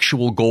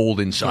actual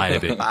gold inside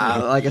of it.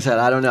 Like I said,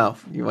 I don't know.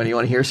 You want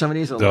to hear some of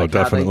these? Oh, Like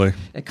how definitely.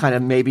 It kind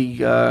of maybe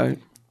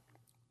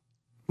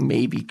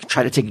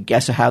try to take a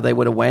guess of how they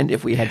would have went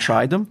if we had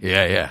tried them.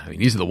 Yeah. I mean,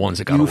 these are the ones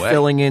that got You away.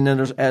 filling in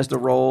as the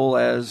role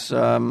as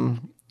a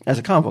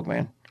comic book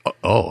man.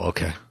 Oh,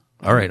 okay.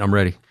 All right, I'm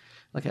ready.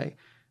 Okay.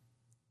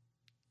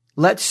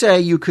 Let's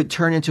say you could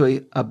turn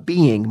into a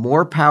being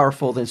more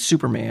powerful than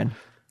Superman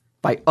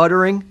by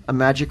uttering a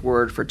magic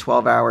word for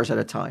 12 hours at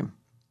a time.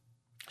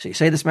 So you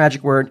say this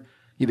magic word,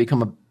 you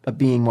become a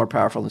being more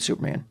powerful than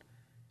Superman.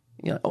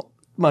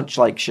 Much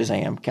like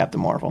Shazam,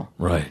 Captain Marvel.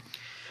 Right.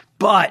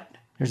 But,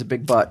 there's a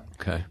big but.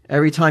 Okay.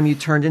 Every time you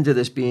turned into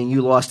this being,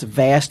 you lost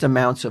vast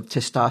amounts of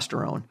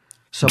testosterone.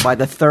 So by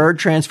the third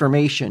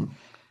transformation,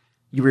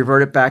 when you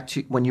revert it back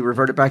to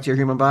your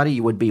human body,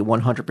 you would be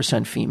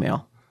 100%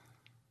 female.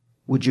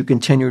 Would you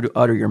continue to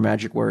utter your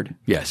magic word?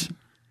 Yes.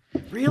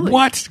 Really?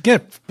 What?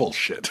 Get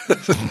bullshit.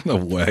 No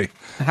way.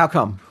 How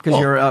come? Because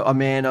you're a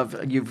man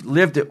you've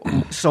lived it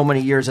so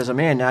many years as a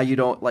man. Now you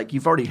don't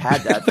you've already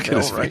had that Look at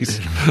his fill, right? face.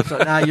 So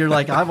now you're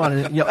like, I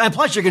want to, and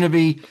plus you're going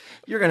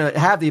to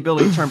have the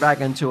ability to turn back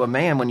into a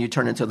man when you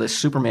turn into this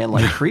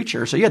Superman-like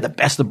creature. So you had the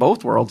best of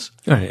both worlds.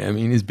 I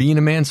mean, is being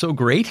a man so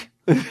great?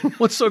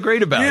 What's so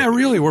great about Yeah, it?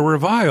 really, we're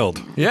reviled.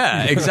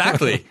 Yeah,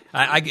 exactly.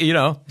 I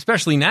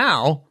especially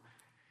now.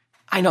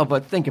 I know,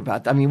 but think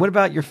about that. I mean, what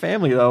about your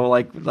family though?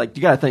 Like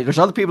you got to think. There's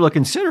other people to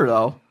consider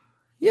though.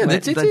 Yeah,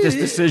 This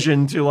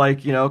decision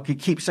to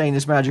keep saying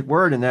this magic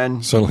word and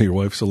then Suddenly your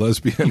wife's a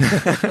lesbian.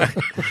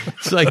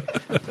 it's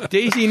like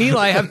Daisy and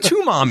Eli have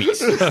two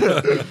mommies.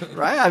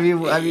 right. I mean,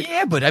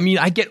 Yeah, but I mean,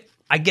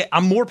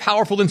 I'm more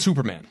powerful than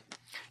Superman.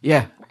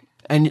 yeah.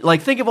 And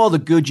think of all the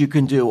good you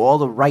can do, all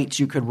the rights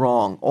you could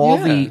wrong, all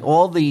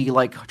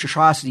the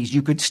atrocities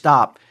you could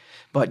stop,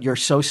 but you're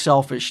so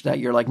selfish that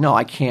you're like, no,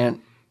 I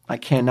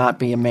cannot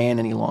be a man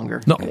any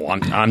longer. No,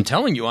 I'm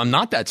telling you, I'm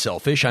not that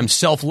selfish. I'm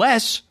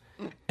selfless,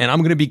 and I'm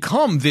going to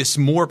become this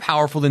more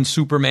powerful than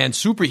Superman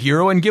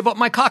superhero and give up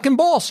my cock and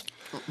balls.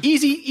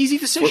 Easy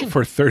decision.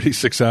 For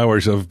 36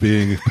 hours of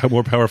being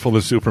more powerful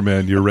than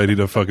Superman, you're ready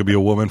to fucking be a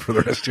woman for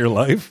the rest of your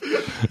life?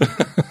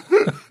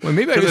 Well,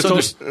 maybe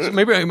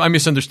I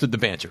misunderstood the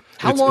banter.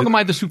 How long am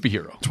I the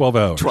superhero? 12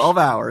 hours. 12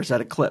 hours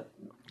at a clip.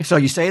 So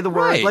you say the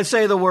word. Right. Let's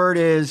say the word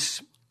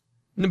is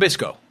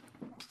Nabisco.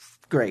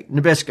 great,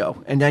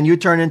 Nabisco, and then you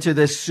turn into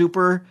this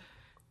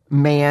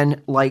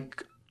Superman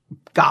like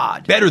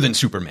god, Better than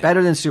Superman.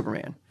 better than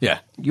Superman. Yeah.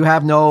 You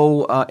have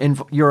no,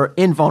 you're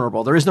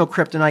invulnerable. There is no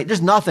kryptonite.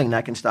 There's nothing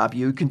that can stop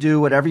you. You can do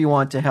whatever you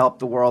want to help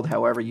the world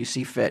however you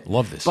see fit.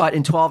 Love this. But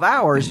in 12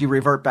 hours, you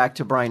revert back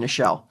to Brian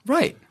Nichelle.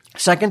 Right.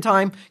 Second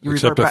time, you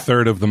Except revert a back.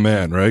 third of the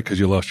man, right? Because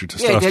you lost your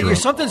testosterone.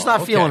 Something's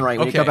not feeling right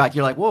when you okay. go back.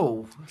 You're like,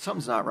 whoa,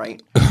 something's not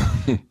right.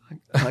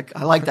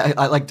 I like that.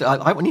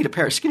 I would need a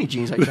pair of skinny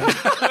jeans. I think.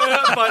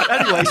 But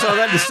anyway, so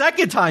then the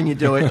second time you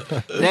do it,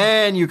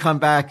 then you come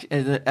back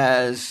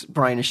as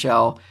Brian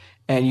Nichelle,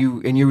 and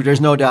you. There's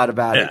no doubt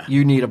about it.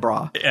 You need a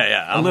bra.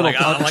 Yeah. A little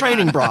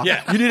training bra.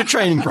 Yeah. You need a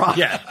training bra.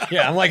 Yeah.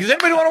 I'm like, does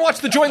anybody want to watch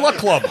the Joy Luck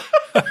Club?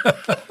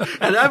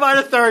 And then by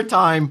the third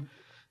time,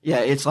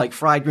 it's like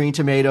fried green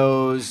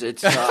tomatoes.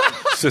 It's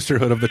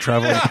Sisterhood of the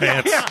Traveling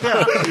Pants.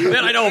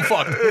 Then I know I'm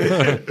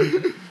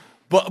fucked.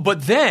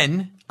 But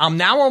then I'm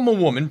a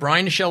woman.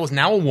 Brian Nichelle is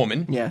now a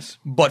woman. yes,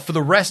 But for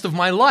the rest of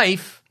my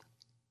life,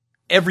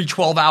 every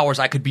 12 hours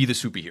I could be the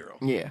superhero.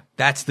 yeah.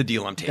 That's the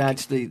deal I'm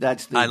taking.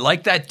 That's the. I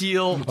like that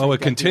deal. Oh,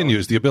 it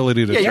continues. The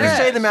ability to Yeah, you turn. can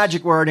say the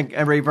magic word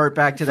and revert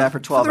back to that for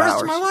 12 For the rest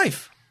hours. of my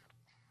life.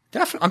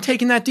 Definitely. I'm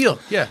taking that deal.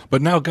 Yeah.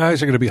 But now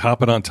guys are going to be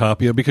hopping on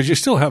top of you because you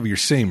still have your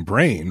same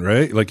brain,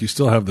 right? Like you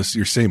still have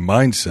your same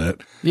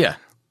mindset. Yeah.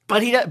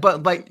 But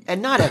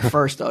and not at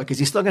first though, because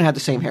he's still going to have the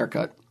same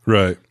haircut.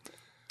 Right.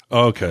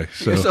 Okay.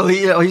 So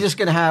he's just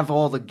going to have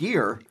all the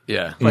gear,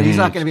 Yeah. but he's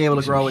not going to be able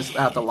to grow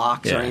out the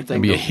locks or Yeah. anything.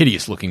 It'd be a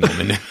hideous looking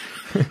woman.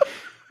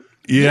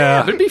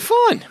 yeah. But it'd be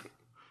fun.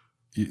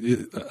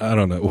 I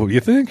don't know. What do you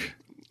think?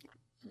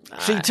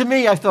 See, to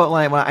me, I thought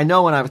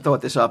when I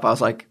thought this up, I was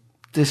like,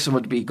 this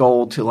would be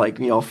gold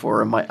to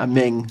for a Ming. A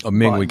Ming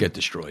button. would get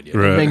destroyed. Yeah.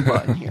 Right. Ming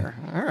button here.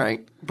 All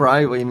right,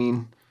 Brian. I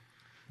mean,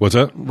 What's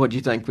that? what'd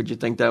you think? Would you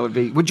think that would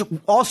be? Would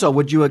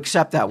you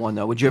accept that one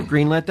though? Would you have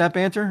greenlit that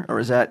banter, or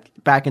is that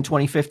back in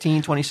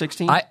 2015,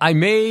 2016?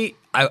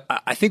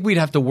 I think we'd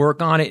have to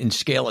work on it and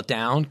scale it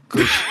down.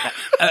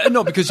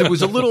 Because it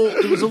was a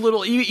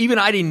little. Even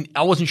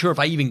I wasn't sure if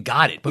I even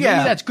got it. But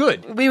maybe that's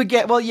good. We would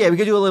get. Well, yeah, we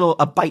could do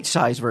a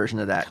bite-sized version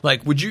of that.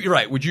 Like, would you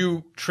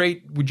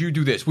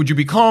do this? Would you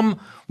become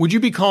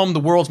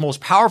the world's most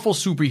powerful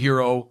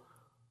superhero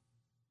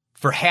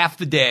for half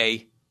the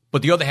day,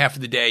 but the other half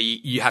of the day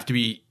you have to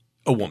be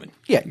a woman?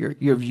 Yeah,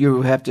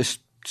 you have to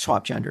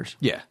swap genders.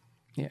 Yeah.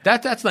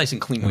 That's nice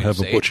and clean way Have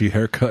to a say it. butchy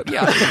haircut.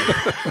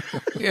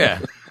 Yeah.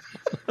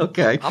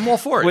 Okay, I'm all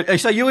for it.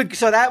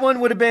 So that one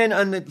would have been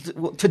on the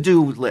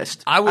to-do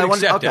list. I would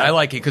accept it. I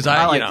like it because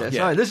I like you know, this.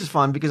 yeah. All right, this is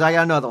fun because I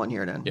got another one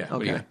here. Then, Yeah, what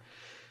do you okay. got?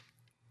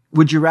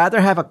 Would you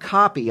rather have a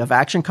copy of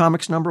Action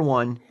Comics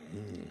 #1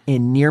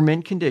 in near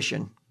mint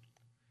condition,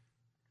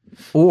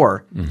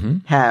 or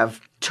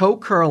have toe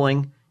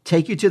curling,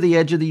 take you to the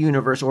edge of the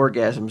universe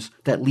orgasms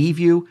that leave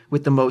you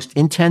with the most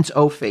intense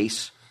O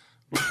face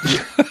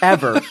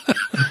ever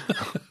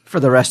for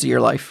the rest of your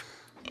life?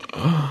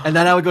 And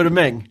then I would go to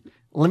Ming.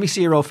 Let me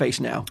see your O face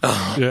now.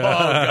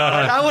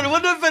 That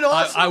wouldn't have been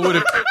awesome. I would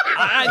have.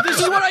 This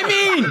is what I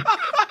mean.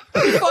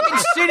 Fucking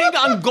sitting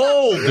on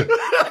gold,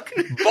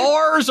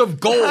 bars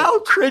of gold. How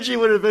cringy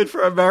would it have been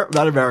for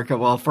not America?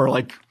 Well, for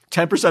like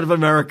 10% of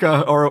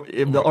America or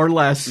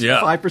less,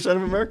 Yeah. 5%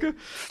 of America.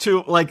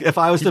 To like, if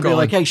I was to be going.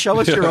 like, hey, show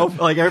us your O,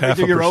 like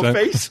everything your O 0.5%.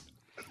 face.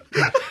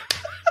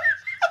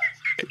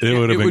 It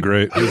would have been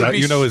great. it would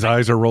be- His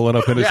eyes are rolling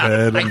up in his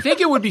head. I think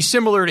it would be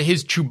similar to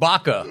his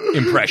Chewbacca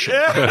impression.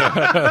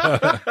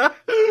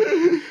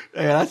 Yeah,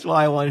 that's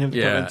why I wanted him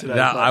to come in today.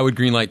 that- I would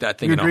greenlight that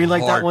thing. You would in a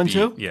greenlight that one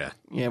heartbeat. too? Yeah.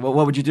 Yeah.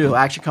 What would you do?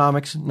 Action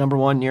Comics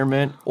 #1 near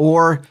mint,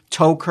 or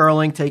toe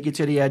curling, take you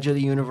to the edge of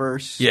the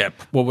universe? Yeah.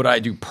 What would I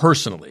do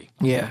personally?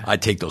 Yeah.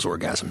 I'd take those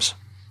orgasms.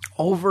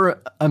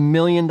 Over $1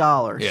 million.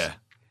 Yeah.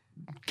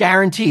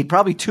 Guaranteed.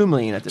 Probably $2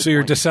 million at this So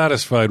you're point.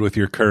 dissatisfied with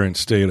your current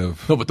state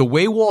of. No, but the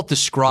way Walt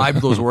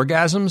described those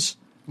orgasms,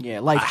 Yeah,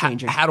 life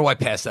changing. how do I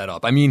pass that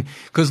up? I mean,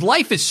 because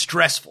life is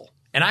stressful.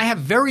 And I have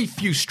very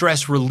few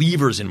stress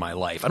relievers in my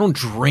life. I don't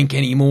drink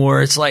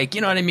anymore. It's like,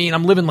 you know what I mean?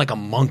 I'm living like a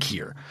monk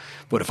here.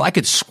 But if I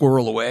could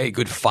squirrel away a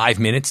good 5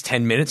 minutes,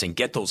 10 minutes and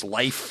get those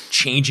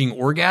life-changing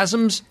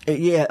orgasms,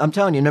 Yeah, I'm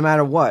telling you, no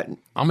matter what,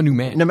 I'm a new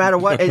man. no matter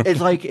what, it's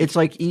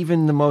like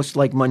even the most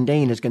like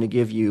mundane is going to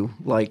give you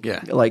like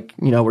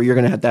where you're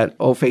going to have that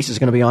face is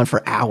going to be on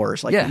for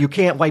hours. Like you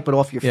can't wipe it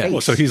off your face. Well,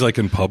 so he's like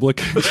in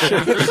public. yeah,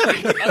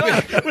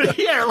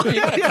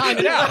 You gotta time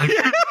it out.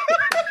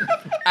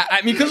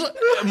 I mean, because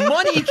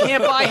money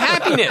can't buy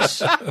happiness,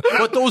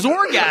 but those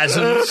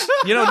orgasms,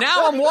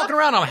 now I'm walking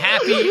around, I'm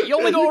happy. You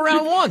only go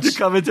around once.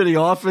 come into the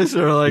office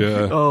or like,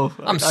 Yeah.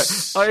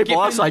 hey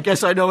boss, I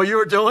guess I know what you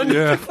were doing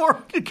Yeah.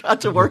 before you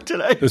got to work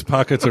today. His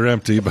pockets are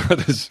empty,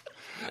 but as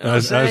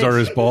are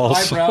his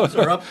balls. Eyebrows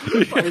are up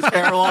by his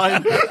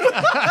hairline.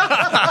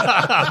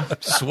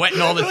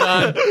 Sweating all the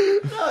time.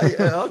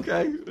 Yeah,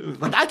 okay,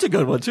 but that's a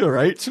good one too,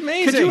 right? It's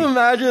amazing. Could you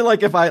imagine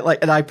if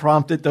I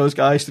prompted those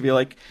guys to be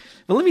like,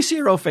 well, let me see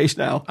your O face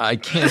now. I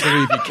can't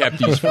believe you kept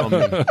these from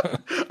me.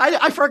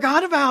 I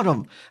forgot about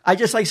them. I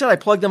just, like I said, I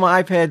plugged in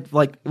my iPad,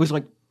 it was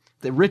like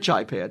the rich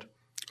iPad.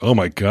 Oh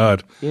my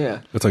God.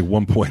 Yeah. That's like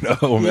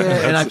 1.0, man.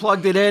 Yeah, and I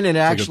plugged it in and it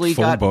like a actually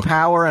phone got book.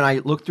 power, and I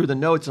looked through the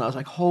notes and I was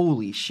like,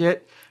 holy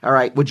shit. All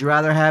right, would you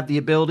rather have the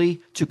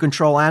ability to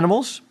control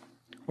animals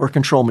or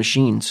control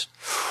machines?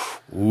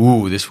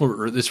 Ooh, this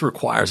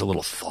requires a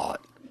little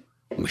thought.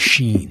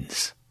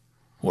 Machines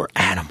or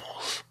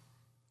animals?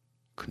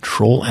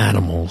 Control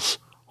animals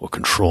or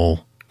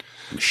control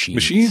machines?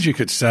 Machines, you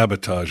could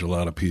sabotage a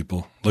lot of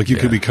people. Like you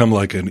could become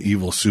like an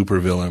evil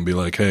supervillain and be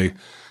like, hey,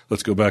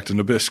 let's go back to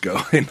Nabisco.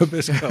 Hey,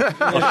 Nabisco,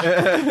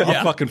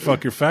 I'll fucking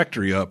fuck your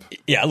factory up.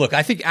 Yeah, look,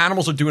 I think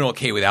animals are doing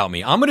okay without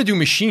me. I'm going to do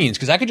machines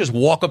because I could just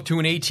walk up to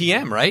an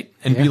ATM, right?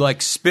 And be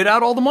like, spit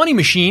out all the money,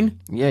 machine.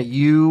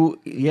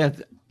 Yeah.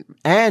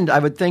 And I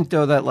would think,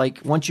 though, that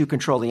like once you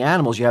control the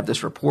animals, you have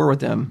this rapport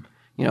with them,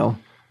 you know.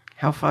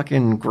 How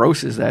fucking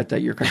gross is that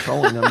you're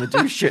controlling them to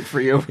do shit for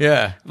you?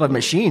 Yeah. But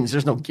machines,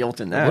 there's no guilt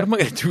in that. What am I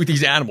going to do with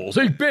these animals?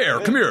 Hey, bear,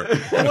 come here.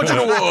 I want you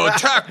to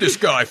attack this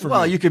guy for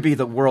Well, me. you could be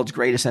the world's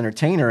greatest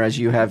entertainer as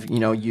you have,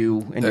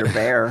 you and your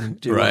bear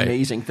do Right.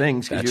 amazing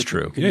things. That's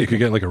true. Yeah, you could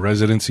get like a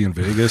residency in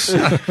Vegas.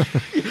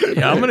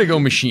 Yeah, I'm going to go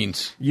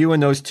machines. You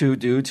and those two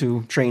dudes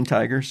who train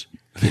tigers.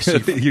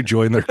 You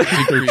join their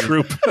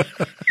troop.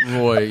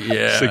 Roy,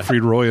 yeah.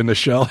 Siegfried Roy and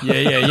Nichelle.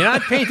 Yeah. You're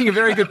not painting a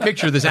very good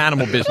picture of this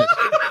animal business.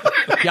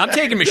 Yeah, I'm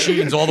taking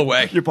machines all the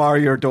way. You borrow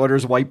your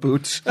daughter's white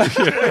boots.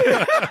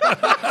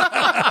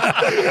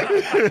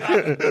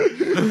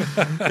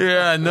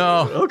 Yeah,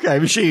 no. Okay,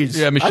 machines.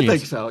 Yeah, machines. I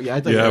think so. Yeah,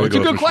 I think Yeah, I so. would It's a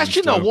go good with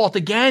question, machines, though, too. Walt,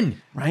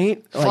 again.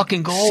 Right?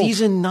 Fucking gold.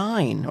 Season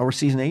 9 or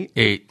season 8?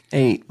 8.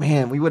 8.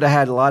 Man, we would have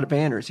had a lot of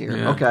banners here.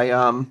 Yeah.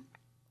 Okay,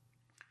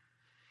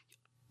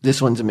 this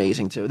one's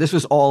amazing too. This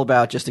was all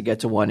about, just to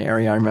get to one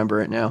area, I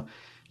remember it now.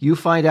 You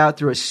find out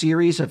through a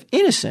series of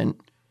innocent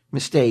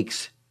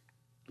mistakes,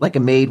 like a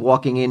maid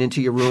walking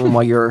into your room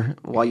while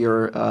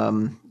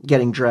you're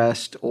getting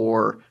dressed,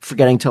 or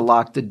forgetting to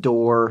lock the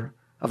door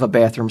of a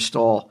bathroom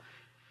stall.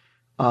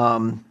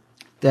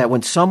 That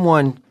when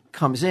someone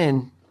comes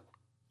in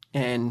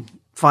and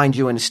finds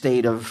you in a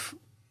state of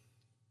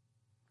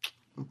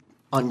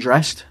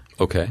undressed,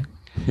 Okay.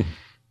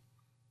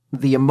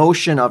 the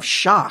emotion of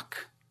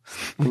shock,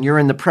 when you're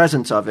in the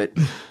presence of it,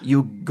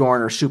 you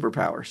garner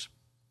superpowers.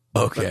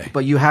 Okay.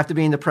 But you have to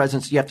be in the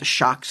presence. You have to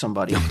shock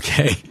somebody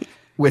Okay.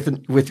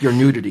 with your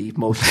nudity,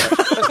 mostly.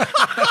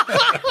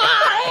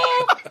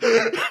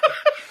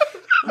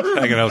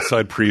 Hanging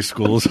outside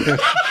preschools.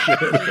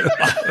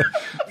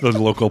 The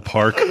local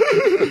park.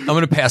 I'm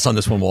going to pass on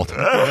this one, Walt.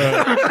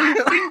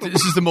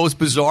 This is the most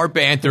bizarre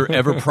banter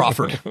ever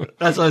proffered.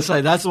 That's what I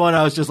say. That's the one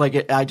I was just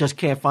like, I just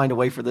can't find a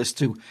way for this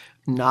to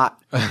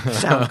not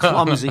sound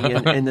clumsy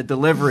in the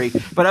delivery.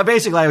 But I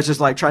was just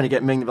like trying to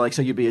get Ming to be like,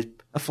 so you'd be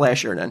a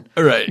flasher then.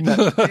 All right.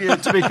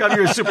 To become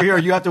your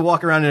superhero, you have to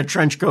walk around in a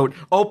trench coat,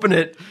 open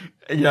it,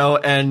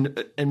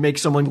 and make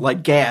someone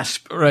like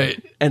gasp. Right.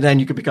 And then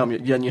you could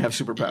then you have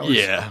superpowers.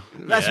 Yeah.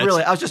 That's Yeah,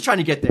 really, I was just trying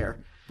to get there.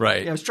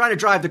 Right. Yeah, I was trying to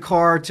drive the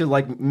car to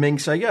like Ming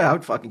say, yeah, I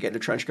would fucking get in a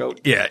trench coat.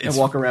 Yeah, and it's-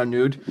 walk around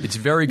nude. It's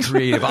very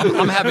creative.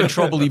 I'm having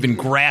trouble even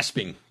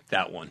grasping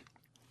that one.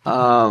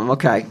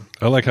 Okay.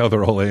 I like how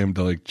they're all aimed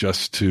like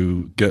just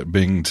to get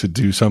Bing to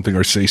do something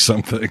or say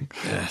something.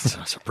 Yeah,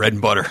 it's bread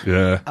and butter.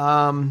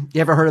 Yeah.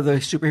 You ever heard of the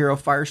superhero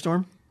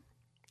Firestorm?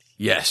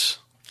 Yes.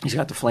 He's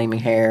got the flaming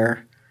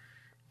hair.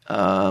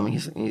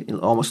 He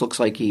almost looks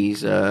like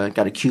he's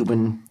got a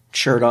Cuban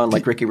shirt on,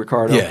 like Ricky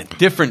Ricardo. Yeah,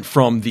 different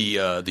from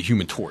the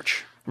Human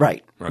Torch.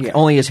 Right. Okay. Yeah,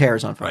 only his hair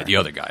is on fire. Right, the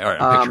other guy. All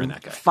right, I'm picturing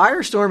that guy.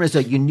 Firestorm is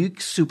a unique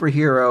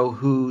superhero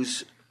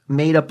who's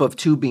made up of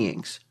two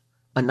beings,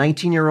 a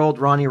 19-year-old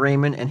Ronnie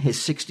Raymond and his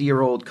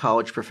 60-year-old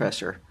college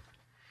professor.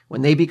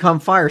 When they become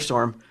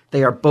Firestorm,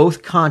 they are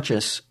both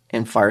conscious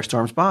in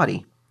Firestorm's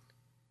body.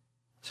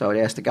 So I'd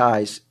ask the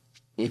guys,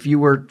 if you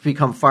were to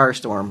become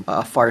Firestorm,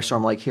 a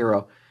Firestorm-like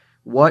hero,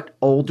 what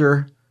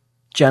older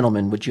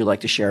gentleman would you like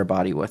to share a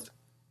body with?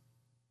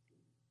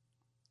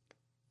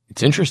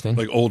 It's interesting.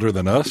 Like older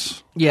than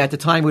us. Yeah, at the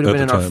time we would have At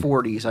been in the our time.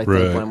 40s, I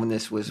Right. think, when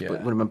this would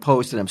have been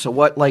posed to them. So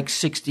what, like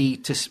 60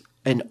 to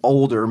an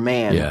older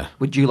man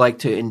would you like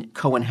to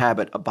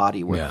co-inhabit a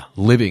body with? Yeah,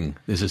 living.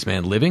 Is this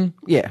man living?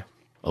 Yeah.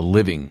 A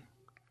living.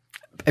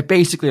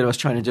 Basically, what I was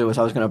trying to do is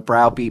I was going to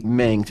browbeat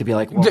Ming to be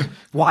like, well,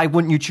 why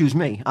wouldn't you choose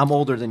me? I'm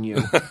older than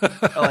you. But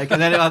that's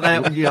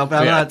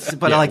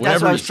what I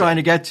whatever was you trying say.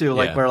 to get to,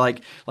 like Yeah. where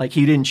like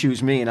he didn't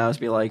choose me, and I was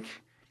be like,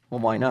 well,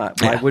 why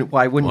not? Why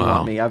wouldn't you Wow.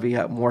 want me? I'd be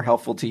more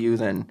helpful to you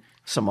than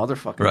some other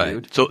fucking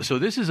dude. So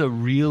this is a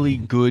really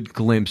good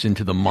glimpse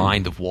into the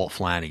mind of Walt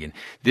Flanagan.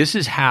 This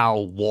is how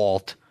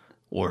Walt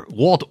 /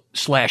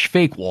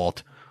 fake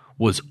Walt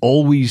was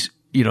always,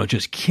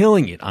 just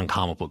killing it on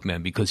Comic Book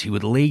Men, because he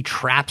would lay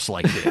traps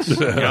like this. You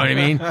know what I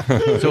mean?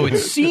 So it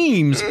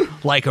seems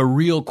like a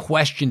real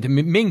question to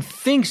Ming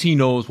thinks he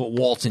knows what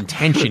Walt's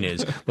intention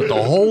is, but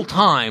the whole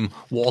time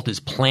Walt is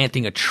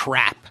planting a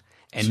trap.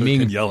 And So Ming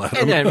can yell at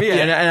And him.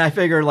 then, and I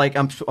figure like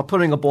I'm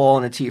putting a ball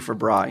in a tee for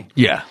Bry.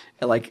 Yeah.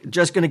 Like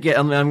just gonna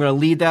I'm gonna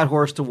lead that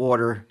horse to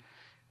water,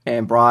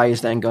 and Bry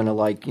is then going to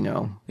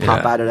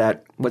pop out of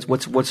that.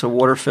 What's a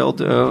water filled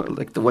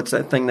what's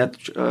that thing that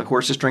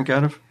horses drink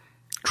out of?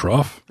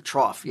 Trough? A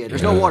trough. Yeah,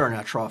 there's no water in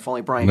that trough.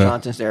 Only Brian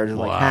Johnson's there to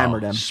hammer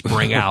them.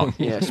 Spring out.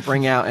 Yeah,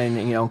 spring out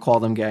and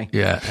call them gay.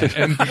 Yeah.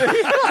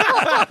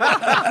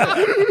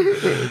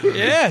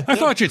 Yeah. I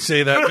thought you'd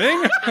say that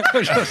thing.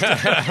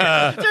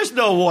 There's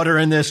no water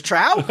in this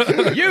trout.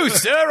 You,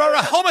 sir, are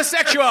a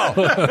homosexual.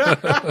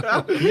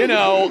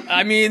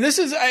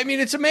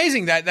 It's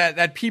amazing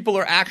that people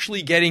are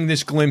actually getting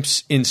this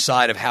glimpse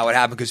inside of how it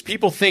happened, because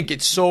people think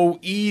it's so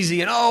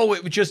easy and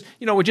it just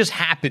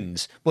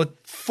happens.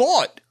 But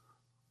thought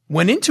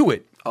went into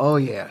it. Oh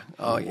yeah.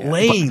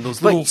 Laying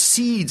those little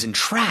seeds and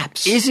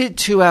traps. Is it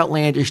too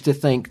outlandish to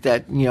think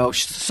that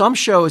some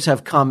shows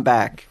have come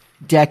back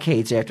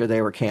decades after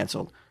they were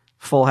canceled?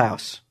 Full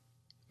House.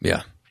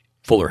 Yeah.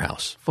 Fuller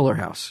House.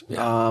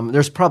 Yeah.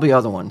 There's probably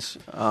other ones.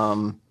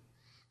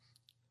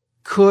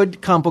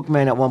 Could Comic Book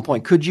Men at one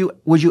point,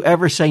 would you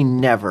ever say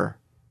never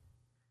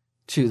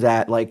to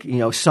that?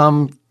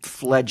 Some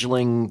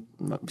fledgling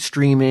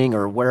streaming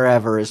or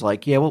wherever is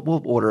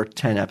we'll order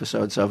 10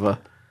 episodes of a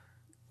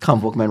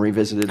Comic Book Men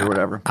Revisited or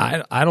whatever.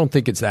 I don't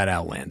think it's that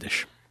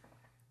outlandish.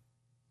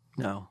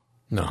 No.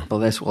 No.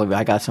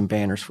 I got some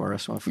banners for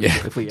us.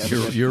 If we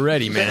ever you're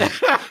ready, man.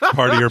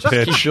 Part of your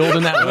pitch. Keep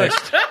building that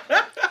list.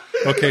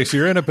 Okay, so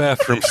you're in a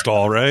bathroom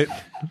stall, right?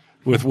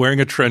 With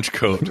wearing a trench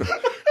coat.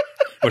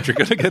 But you're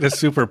going to get a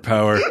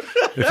superpower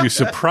if you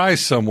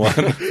surprise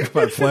someone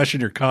by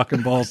flashing your cock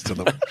and balls to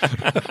them.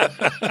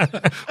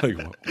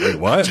 Wait,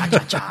 what?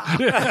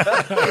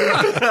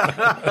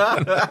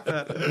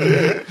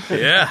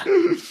 Yeah.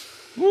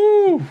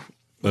 Woo.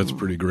 That's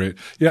pretty great.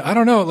 Yeah, I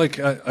don't know.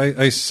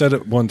 I said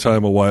it one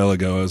time a while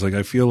ago. I was like,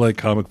 I feel like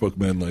Comic Book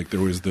Men,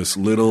 there was this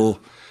little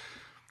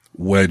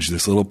wedge,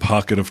 this little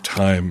pocket of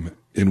time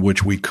in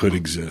which we could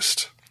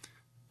exist.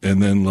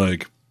 And then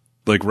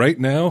right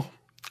now,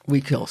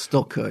 we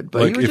still could,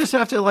 but you would just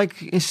have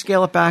to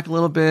scale it back a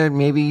little bit,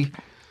 maybe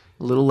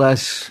a little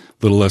less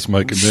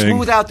Mike and Ming.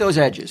 Smooth out those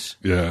edges.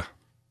 Yeah.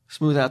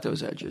 Smooth out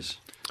those edges.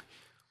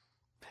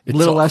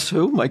 Less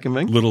who? Mike and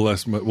Ming? A little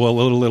less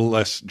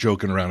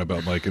joking around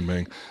about Mike and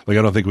Ming. I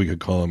don't think we could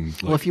call them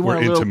if you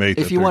want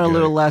a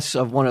little less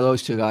of one of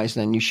those two guys,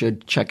 then you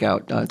should check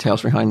out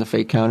Tales Behind the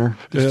Fake Counter.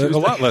 A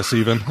lot less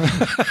even.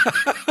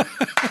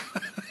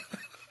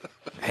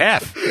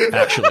 Half,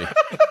 actually.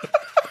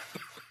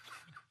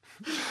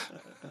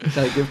 Did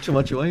I give too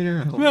much away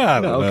there? No,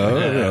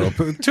 no.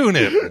 Tune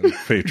in,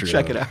 Patreon.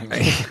 Check it out.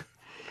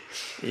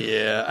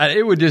 Yeah,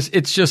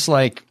 it's just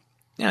like,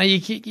 I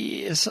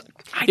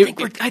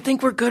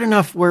think we're good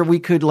enough where we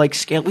could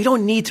scale. We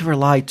don't need to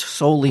rely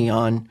solely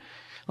on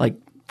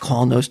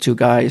calling those two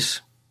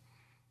guys,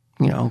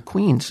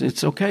 queens.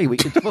 It's okay. We'll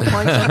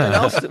find something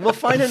else. We'll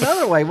find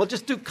another way. We'll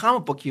just do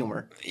comic book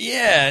humor.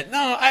 Yeah.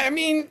 No,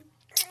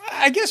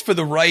 I guess for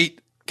the right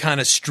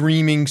kind of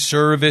streaming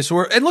service,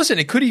 and listen,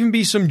 it could even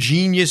be some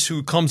genius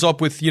who comes up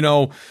with,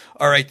 all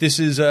right, this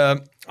is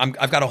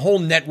I've got a whole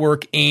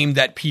network aimed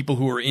at people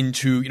who are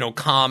into,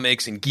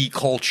 comics and geek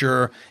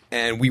culture,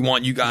 and we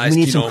want you guys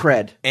to, some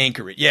cred.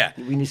 Anchor it. Yeah.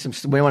 We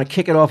want to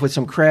kick it off with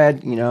some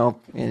cred,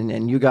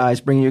 and you guys,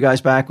 bring you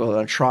guys back.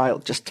 We'll try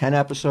just 10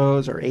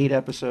 episodes or 8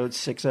 episodes,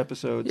 6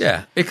 episodes.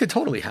 Yeah, it could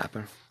totally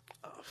happen.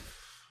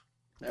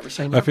 Never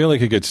say no. I feel like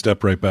it could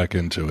step right back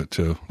into it,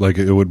 too.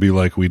 It would be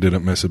like we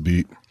didn't miss a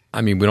beat.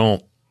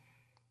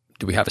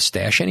 Do we have a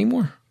stash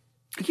anymore?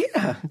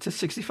 Yeah, it's a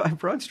 65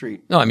 Broad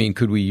Street. No,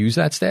 could we use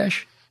that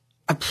stash?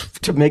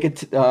 To make it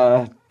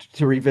to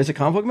revisit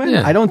Comic Book Men?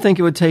 Yeah. I don't think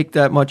it would take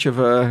that much of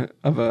a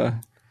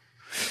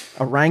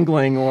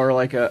wrangling or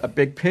a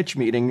big pitch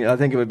meeting. I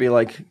think it would be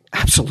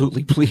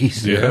absolutely,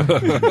 please. Yeah.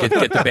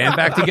 get the band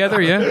back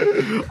together, yeah?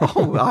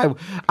 Oh,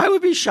 I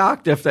would be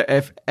shocked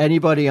if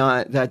anybody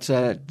on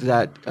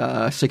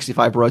that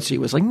 65 Broad Street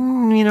was you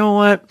know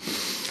what?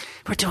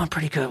 We're doing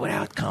pretty good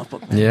without Comic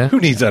Book Men. Yeah. Who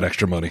needs that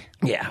extra money?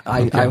 Yeah,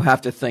 I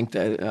have to think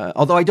that,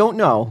 although I don't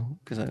know,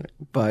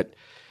 but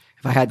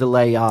if I had to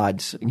lay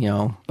odds,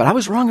 but I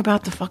was wrong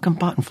about the fucking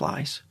button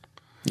flies.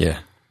 Yeah.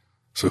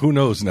 So who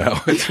knows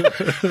now? It's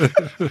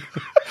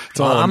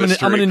all I'm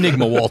an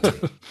enigma, Walt.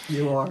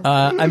 You are.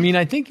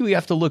 I think we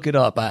have to look it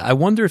up. I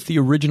wonder if the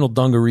original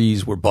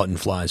dungarees were button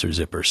flies or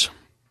zippers.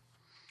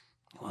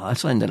 Well,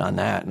 let's end it on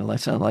that. And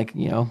let's it's a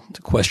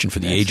question for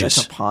the ages.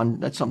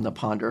 That's something to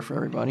ponder for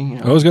everybody.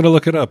 I was going to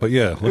look it up, but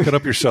yeah, look it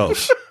up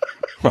yourselves.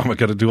 I'm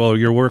going to do all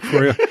your work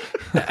for you.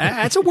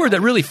 That's a word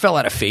that really fell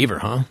out of favor,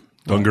 huh?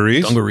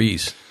 Dungarees?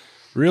 Dungarees.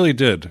 Really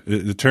did.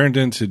 It turned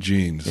into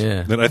jeans.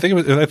 Yeah. And I think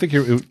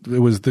it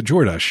was the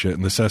Jordache shit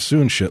and the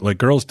Sassoon shit.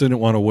 Girls didn't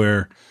want to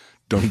wear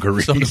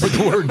dungarees. Something with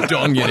the word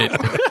dung in it.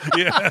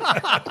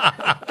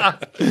 Yeah.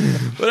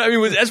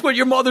 But that's what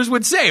your mothers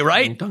would say,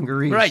 right?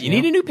 Dungarees. Right. You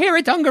need a new pair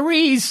of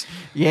dungarees.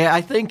 Yeah, I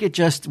think it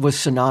just was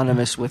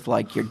synonymous with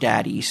your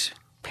daddy's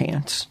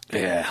pants.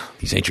 Yeah.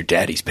 These ain't your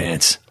daddy's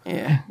pants.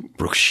 Yeah.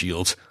 Brooke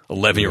Shields.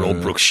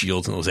 11-year-old Brooke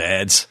Shields in those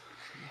ads.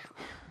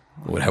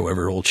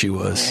 However old she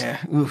was. Yeah.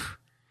 Oof.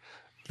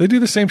 They do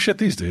the same shit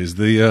these days.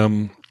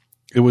 It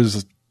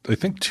was I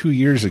think 2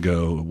 years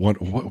ago,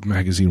 what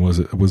magazine was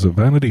it? Was it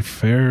Vanity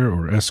Fair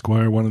or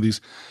Esquire? One of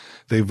these.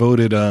 They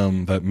voted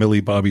that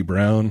Millie Bobby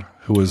Brown,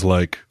 who was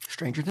like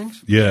Stranger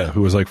Things? Yeah,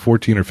 who was like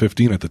 14 or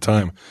 15 at the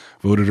time,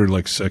 voted her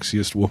like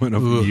sexiest woman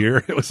of the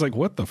year. It was like,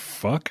 what the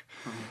fuck?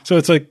 So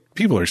it's like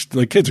kids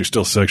are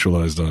still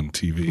sexualized on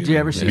TV. Did you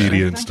ever see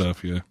media and Stranger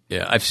stuff? Yeah.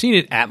 Yeah, I've seen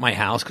it at my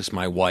house because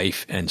my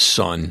wife and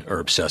son are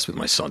obsessed with.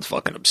 My son's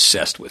fucking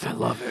obsessed with it. I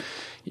love it.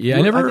 Yeah,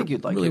 I never think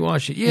you'd like really it.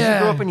 watched it. 'Cause Yeah, you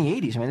grew up in the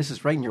 80s. I mean, this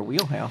is right in your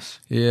wheelhouse.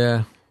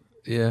 yeah.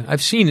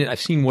 I've seen it. I've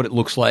seen what it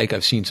looks like.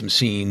 I've seen some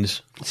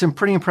scenes. It's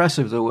pretty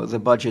impressive, the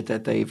budget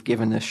that they've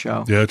given this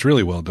show. Yeah, it's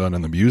really well done.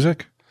 And the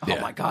music? Oh,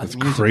 Yeah, my God. it's The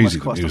music crazy, must the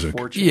cost music. a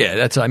fortune. Yeah,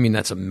 that's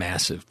a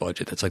massive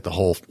budget. That's like the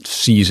whole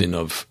season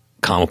of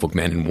Comic Book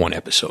Man in one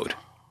episode.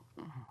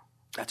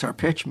 That's our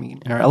pitch,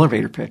 our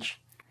elevator pitch.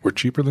 We're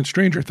cheaper than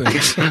Stranger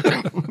Things.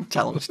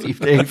 Tell them, Steve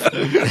Dave.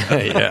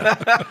 Yeah.